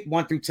I think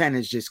 1 through 10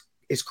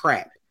 is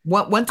crap.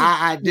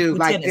 I do.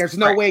 Like, there's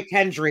no way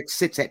Kendrick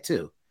sits at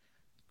 2.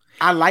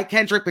 I like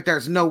Kendrick, but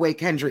there's no way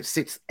Kendrick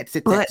sits at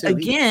 2. But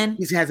again,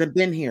 he hasn't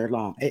been here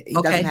long. He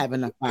doesn't have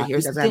enough. He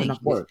doesn't have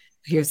enough work.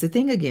 Here's the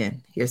thing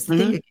again.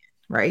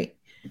 Right?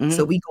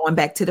 So we going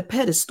back to the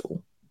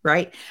pedestal,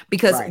 right?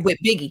 Because with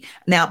Biggie,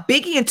 now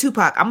Biggie and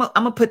Tupac, I'm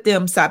gonna put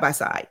them side by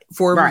side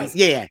for a reason.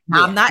 Yeah.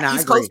 I'm not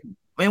East Coast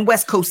and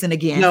West Coasting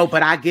again. No,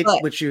 but I get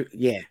what you.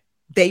 Yeah,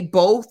 they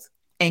both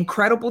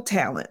incredible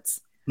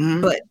talents,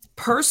 but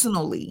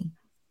personally.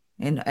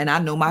 And I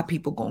know my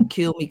people gonna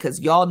kill me because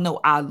y'all know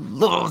I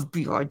love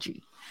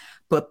B.I.G.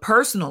 But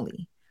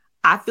personally,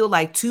 I feel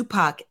like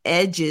Tupac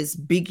edges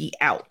Biggie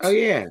out. Oh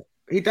yeah,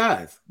 he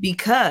does.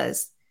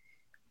 Because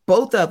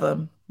both of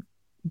them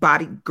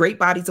great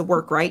bodies of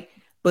work, right?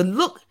 But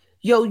look,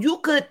 you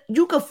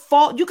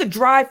could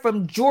drive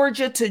from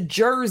Georgia to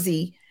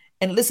Jersey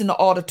and listen to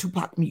all the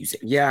Tupac music.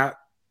 Yeah.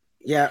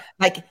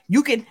 Like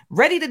you can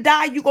Ready to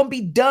Die, you're gonna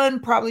be done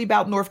probably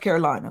about North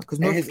Carolina,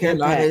 because North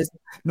Carolina is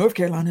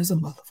a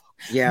motherfucker.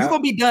 Yeah, you're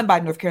gonna be done by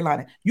North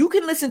Carolina. You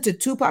can listen to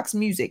Tupac's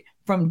music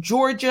from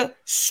Georgia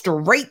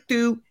straight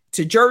through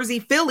to Jersey,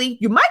 Philly.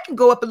 You might can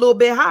go up a little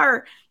bit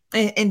higher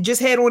and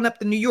just head on up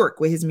to New York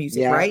with his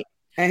music, right?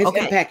 And his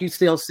impact you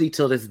still see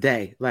till this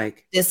day.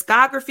 Like,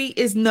 discography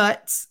is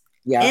nuts.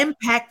 Yeah,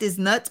 impact is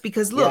nuts,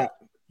 because look,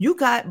 You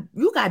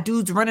got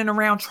dudes running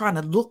around trying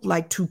to look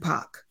like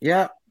Tupac.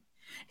 Yeah.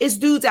 It's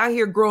dudes out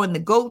here growing the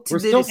goat. We're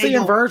still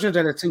seeing versions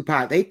of the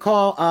Tupac. They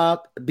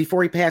call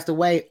before he passed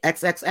away,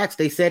 XXX.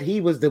 They said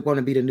he was going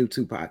to be the new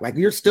Tupac. Like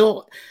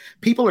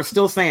people are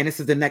still saying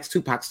this is the next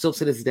Tupac, still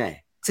to this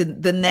day. To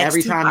the next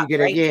every Tupac, time you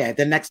get right? it,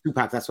 the next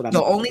Tupac. That's what I'm.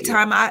 The only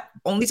time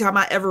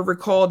I ever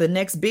recall the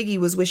next Biggie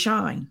was with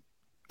Shine.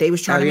 They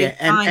was trying to make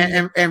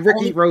Shine and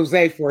Ricky Rose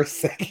for a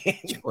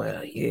second.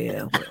 Well,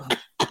 yeah.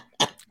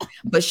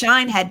 But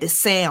Shine had the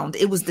sound.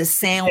 It was the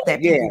sound that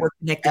people were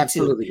connected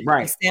to.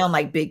 Right. It sound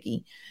like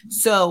Biggie.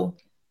 So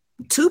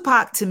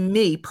Tupac, to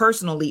me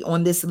personally,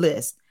 on this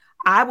list,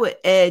 I would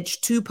edge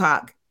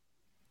Tupac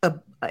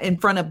in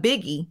front of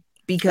Biggie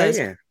because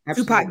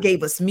Tupac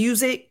gave us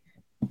music.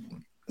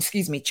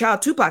 Excuse me.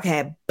 Child Tupac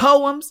had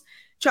poems.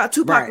 Child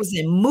Tupac was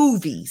in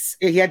movies.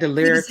 Yeah, he had the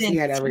lyrics. He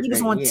had everything. He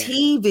was on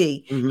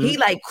TV. Mm-hmm. He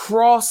like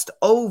crossed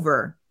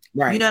over.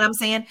 Right. You know what I'm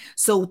saying?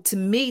 So to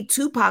me,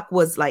 Tupac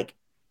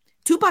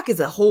is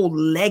a whole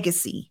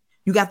legacy.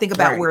 You got to think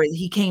about where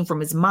he came from,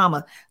 his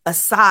mama,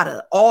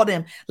 Asada, all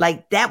them.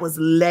 Like that was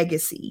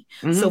legacy.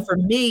 Mm-hmm. So for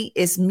me,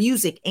 it's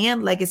music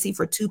and legacy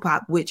for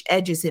Tupac, which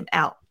edges him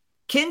out.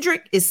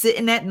 Kendrick is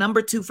sitting at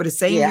number 2 for the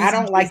same reason.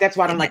 That's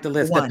why I don't like the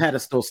list, the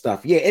pedestal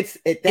stuff. Yeah, it's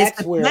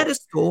the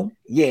pedestal.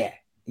 Yeah.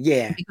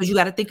 Because you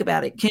got to think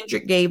about it.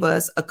 Kendrick gave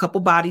us a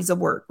couple bodies of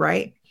work,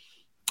 right?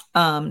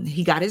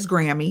 He got his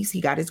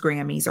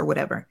Grammys or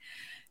whatever.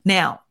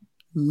 Now,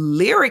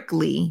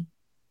 lyrically,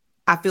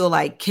 I feel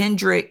like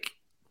Kendrick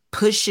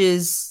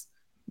pushes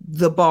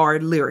the bar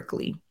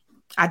lyrically.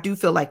 I do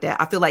feel like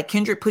that. I feel like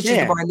Kendrick pushes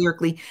the bar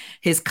lyrically.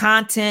 His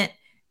content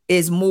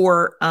is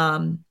more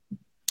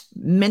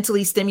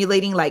mentally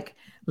stimulating, like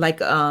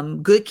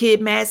Good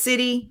Kid, Mad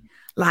City.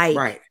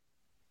 Like,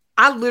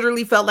 I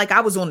literally felt like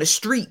I was on the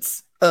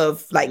streets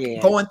of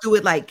going through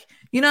it. Like,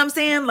 you know what I'm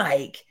saying?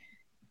 Like,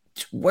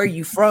 where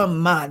you from,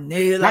 my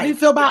nigga? Like, how do you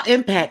feel about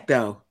Impact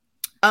though?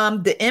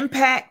 The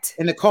Impact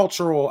and the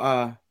cultural.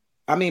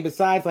 I mean,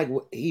 besides like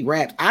he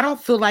raps, I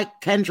don't feel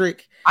like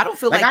Kendrick. I don't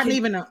feel like I didn't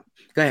even know.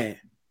 Go ahead.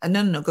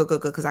 No, go,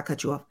 because I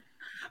cut you off.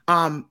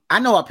 I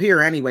know up here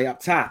anyway,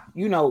 up top.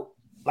 You know.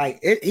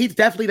 Like he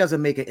definitely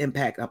doesn't make an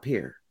impact up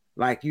here.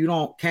 Like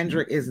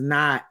Kendrick is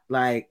not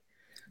like,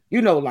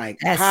 like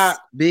Pop,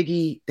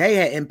 Biggie, they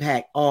had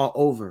impact all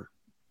over.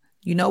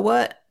 You know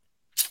what?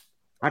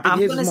 I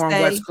think his is more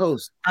on West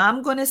Coast.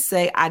 I'm going to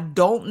say, I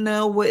don't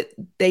know what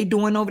they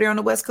doing over there on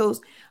the West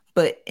Coast,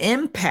 but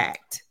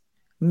impact,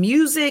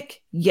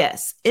 music,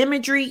 yes.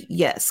 Imagery,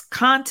 yes.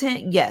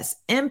 Content, yes.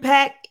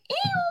 Impact,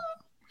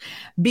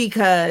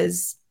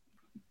 because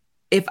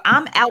if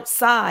I'm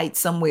outside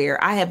somewhere,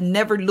 I have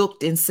never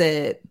looked and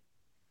said,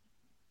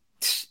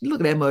 look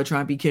at that mud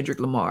trying to be Kendrick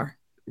Lamar.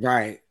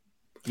 Right.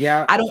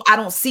 Yeah. I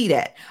don't see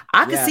that.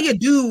 I can see a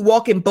dude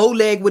walking bow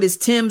leg with his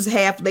Timbs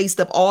half laced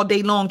up all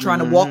day long, trying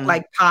to walk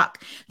like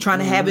Pac, trying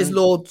to have his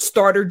little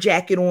starter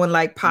jacket on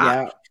like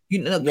Pac.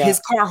 Yeah. His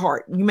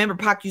Carhartt. You remember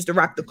Pac used to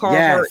rock the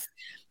Carhartt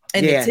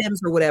and the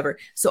Timbs or whatever.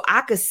 So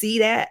I could see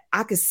that.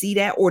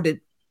 Or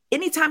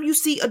anytime you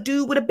see a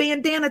dude with a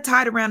bandana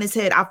tied around his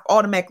head, I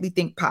automatically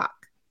think Pac.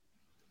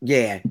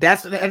 Yeah,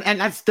 that's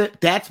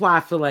why I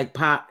feel like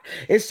Pop.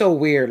 It's so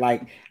weird.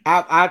 Like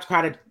I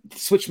try to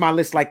switch my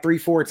list like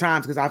 3-4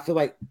 times because I feel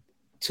like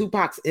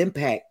Tupac's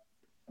impact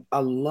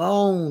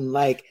alone,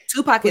 like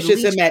Tupac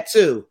pushes him at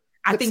 2.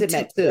 I think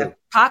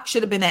Pac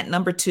should have been at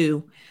number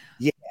 2.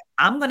 Yeah,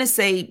 I'm gonna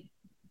say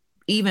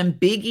even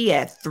Biggie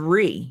at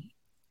 3.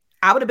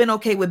 I would have been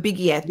okay with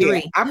Biggie at 3.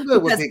 Yeah, I'm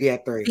good with Biggie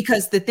at 3.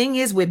 Because the thing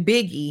is with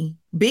Biggie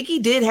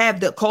did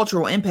have the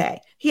cultural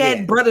impact. He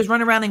had brothers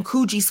running around in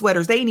Coogee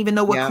sweaters. They didn't even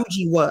know what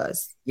Coogee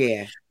was.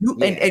 Yeah.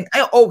 And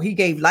he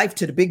gave life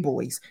to the big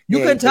boys. You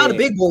couldn't tell the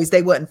big boys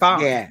they wasn't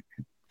fine. Yeah.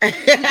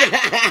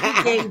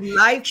 He gave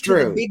life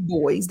to the big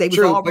boys. They was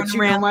all running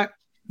around.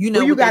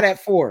 Who you got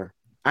at 4?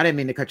 I didn't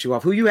mean to cut you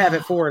off. Who you have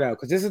at 4 though?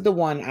 Because this is the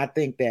one I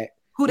think that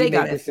who they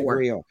got at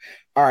 4. On.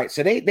 All right,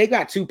 so they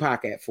got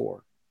Tupac at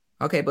 4.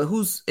 Okay, but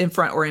who's in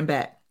front or in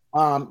back?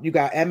 You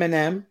got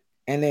Eminem,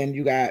 and then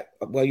you got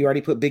you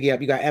already put Biggie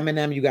up. You got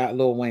Eminem, you got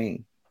Lil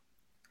Wayne.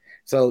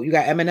 So you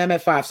got Eminem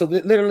at 5. So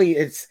literally,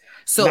 it's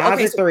Nas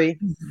at 3.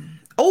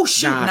 Oh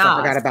shoot, Nas. I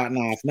forgot about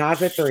Nas.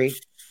 Nas at 3.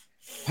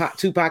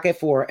 Tupac at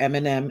 4.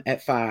 Eminem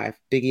at 5.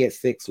 Biggie at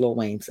 6. Lil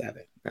Wayne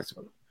 7. That's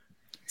what.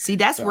 See,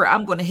 that's where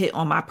I'm going to hit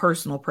on my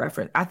personal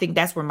preference. I think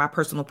that's where my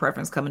personal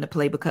preference come into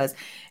play because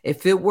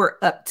if it were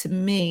up to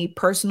me,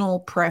 personal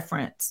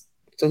preference.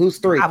 So who's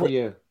 3 for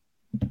you?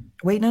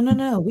 Wait,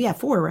 no. We have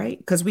 4, right?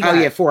 Because we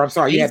got 4. I'm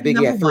sorry. You had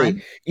Biggie at 3.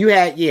 1. You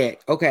had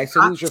Okay,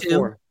 so who's your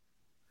 4?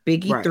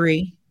 Biggie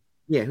 3.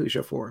 Yeah, who's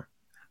your 4?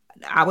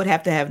 I would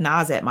have to have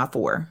Nas at my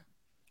 4.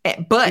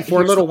 But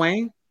for Lil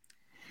Wayne?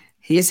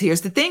 Here's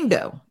the thing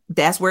though.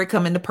 That's where it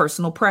come into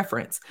personal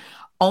preference.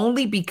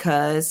 Only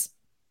because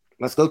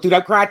let's go through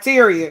that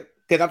criteria.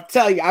 Because I'm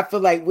telling you, I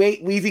feel like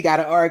Weezy got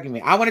an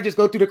argument. I want to just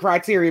go through the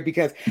criteria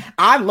because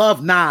I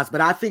love Nas,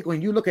 but I think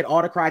when you look at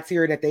all the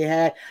criteria that they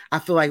had, I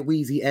feel like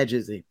Weezy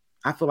edges it.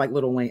 I feel like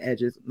Lil Wayne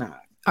edges Nas.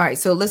 All right,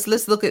 so let's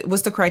look at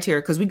what's the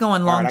criteria, because we go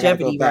on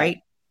longevity, right?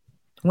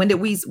 When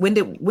did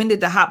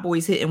the Hot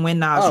Boys hit and when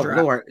Nas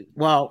dropped? Lord.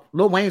 Well,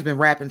 Lil Wayne's been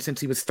rapping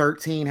since he was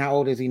 13. How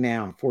old is he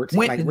now? 14.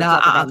 We're talking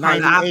about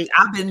 98.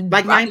 I've been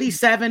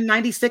 97,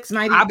 96,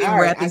 90. I've been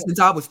rapping since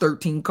I was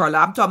 13, Carla.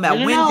 I'm talking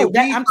about when did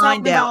we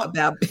find out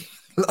about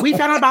we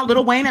found out about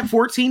Lil Wayne at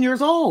 14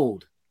 years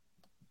old.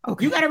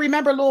 Okay. You got to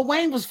remember, Lil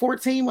Wayne was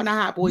 14 when the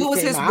Hot Boys came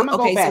out.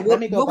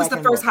 What was the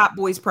first Hot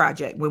Boys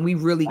project when we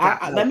really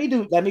got? Let me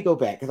go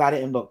back because I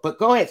didn't look. But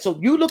go ahead. So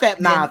you look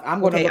at Nas. I'm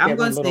going to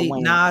say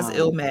Nas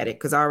Illmatic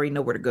because I already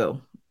know where to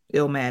go.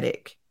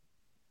 Illmatic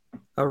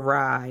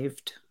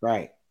arrived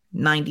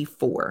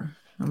 94.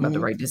 I'm about to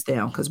write this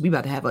down because we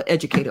about to have an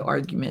educated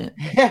argument.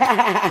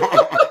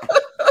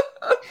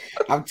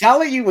 I'm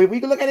telling you, when we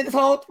can look at this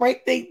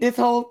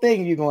whole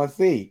thing, you're going to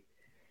see.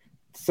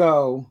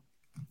 So.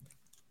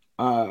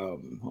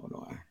 Hold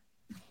on.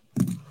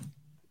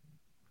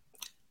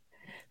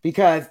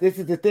 Because this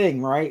is the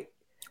thing, right?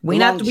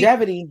 We ain't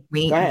doing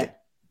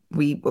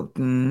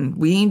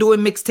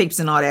mixtapes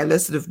and all that.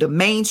 Listen, the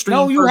mainstream.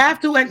 No, you have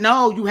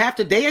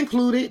to. They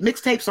included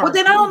mixtapes. Well,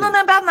 then I don't know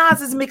nothing about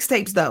Nas's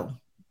mixtapes though,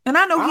 and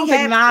I know I don't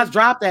think Nas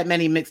dropped that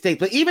many mixtapes.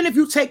 But even if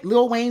you take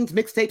Lil Wayne's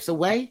mixtapes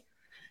away,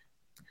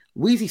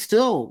 Weezy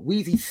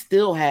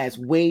still has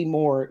way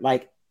more.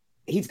 Like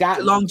he's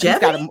got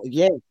longevity.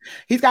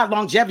 He's got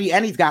longevity,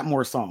 and he's got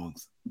more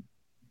songs.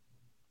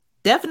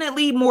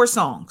 Definitely more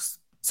songs.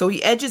 So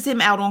he edges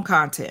him out on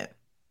content.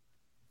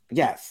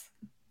 Yes.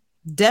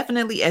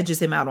 Definitely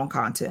edges him out on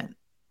content.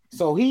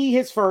 So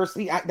that's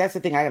the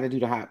thing I got to do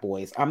to Hot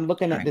Boys. I'm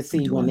looking at to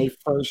see when they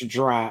first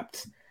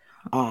dropped.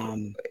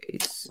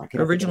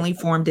 Originally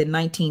formed in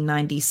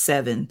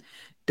 1997.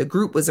 The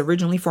group was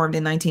originally formed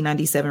in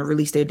 1997,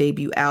 released their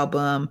debut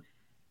album,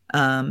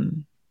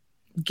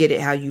 Get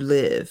It How You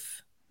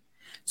Live.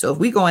 So if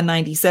we go in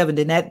 97,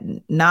 then that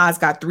Nas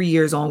got 3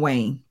 years on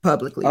Wayne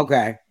publicly.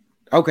 Okay.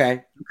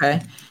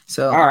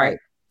 So all right.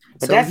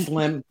 But so that's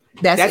slim.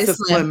 That's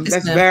slim.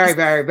 That's very,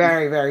 very,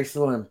 very, very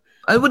slim.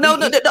 Well, no.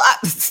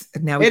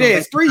 Now it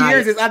is 3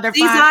 years is under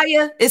 5.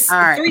 It's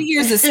 3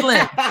 years is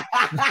slim.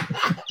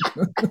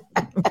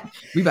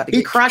 We about to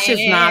he crushes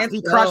Nas.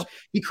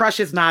 He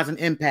crushes Nas and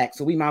Impact.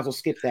 So we might as well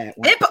skip that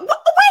one. Wait,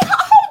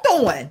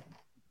 hold on.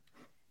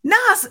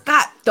 Nas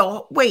got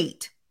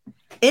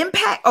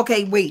Impact.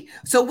 Okay, wait.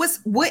 So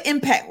what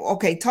Impact?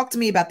 Okay, talk to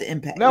me about the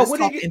Impact. No, Let's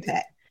talk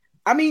Impact.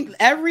 I mean,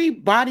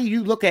 everybody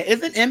you look at,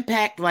 isn't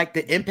Impact like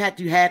the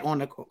impact you had on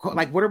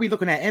what are we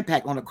looking at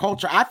Impact on the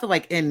culture? I feel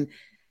like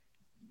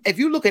if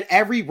you look at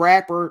every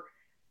rapper,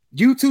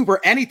 YouTuber,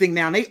 anything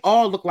now, they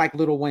all look like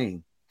Lil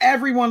Wayne.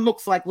 Everyone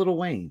looks like Lil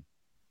Wayne.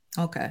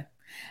 Okay.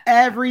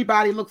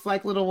 Everybody looks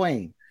like Lil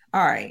Wayne.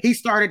 All right. He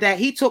started that.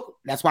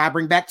 That's why I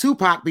bring back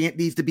Tupac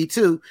needs to be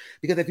too,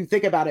 because if you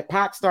think about it,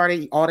 Pac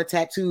started all the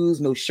tattoos,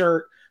 no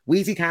shirt.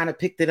 Weezy kind of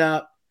picked it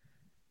up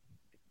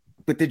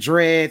with the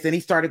dreads, and he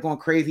started going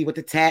crazy with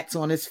the tats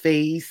on his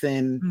face.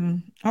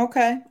 And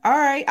okay, all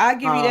right, I'll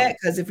give you that,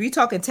 because if you're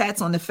talking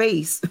tats on the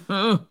face,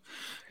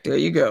 there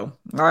you go.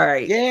 All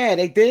right, yeah,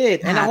 they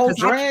did, and the whole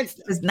dreads.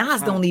 Because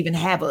Nas don't even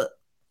have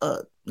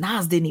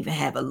Nas didn't even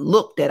have a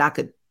look that I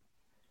could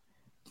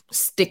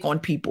stick on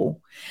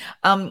people.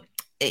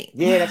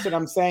 Yeah, that's what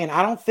I'm saying.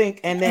 I don't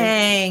think, and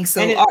then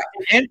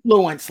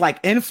influence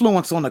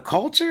on the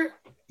culture.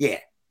 Yeah.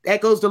 That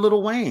goes to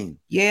Lil Wayne.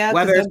 Yeah,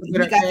 whether we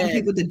got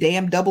people with the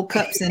damn double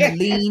cups and the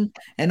lean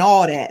and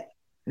all that.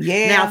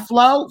 Yeah. Now,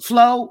 flow.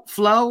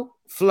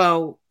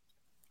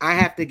 I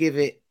have to give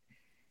it,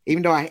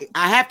 even though I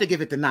have to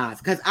give it to Nas,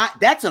 because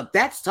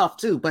that's tough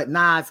too. But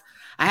Nas,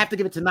 I have to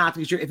give it to Nas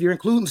because if you're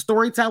including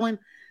storytelling,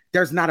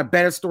 there's not a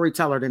better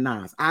storyteller than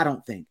Nas. I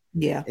don't think.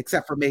 Yeah.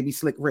 Except for maybe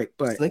Slick Rick,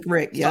 but Slick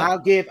Rick. Yeah. So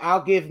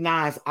I'll give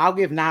Nas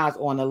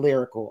on the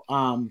lyrical.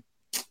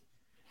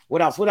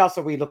 What else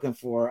are we looking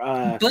for?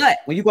 But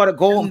when you go to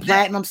gold and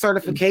platinum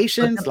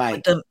certifications,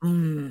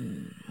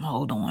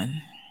 hold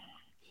on,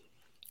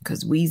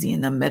 because Weezy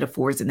and the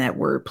metaphors in that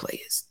wordplay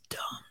is dumb.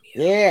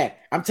 Yeah,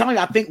 I'm telling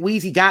you, I think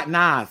Weezy got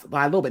Nas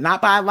by a little bit,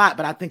 not by a lot,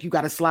 but I think you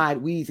got to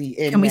slide Weezy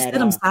in. Can we sit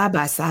them side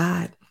by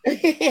side?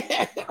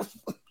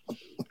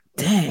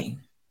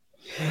 Dang.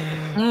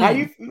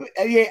 I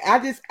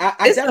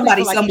it's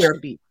somebody somewhere.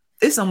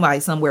 There's somebody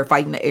somewhere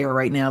fighting the air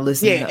right now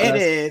listening. Yeah,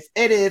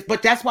 it is.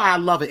 But that's why I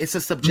love it. It's a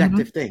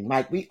subjective thing.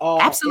 Like we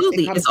all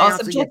absolutely, it's all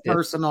subjective.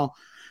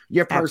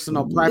 Your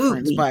personal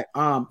preference. But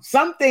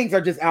some things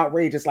are just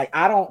outrageous. Like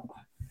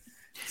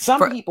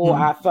people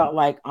I felt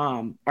like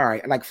all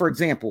right. Like for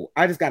example,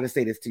 I just got to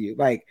say this to you.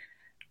 Like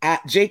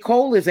J.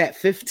 Cole is at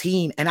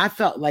 15, and I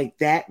felt like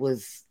that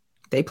was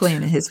they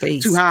playing in his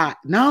face too high.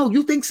 No,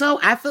 you think so?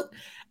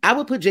 I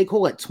would put J.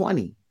 Cole at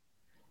 20.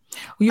 I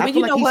feel like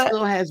he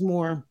still has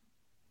more.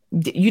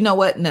 You know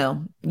what?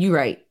 No, you're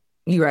right.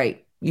 You're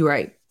right. You're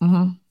right.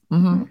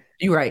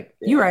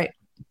 You're right.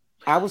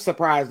 I was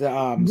surprised that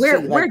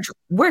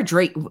where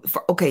Drake.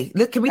 Okay,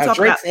 can we talk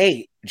Drake's about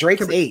 8?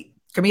 Drake's 8.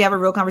 Can we have a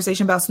real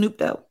conversation about Snoop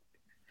though?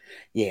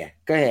 Yeah,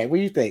 go ahead. What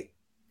do you think?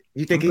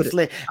 You think he's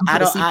slick?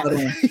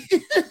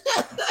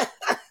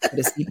 Put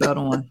a seatbelt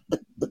on.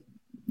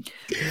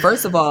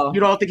 First of all, you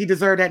don't think he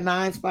deserved that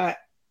 9 spot?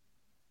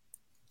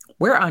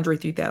 Where Andre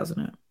 3000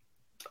 at?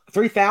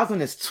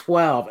 3000 is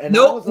 12. And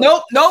nope.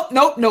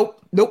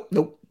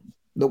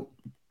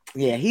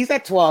 Yeah, he's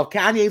at 12.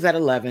 Kanye's at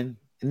 11.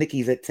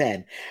 Nicki's at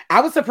 10. I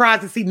was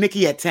surprised to see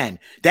Nicki at 10.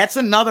 That's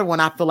another one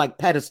I feel like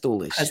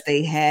pedestalish. Because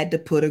they had to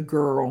put a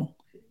girl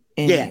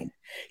in.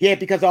 Yeah,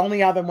 because the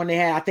only other one they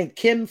had, I think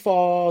Kim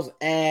falls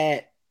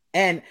at,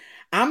 and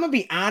I'm gonna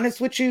be honest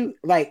with you,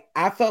 like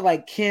I felt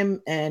like Kim's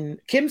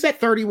at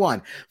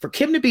 31. For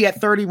Kim to be at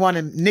 31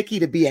 and Nicki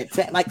to be at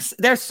 10, like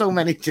there's so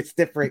many just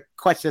different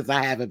questions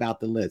I have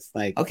about the list.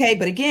 Like, okay,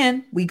 but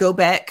again, we go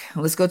back.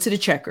 Let's go to the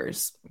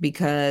checkers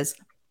because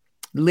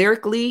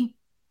lyrically,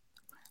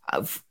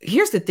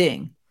 here's the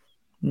thing.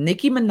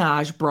 Nicki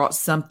Minaj brought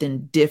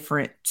something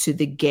different to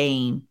the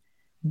game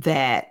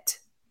that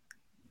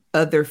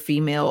other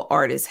female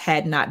artists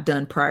had not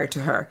done prior to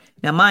her.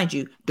 Now, mind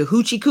you, the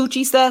hoochie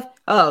coochie stuff,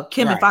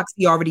 Kim and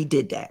Foxy already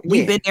did that.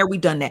 We've been there,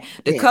 we've done that.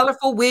 The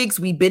colorful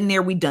wigs, we've been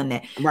there, we've done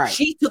that. Right.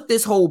 She took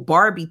this whole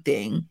Barbie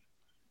thing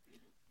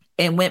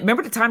and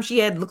remember the time she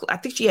had, I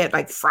think she had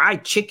like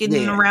fried chicken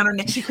around her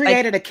neck. She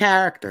created a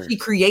character. She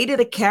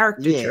created a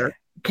caricature.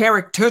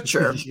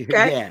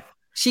 Okay.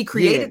 She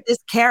created this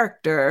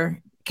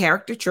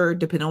caricature,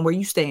 depending on where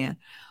you stand,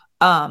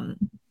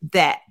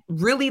 that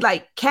really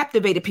like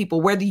captivated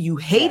people, whether you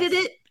hated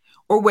it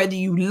or whether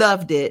you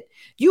loved it.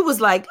 You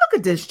was like, look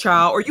at this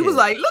child, or you was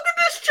like, look at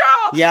this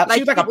child. Yeah, like,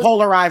 she was like a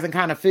polarizing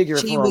kind of figure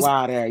for a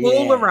while there.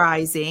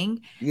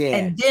 Polarizing. Yeah.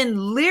 And then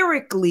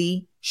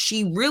lyrically,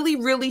 she really,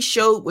 really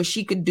showed what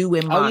she could do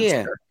in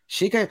Monster.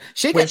 Yeah.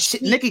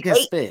 Nicki can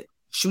spit.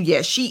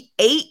 She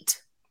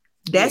ate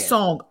that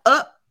song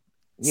up.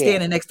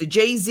 Standing next to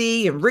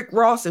Jay-Z and Rick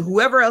Ross and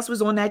whoever else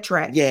was on that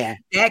track. Yeah.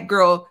 That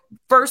girl,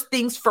 first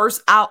things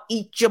first, I'll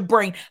eat your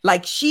brain.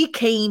 Like she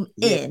came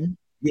in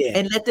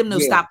and let them know,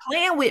 stop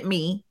playing with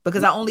me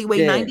because I only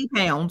weigh 90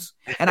 pounds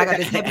and I got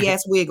this heavy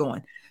ass wig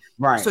on.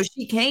 Right. So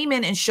she came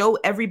in and showed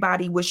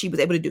everybody what she was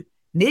able to do.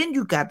 Then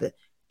you got the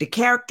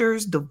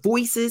characters, the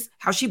voices,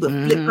 how she would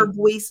flip her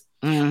voice.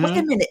 Wait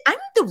a minute, I'm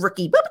the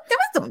rookie.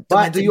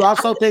 But do you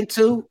also think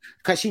too,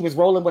 because she was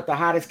rolling with the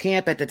hottest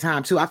camp at the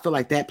time too, I feel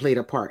like that played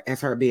a part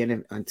as her being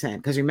in 10.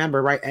 Because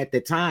remember, right at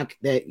the time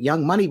that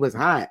Young Money was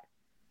hot.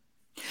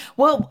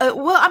 Well,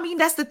 I mean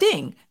that's the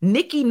thing.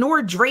 Nicki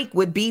nor Drake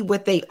would be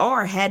what they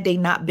are had they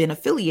not been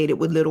affiliated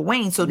with Lil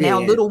Wayne. So now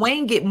Lil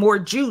Wayne get more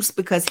juice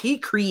because he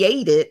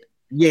created.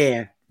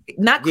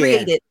 Not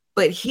created,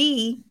 but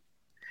he.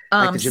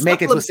 Like the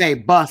Jamaicans would say,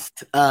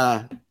 bust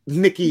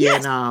Nicki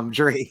and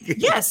Drake.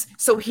 Yes.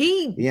 So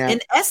he, in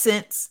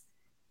essence,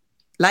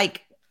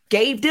 like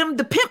gave them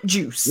the pimp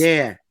juice.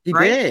 Yeah, he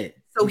did.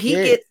 So he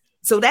gets,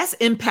 so that's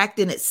impact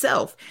in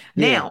itself.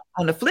 Now,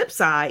 on the flip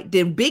side,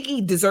 then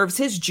Biggie deserves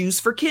his juice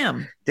for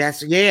Kim. That's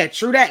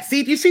true that.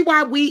 See, you see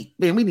why we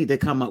need to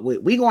come up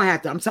with, we gonna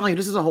have to, I'm telling you,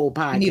 this is a whole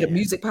podcast. We need a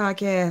music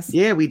podcast.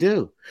 Yeah, we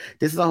do.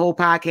 This is a whole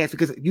podcast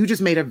because you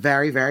just made a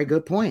very, very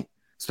good point,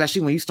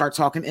 especially when you start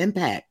talking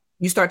impact.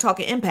 You start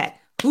talking impact.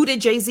 Who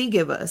did Jay-Z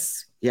give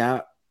us?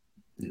 Yeah.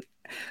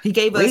 He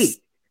gave us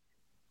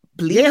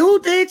Bleak. Yeah, who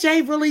did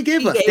Jay really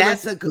give us?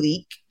 That's a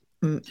Bleak.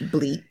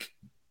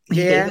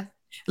 Yeah.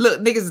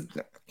 Look,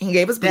 niggas, he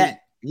gave us Bleak.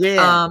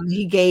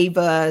 He gave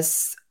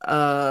us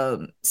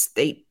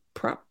State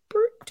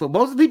Property. So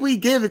most of the people he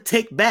give it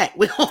take back.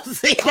 We don't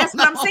say that's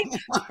what I'm saying.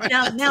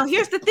 Now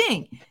here's the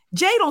thing.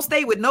 Jay don't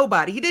stay with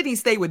nobody. He didn't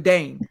stay with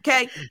Dame.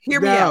 Okay.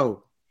 Hear me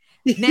out.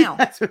 Now,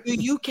 do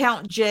you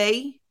count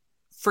Jay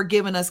for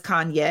giving us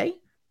Kanye?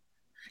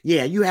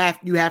 Yeah, you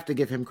have to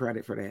give him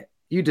credit for that.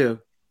 You do.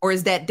 Or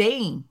is that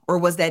Dame? Or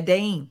was that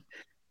Dame?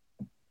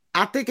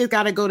 I think it's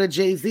got to go to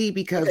Jay-Z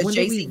because when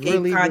Jay-Z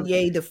gave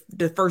Kanye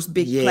the first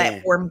big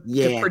platform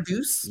to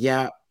produce.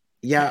 Yeah.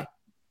 Okay.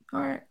 All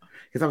right.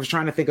 Because I was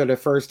trying to think of the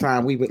first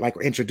time we would like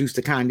introduce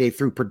to Kanye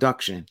through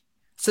production.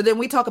 So then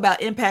we talk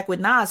about impact with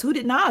Nas. Who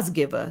did Nas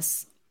give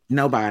us?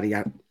 Nobody.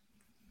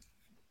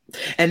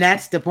 And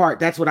that's the part.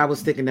 That's what I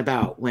was thinking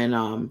about when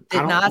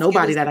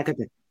nobody that I could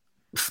think.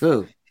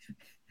 Who?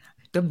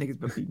 Them niggas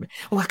been me.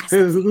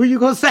 Who you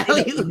gonna say?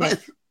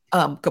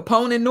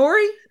 Capone and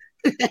Nori,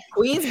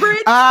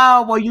 Queensbridge.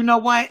 Oh well, you know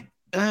what?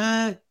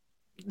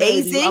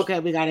 AZ. Okay,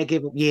 we gotta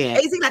give him. Yeah,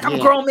 AZ. Like I'm a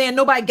grown man.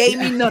 Nobody gave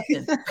me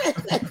nothing.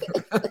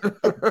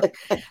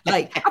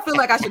 Like I feel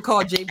like I should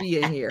call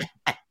JB in here.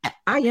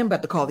 I am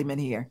about to call him in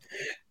here.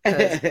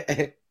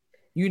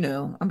 You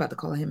know, I'm about to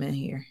call him in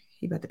here.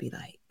 He about to be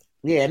like.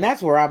 Yeah, and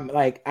that's where I'm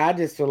like, I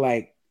just feel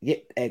like,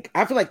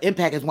 I feel like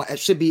impact is it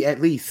should be at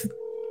least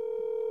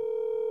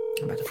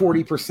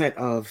 40%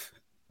 of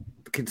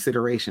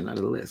consideration of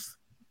the list.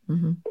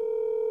 Mm-hmm.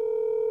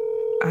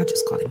 I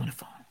just called him on the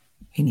phone.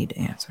 He need to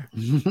answer.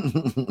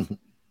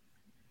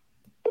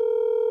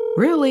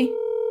 Really?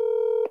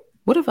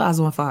 What if I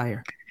was on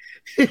fire?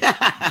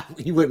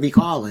 You wouldn't be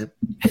calling.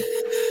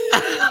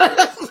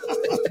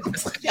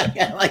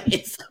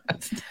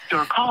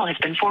 Your call has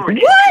been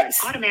forwarded. What? To an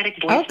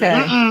automatic voice.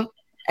 Okay.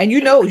 And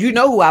you know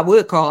who I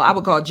would call. I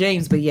would call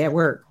James, but yeah,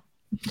 work.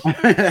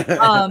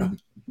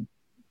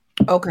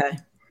 Okay.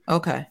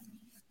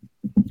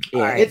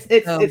 Yeah, right.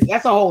 It's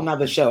that's a whole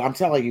nother show. I'm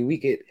telling you, we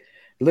could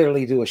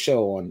literally do a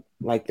show on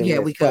like the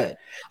list. We could.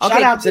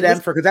 Shout out to them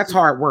because that's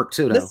hard work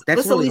too, though.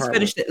 Let's at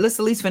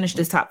least finish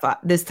this top 5,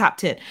 this top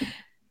 10.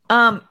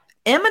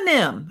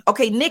 Eminem.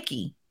 Okay,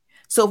 Nicki.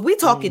 So if we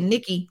talking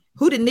Nicki,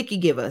 who did Nicki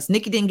give us?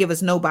 Nicki didn't give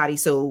us nobody.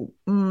 So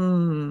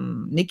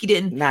Nicki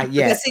didn't. Not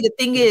yet. See, the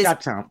thing is,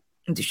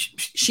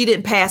 she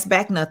didn't pass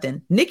back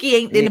nothing. Nicki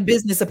ain't in the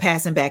business of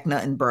passing back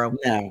nothing, bro.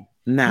 No.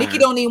 Nicki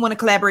don't even want to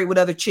collaborate with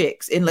other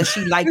chicks unless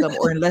she like them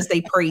or unless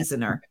they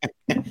praising her.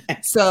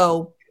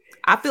 So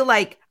I feel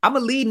like I'm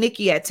gonna leave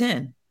Nicki at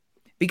 10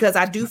 because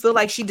I do feel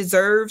like she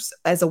deserves,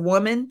 as a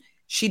woman,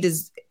 she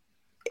does.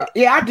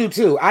 Yeah, I do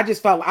too. I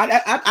just felt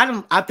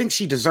I think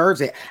she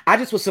deserves it. I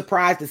just was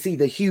surprised to see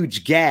the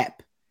huge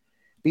gap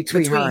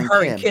between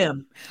her and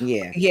Kim.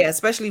 Yeah,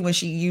 especially when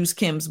she used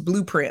Kim's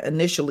blueprint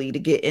initially to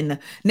get in.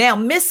 Now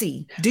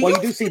Missy, you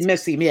do see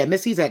Missy? Yeah,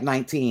 Missy's at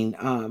 19.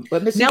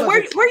 But Missy, now where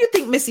you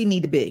think Missy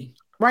need to be?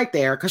 Right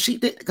there,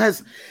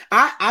 because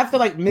I feel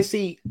like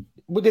Missy.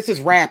 Well, this is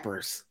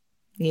rappers.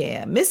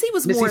 Yeah, Missy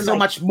was Missy more so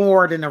much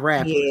more than a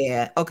rapper.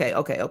 Yeah. Okay.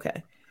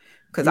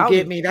 Because you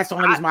get me. That's the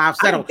only reason why I've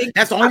settled.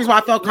 That's the only reason why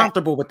I felt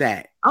comfortable with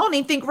that. I don't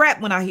even think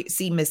rap when I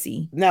see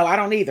Missy. No, I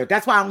don't either.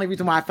 That's why the only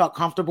reason why I felt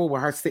comfortable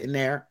with her sitting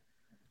there.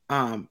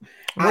 Where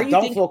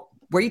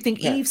you think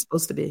Eve's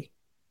supposed to be?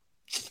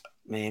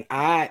 Man,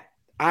 I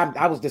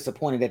was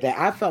disappointed at that.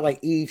 I felt like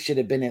Eve should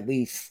have been at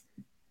least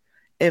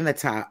in the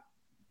top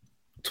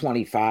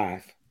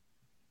 25.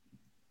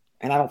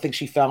 And I don't think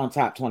she fell in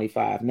top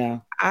 25.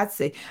 No. I'd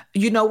say,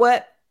 you know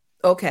what?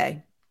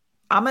 Okay.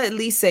 I'm going to at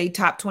least say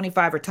top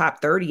 25 or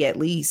top 30 at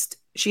least.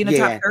 She in the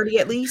top 30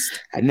 at least?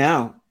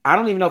 No. I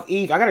don't even know if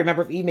Eve, I got to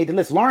remember if Eve made the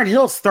list. Lauryn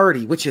Hill's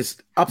 30, which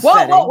is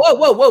upsetting. Whoa.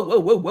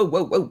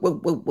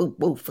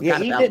 Yeah,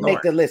 Eve didn't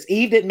make the list.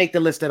 Eve didn't make the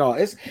list at all.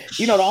 It's,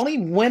 the only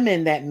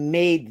women that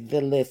made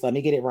the list, let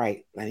me get it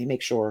right. Let me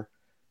make sure.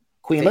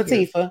 Queen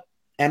Latifah,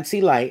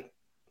 MC Lyte.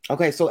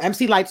 Okay, so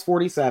MC Lyte's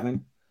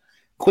 47.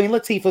 Queen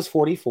Latifah's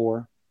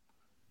 44.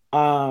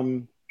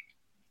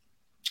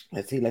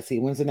 Let's see.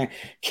 When's the next?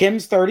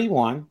 Kim's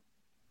 31.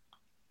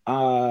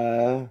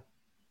 Now,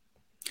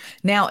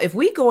 if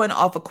we going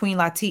off of Queen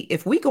Latifah,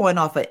 if we going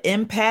off of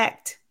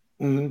Impact,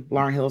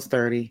 Lauryn Hill's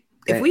 30.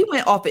 If we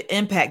went off of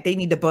Impact, they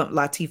need to bump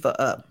Latifah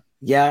up.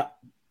 Yeah.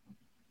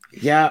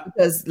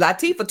 Because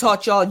Latifah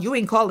taught y'all you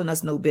ain't calling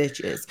us no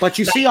bitches. But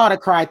you see all the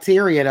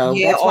criteria though.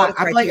 Yeah, that's why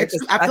I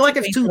feel like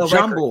it's too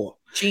jumbled.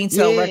 She ain't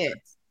sell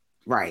records.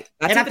 Right.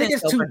 And I think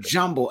it's too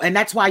jumbled. And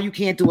that's why you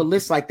can't do a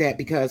list like that,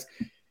 because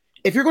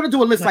if you're going to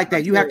do a list like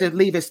that, you have to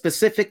leave it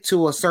specific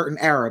to a certain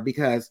era,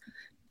 because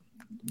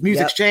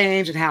music's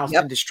changed and how it's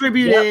been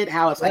distributed,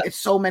 how it's like, it's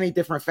so many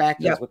different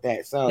factors with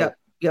that. So,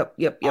 Yep.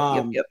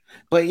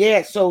 But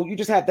yeah, so you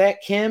just have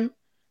that Kim,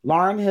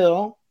 Lauryn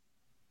Hill,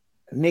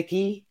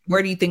 Nicki.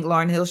 Where do you think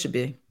Lauryn Hill should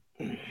be?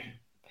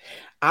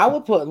 I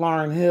would put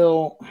Lauryn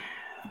Hill.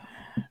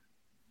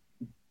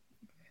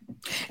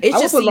 It's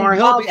just Lauryn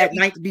Hill at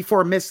night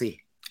before Missy.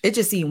 It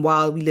just seemed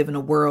wild. We live in a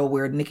world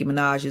where Nicki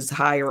Minaj is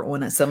higher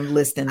on some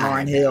list than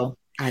Lauryn Hill.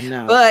 I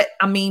know. But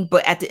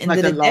at the end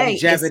of the day,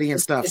 longevity and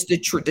stuff. It's the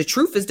truth. The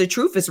truth is the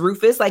truth. It's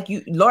Rufus. Like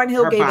Lauryn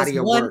Hill gave us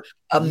one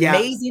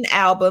amazing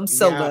album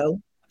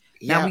solo.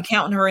 Now we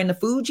counting her in the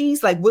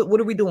Fugees. Like what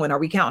are we doing? Are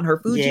we counting her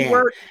Fuji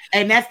work?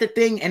 And that's the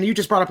thing. And you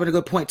just brought up a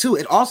good point too.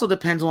 It also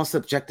depends on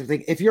subjective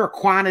thing. If you're a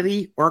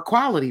quantity or a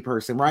quality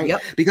person, right?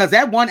 Yep. Because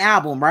that one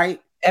album,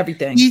 right?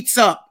 Everything eats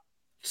up.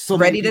 So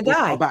Ready to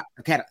Die.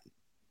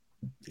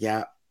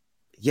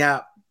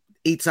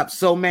 Eats up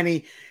so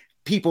many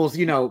people's,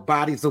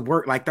 bodies of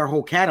work, like their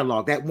whole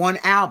catalog. That one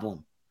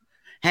album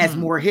has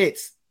more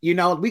hits.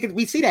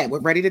 We see that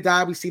with Ready to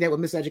Die. We see that with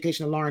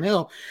Miseducation and Lauryn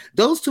Hill.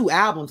 Those two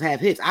albums have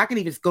hits. I can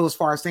even go as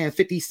far as saying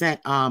 50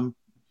 Cent,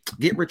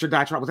 Get Rich or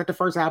Die Trying. Was that the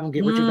first album,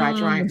 Get Rich or Die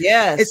Trying?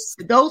 Yes.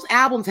 Those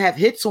albums have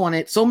hits on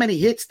it. So many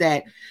hits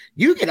that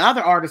you get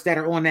other artists that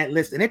are on that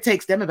list, and it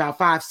takes them about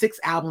 5-6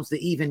 albums to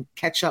even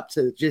catch up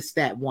to just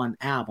that one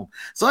album.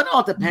 So it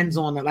all depends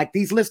on it. Like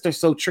these lists are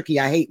so tricky.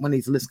 I hate when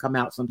these lists come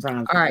out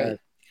sometimes. All right.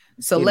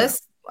 So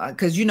let's,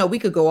 because we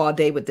could go all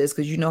day with this,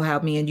 because how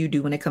me and you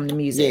do when it comes to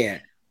music. Yeah.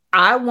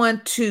 I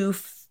want to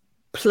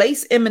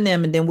place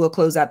Eminem, and then we'll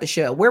close out the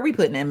show. Where are we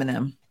putting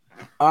Eminem?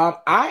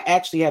 I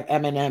actually have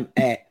Eminem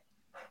at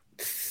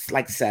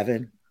like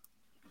 7,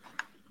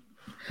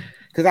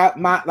 because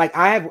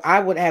I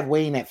would have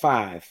Wayne at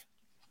 5,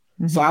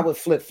 so I would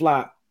flip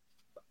flop.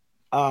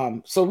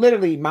 So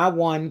literally my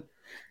one.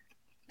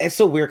 It's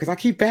so weird because I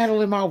keep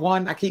battling my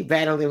 1. I keep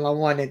battling my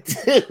 1 and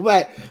 2,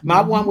 but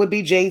my 1 would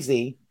be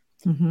Jay-Z.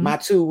 My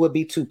 2 would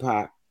be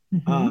Tupac.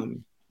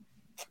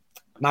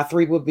 My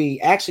 3 would be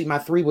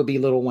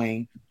Lil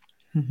Wayne.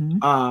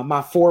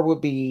 My 4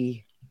 would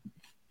be.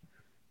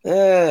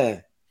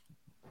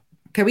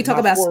 Can we talk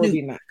about Snoop?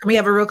 Can we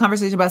have a real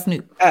conversation about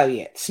Snoop? Oh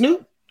yeah,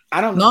 Snoop.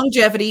 I don't know.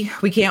 Longevity.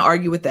 We can't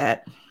argue with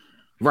that.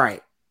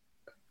 Right.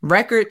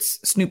 Records.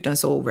 Snoop done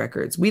sold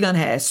records. We done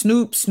had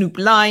Snoop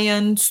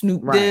Lion,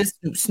 Snoop this,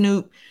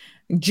 Snoop.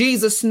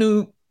 Jesus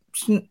Snoopy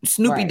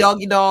right.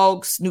 Doggy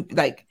Dog, Snoop,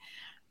 like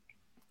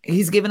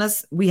he's given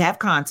us, we have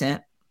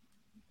content,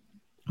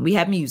 we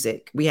have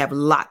music, we have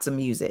lots of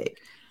music.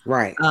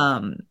 Right.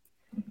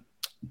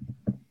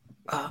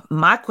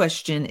 My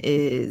question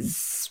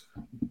is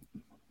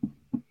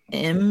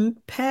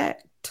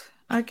impact,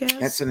 I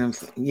guess.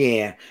 That's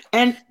yeah.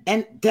 And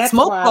that's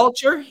smoke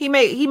culture. He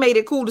made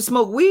it cool to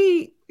smoke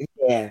weed.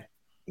 Yeah.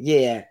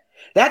 Yeah.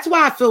 That's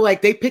why I feel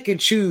like they pick and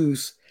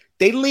choose.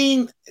 They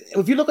lean,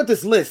 if you look at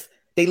this list,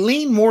 they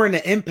lean more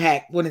into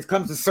impact when it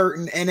comes to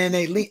certain, and then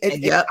they lean for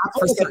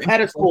the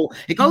pedestal. People.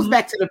 It goes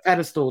back to the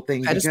pedestal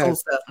thing. Pedestal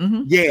stuff.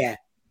 Yeah.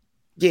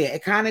 Yeah,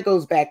 it kind of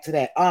goes back to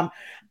that.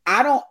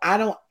 I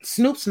don't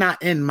Snoop's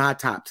not in my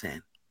top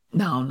 10.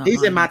 No.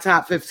 He's in my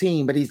top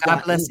 15, but he's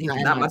not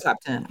my top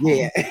 10.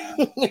 Yeah.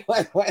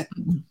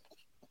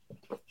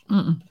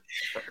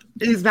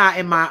 He's not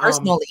in my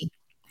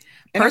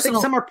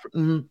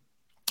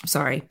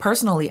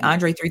Personally,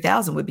 Andre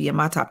 3000 would be in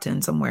my top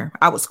 10 somewhere.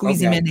 I would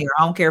squeeze him in there.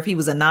 I don't care if he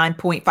was a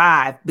 9.5,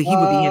 but he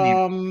would be in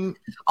there.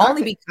 I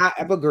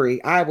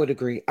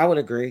would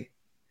agree.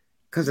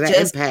 Because of that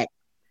impact.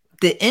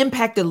 The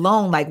impact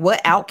alone, like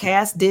what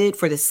Outkast did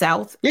for the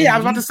South. Yeah, I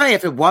was about to say,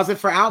 if it wasn't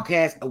for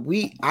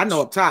Outkast, I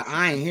know up top,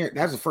 I ain't hear.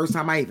 That's the first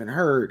time I even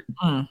heard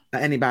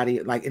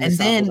anybody like. In and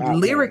then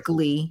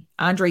lyrically,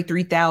 Andre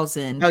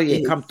 3000. Oh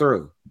yeah, come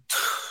through.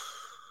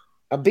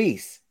 A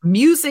beast.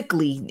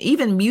 Musically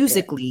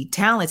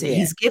talented. Yeah.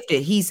 He's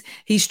gifted.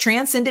 He's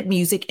transcended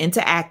music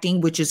into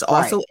acting, which is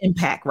also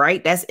impact,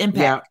 right? That's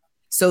impact. Yeah.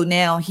 So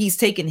now he's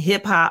taken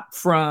hip hop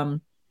from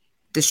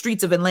the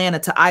streets of Atlanta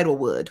to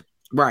Idlewood.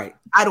 Right.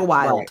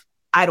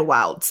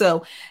 Idlewild.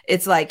 So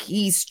it's like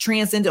he's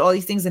transcended all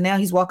these things, and now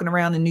he's walking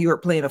around in New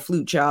York playing a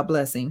flute. God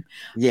bless him.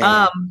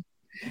 Yeah.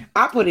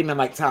 I put him in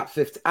like top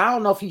 50. I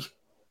don't know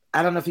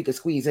if he could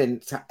squeeze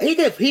in.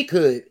 He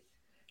could.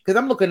 Because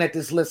I'm looking at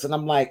this list and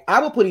I'm like, I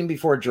would put him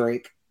before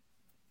Drake.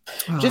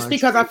 Just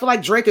because I feel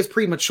like Drake is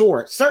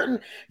premature. Certain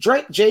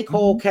Drake, J.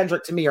 Cole,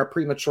 Kendrick to me are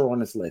premature on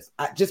this list.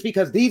 Just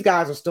because these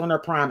guys are still in their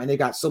prime and they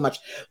got so much.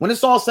 When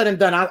it's all said and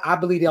done, I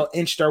believe they'll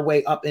inch their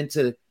way up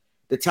into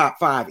the top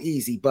 5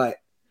 easy. But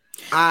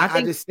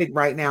I just think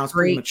right now it's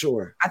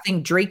premature. I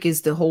think Drake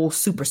is the whole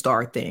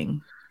superstar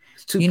thing.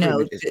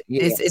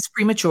 It's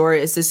premature.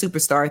 It's a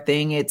superstar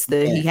thing. It's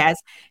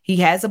he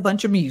has a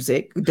bunch of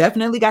music.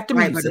 Definitely got the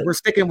music. But we're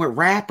sticking with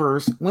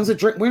rappers. When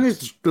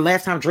is the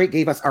last time Drake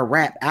gave us a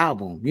rap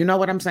album? You know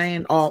what I'm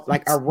saying?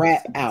 Like a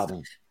rap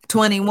album.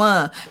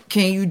 21.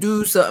 Can you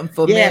do something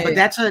for me? Yeah, but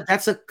that's a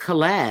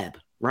collab,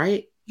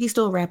 right? He's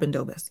still rapping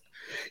though, best.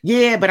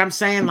 Yeah, but I'm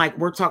saying like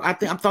I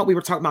thought we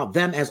were talking about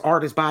them as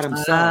artists by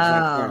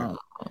themselves.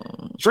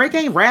 Drake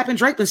ain't rapping.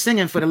 Drake been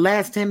singing for the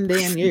last 10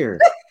 damn years.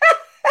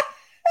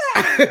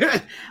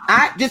 To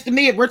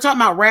me, if we're talking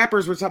about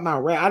rappers, we're talking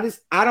about rap.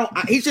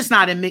 He's just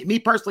not in me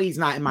personally. He's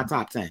not in my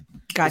top 10.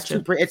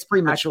 Gotcha. It's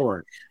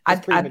premature. My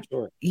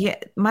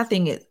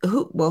thing is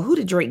who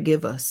did Drake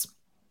give us?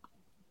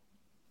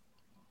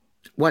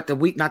 What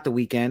not the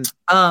Weeknd.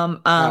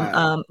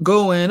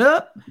 Going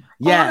up.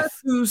 Yes.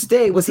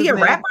 Tuesday. Was he a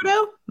rapper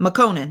though?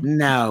 McConan.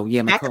 No,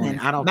 yeah, McConan.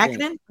 I don't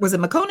think. Was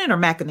it McConan or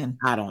Mackinnon?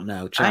 I don't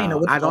know.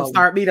 I don't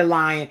start me to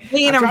lying.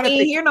 He ain't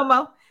here no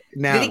more.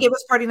 No. Did he give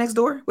us Party Next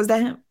Door? Was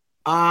that him?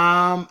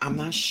 I'm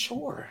not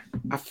sure.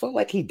 I feel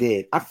like he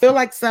did. I feel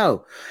like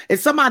so.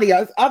 It's somebody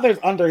else, others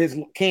under his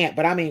camp.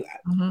 But I mean,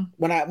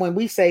 when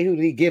we say who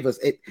did he give us,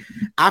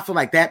 I feel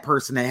like that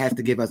person that has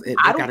to give us it.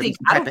 I don't think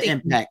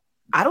impact.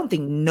 I don't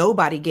think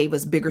nobody gave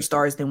us bigger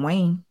stars than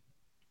Wayne.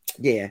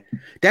 Yeah,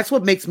 that's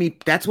what makes me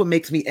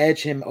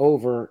edge him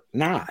over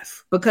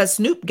Nas. Because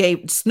Snoop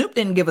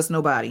didn't give us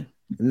nobody.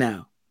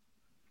 No,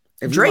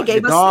 if Drake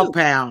gave us Dog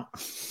Pound.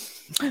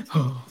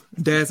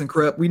 Daz and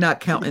Crep, we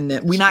not counting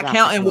that. We not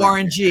counting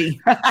Warren G.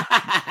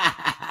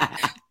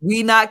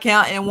 We not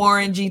counting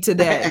Warren G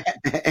today.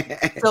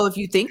 So if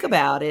you think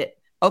about it,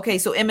 okay,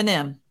 so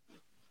Eminem,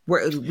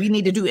 we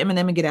need to do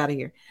Eminem and get out of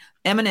here.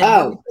 Eminem.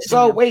 Oh,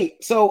 so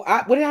wait. So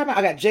what did I have?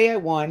 I got Jay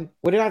at 1.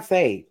 What did I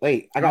say?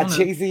 Wait, I got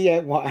Jay-Z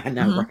at 1. I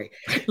know, right?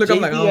 Look, I'm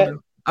like,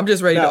 I'm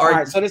just ready to argue. All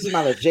right, so this is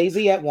my list.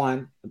 Jay-Z at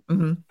 1.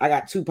 I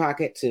got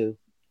Tupac at 2.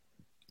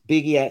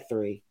 Biggie at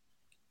 3.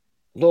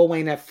 Lil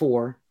Wayne at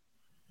 4.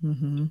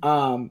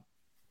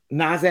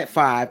 Nas at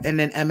 5, and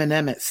then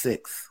Eminem at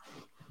 6.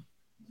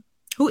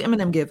 Who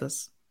Eminem give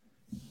us?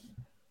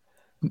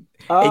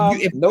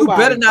 Nobody, you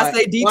better not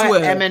say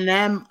D12.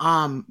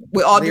 Eminem,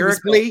 with all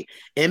lyrically,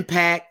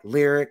 impact,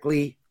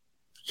 lyrically,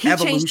 he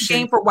evolution. Changed the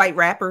game for white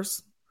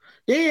rappers.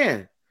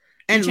 Yeah,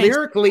 and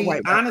lyrically,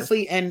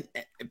 honestly, and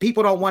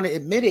people don't want to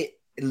admit it.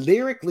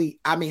 Lyrically,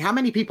 I mean, how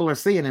many people are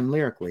seeing him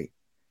lyrically?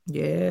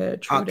 Yeah,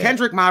 true.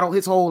 Kendrick model,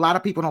 a lot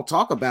of people don't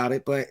talk about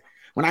it, but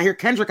when I hear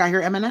Kendrick, I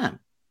hear Eminem.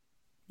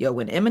 Yo,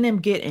 when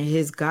Eminem get in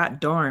his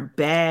goddamn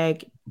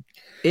bag,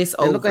 it's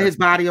over. Look at his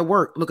body of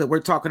work. We're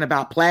talking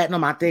about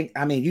platinum.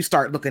 You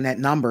start looking at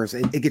numbers,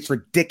 it gets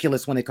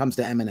ridiculous when it comes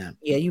to Eminem.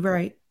 Yeah, you're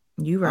right.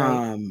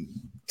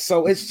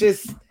 So it's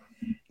just,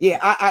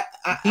 yeah,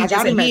 he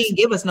didn't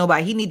give us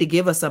nobody. He need to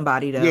give us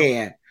somebody though.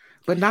 Yeah,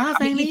 But Nas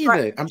ain't he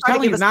either. I'm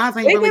telling you, Nas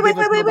ain't really give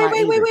us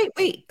nobody.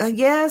 Wait.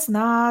 Yes,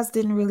 Nas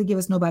didn't really give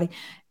us nobody.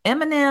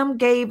 Eminem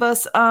gave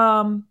us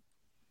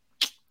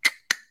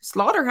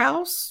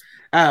Slaughterhouse.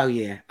 Oh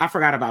yeah, I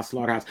forgot about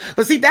Slaughterhouse.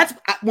 But see, that's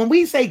when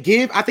we say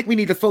give, I think we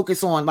need to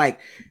focus on like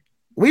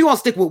we won't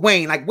stick with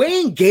Wayne. Like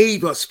Wayne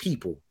gave us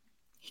people.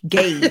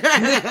 Gave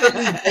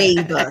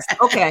us.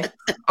 Okay.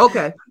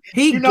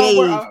 He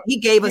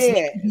gave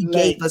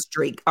us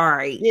Drake. All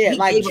right. Yeah,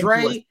 like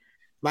Dre.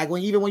 Like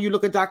even when you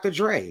look at Dr.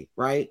 Dre,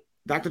 right?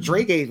 Dr.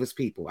 Dre gave us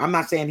people. I'm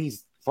not saying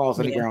he's falls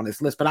anywhere on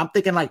this list, but I'm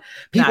thinking like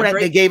people that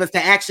they gave us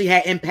that actually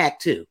had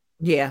impact too.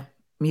 Yeah.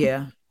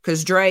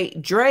 Because Dre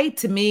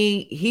to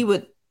me,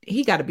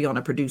 he got to be on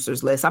a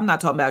producer's list. I'm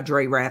not talking about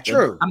Dre rapping.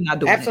 True. I'm not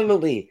doing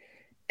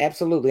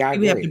Absolutely. I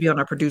agree. We have to be on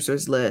a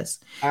producer's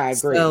list. I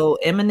agree. So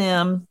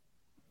Eminem,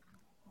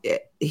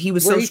 he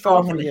was so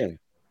strong.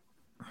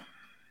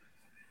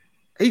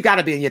 He's got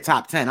to be in your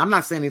top 10. I'm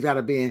not saying he's got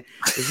to be in.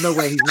 There's no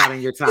way he's not in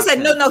your top 10.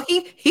 He said, no,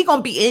 he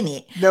gonna be in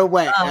it. No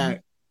way.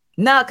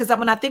 No, because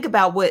when I think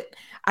about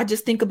I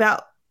just think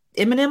about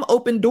Eminem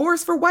opened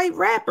doors for white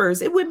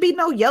rappers. It wouldn't be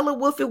no Yellow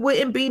Wolf. It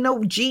wouldn't be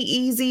no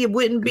G-Eazy. It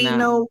wouldn't be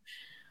my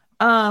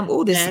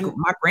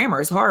grammar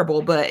is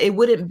horrible, but it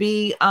wouldn't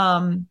be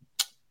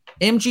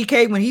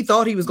MGK when he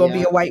thought he was going to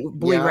be a white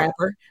boy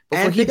rapper.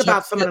 And think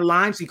about some of the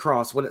lines he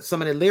crossed with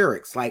some of the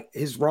lyrics, like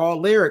his raw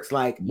lyrics,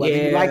 like whether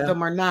you like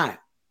them or not.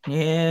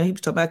 Yeah, he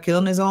was talking about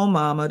killing his own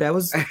mama. That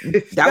was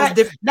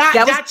different.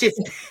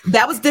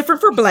 That was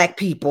different for Black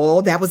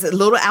people. That was a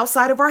little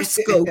outside of our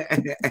scope.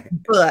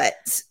 But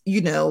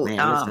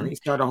listen, he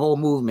started a whole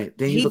movement.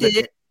 Then he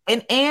did,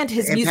 and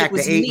his music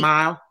was 8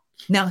 Mile.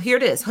 Now hear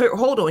this.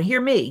 Hold on. Hear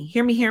me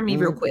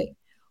real quick.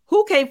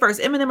 Who came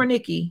first, Eminem or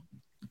Nicki?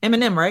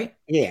 Eminem, right?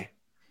 Yeah.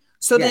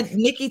 So then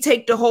Nicki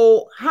take the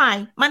whole,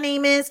 hi, my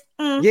name is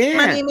my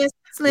name is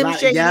Slim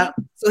Shady. Yeah.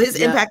 So his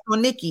impact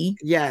on Nicki,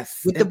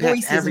 with the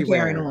voices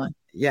everywhere. And carrying on.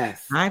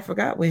 Yes, I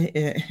forgot when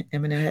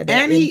Eminem had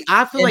that. And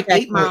I feel like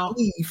 8 Mile.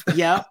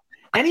 Yeah,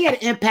 and he had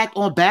an impact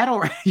on battle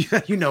rap.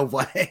 You know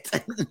what?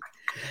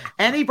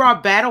 And he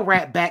brought battle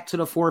rap back to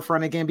the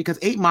forefront again because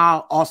 8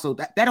 Mile also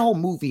that whole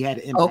movie had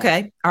an impact.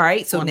 Okay, all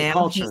right. So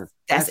now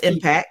that's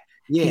impact.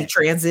 Yeah, he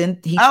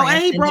transcended.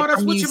 And he brought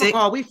us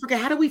what we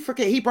forget. How did we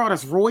forget? He brought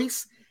us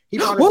Royce. He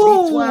brought us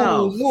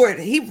B12. Lord,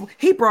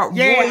 he brought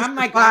Royce. I'm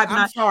like,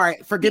 I'm sorry.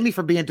 Forgive me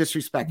for being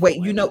disrespectful.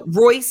 Wait,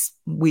 Royce,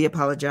 we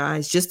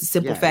apologize. Just the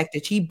simple fact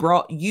that he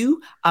brought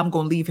you, I'm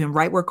going to leave him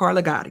right where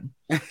Carla got him.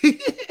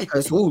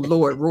 Because,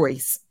 Lord,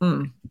 Royce.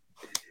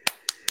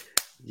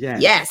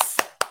 Yes.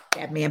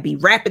 That man be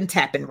rapping.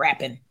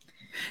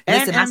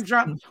 Listen, M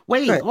dropped.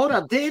 Wait, hold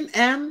up. Didn't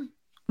M?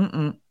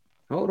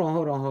 Hold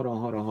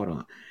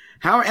on.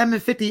 How are M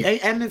and 50?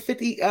 M and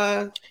 50?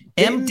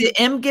 Did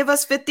M give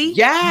us 50?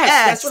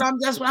 Yes.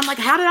 That's what I'm like.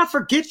 How did I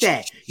forget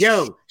that?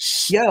 Yo,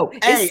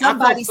 is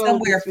somebody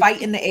somewhere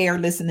fighting the air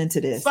listening to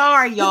this?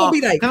 Sorry, y'all.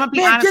 Be like,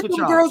 man, get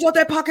them girls out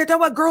that pocket. That's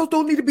why girls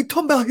don't need to be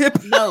talking about hip.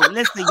 No,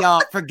 listen,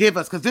 y'all, forgive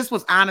us because this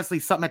was honestly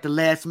something at the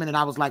last minute.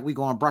 I was like, we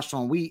going to brush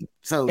on wheat.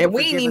 So and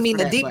we didn't even mean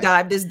to deep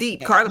dive this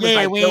deep. Carla was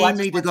like, we didn't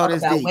need to go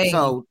this deep. Wayne.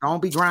 So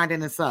don't be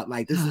grinding this up.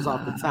 Like this is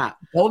off the top.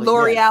 Oh,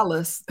 Lori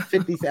Alice.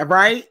 50 Cent,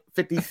 right?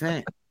 50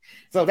 Cent.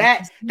 So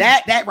that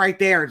right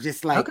there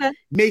just like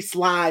may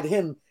slide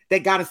him.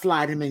 They got to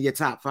slide him in your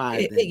top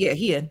 5. Yeah,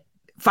 he in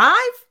 5.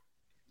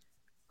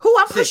 Who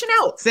I'm pushing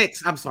out?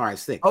 6. I'm sorry,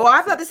 6. Oh, I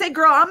was about to say,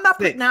 girl, I'm not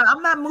putting now.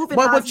 I'm not moving.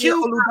 But with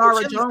you,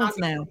 Oludara Jones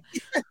now.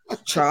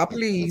 Child,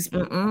 please.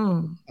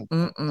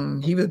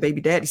 He was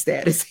baby daddy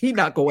status. He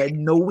not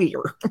going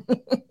nowhere.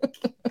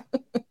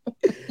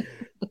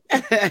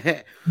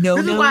 This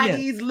is why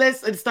these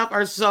lists and stuff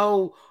are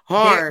so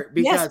hard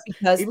because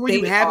even when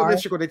you have a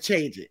list, you're going to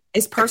change it.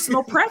 It's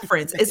personal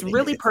preference. It's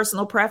really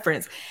personal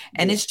preference,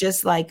 and it's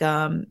just like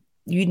at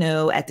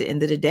the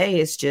end of the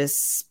day, it's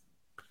just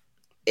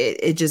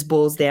it just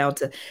boils down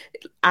to.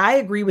 I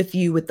agree with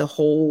you with the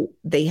whole.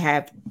 They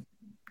have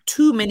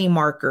too many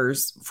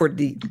markers for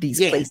these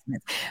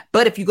placements,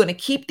 but if you're going to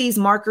keep these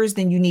markers,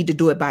 then you need to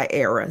do it by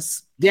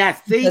eras. Yeah,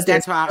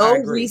 that's why no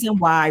reason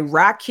why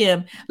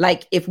Rakim,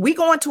 like if we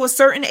go into a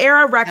certain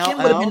era, Rakim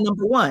would have been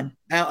number 1.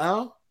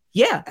 LL?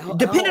 Yeah.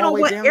 Depending on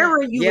what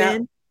era you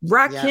in,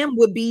 Rakim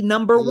would be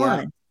number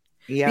 1.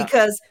 Yeah.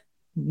 Because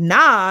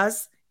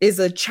Nas is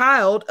a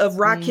child of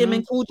Rakim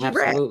and Kool G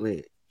Rap.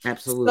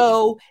 Absolutely.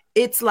 So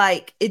it's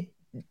like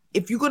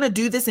if you're gonna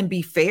do this and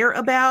be fair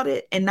about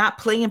it and not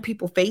play in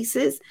people's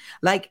faces,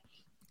 like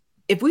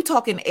if we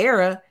talk an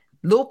era,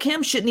 Lil'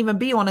 Kim shouldn't even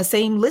be on the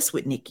same list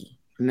with Nicki.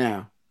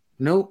 No.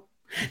 Nope.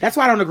 That's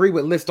why I don't agree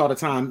with lists all the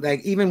time.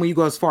 Like even when you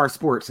go as far as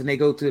sports and they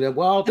go to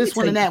this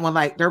one and that one,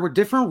 like there were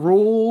different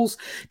rules.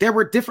 There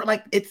were different,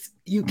 like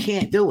you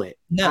can't do it.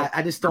 No,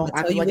 I just don't.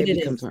 I feel like it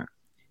becomes hard.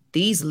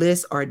 These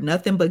lists are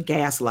nothing but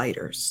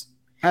gaslighters.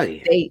 Oh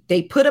yeah.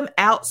 They put them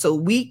out so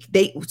we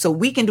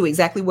can do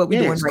exactly what we're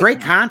doing. It's right great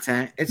now.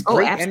 Content. It's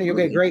great, and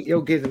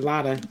you'll get a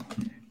lot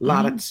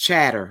of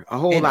chatter, a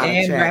whole lot of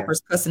chatter. And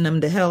rappers cussing them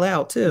the hell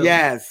out too.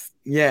 Yes.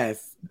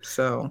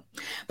 So,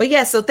 but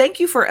yeah, so thank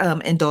you for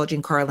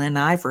indulging Carla and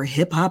I for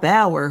Hip Hop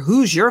Hour.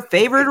 Who's your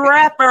favorite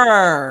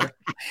rapper?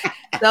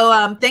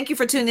 So thank you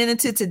for tuning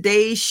into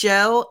today's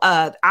show.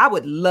 I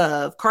would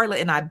love, Carla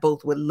and I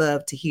both would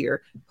love to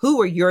hear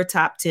who are your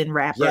top 10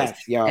 rappers.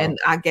 Yes, y'all. And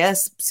I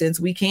guess since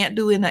we can't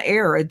do in the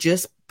era,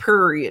 just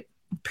period,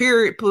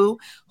 Pooh,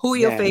 who are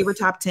your favorite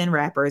top 10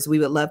 rappers? We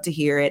would love to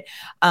hear it.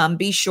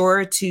 Be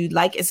sure to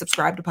like and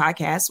subscribe to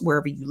podcasts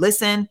wherever you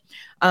listen.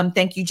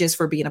 Thank you just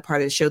for being a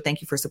part of the show.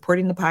 Thank you for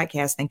supporting the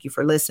podcast. Thank you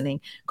for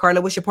listening.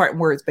 Carla, what's your parting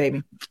words,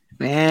 baby?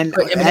 Man,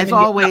 as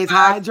always,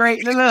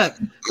 hydrate. Look.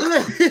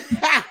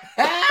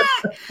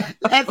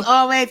 As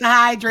always,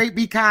 hydrate,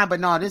 be kind. But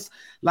no, this,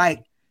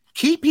 like,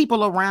 keep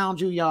people around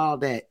you, y'all,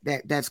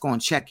 that's going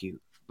to check you.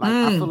 Like,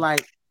 I feel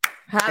like,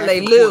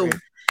 hallelujah.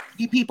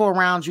 Keep people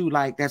around you,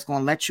 like, that's going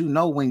to let you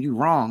know when you're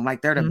wrong.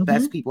 Like, they're the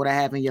best people to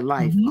have in your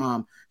life.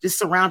 Just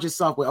surround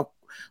yourself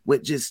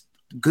with just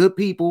good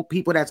people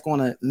that's going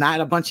to,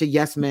 not a bunch of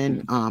yes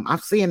men. I'm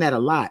seeing that a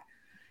lot.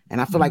 And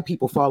I feel like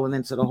people falling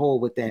into the hole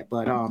with that.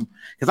 But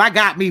because I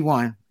got me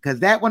one. Because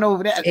that one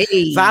over there,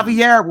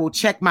 Xavier will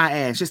check my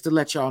ass, just to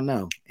let y'all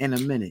know in a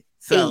minute.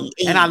 So,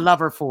 and I love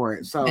her for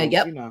it. So,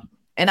 you know.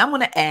 And I'm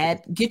going to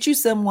add, get you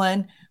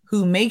someone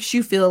who makes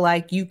you feel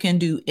like you can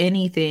do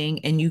anything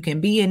and you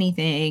can be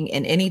anything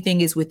and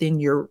anything is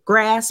within your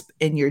grasp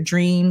and your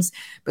dreams,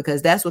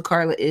 because that's what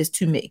Carla is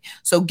to me.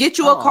 So get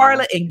you a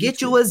Carla and get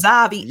you a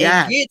Zavi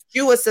and get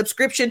you a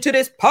subscription to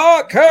this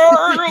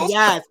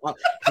podcast.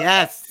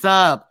 Yes,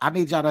 sub. I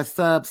need y'all to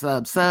sub.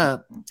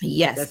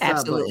 Yes, that's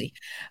absolutely.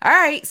 All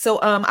right. So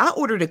I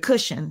ordered a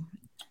cushion.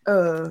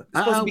 It's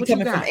supposed to be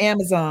coming from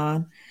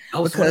Amazon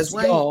because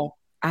y'all,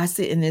 I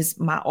sit in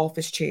my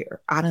office chair.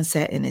 I done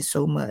sat in it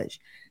so much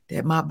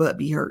that my butt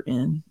be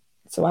hurting.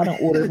 So I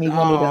don't order me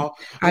one of them.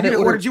 I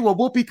didn't order you a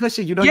whoopee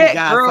cushion. You know, you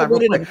guys girl,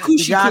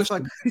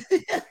 cushion.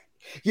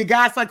 You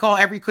guys like call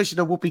every cushion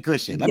a whoopee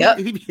cushion.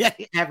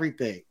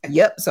 Everything.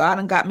 Yep. So I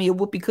done got me a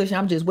whoopee cushion.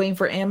 I'm just waiting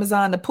for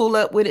Amazon to pull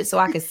up with it so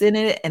I can sit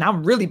in it. And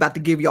I'm really about to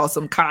give y'all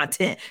some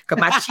content because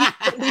my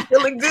cheeks be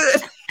feeling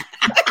good.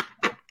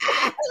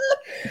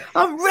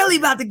 I'm really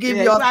about to give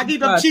y'all. I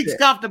keep them cheeks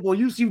comfortable.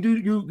 You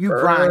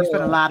grind. You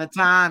spend a lot of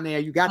time there.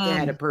 You got to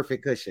have a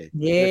perfect cushion.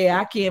 Yeah,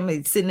 I can't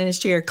be sitting in this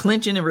chair,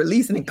 clenching and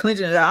releasing and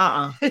clenching.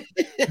 No.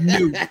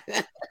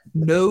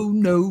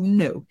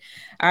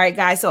 All right,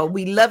 guys. So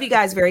we love you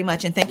guys very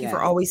much, and thank you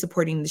for always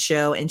supporting the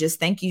show, and just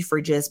thank you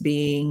for just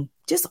being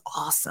just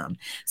awesome.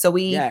 So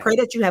we pray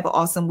that you have an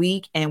awesome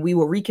week, and we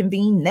will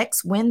reconvene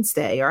next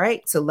Wednesday. All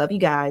right. So love you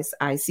guys.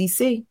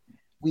 ICC.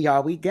 We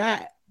all we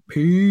got.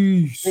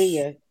 Peace. See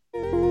ya.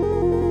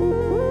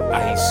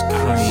 Ice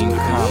cream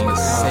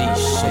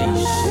conversation.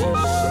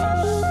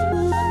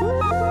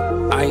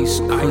 Ice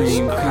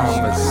cream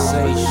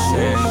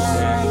conversation.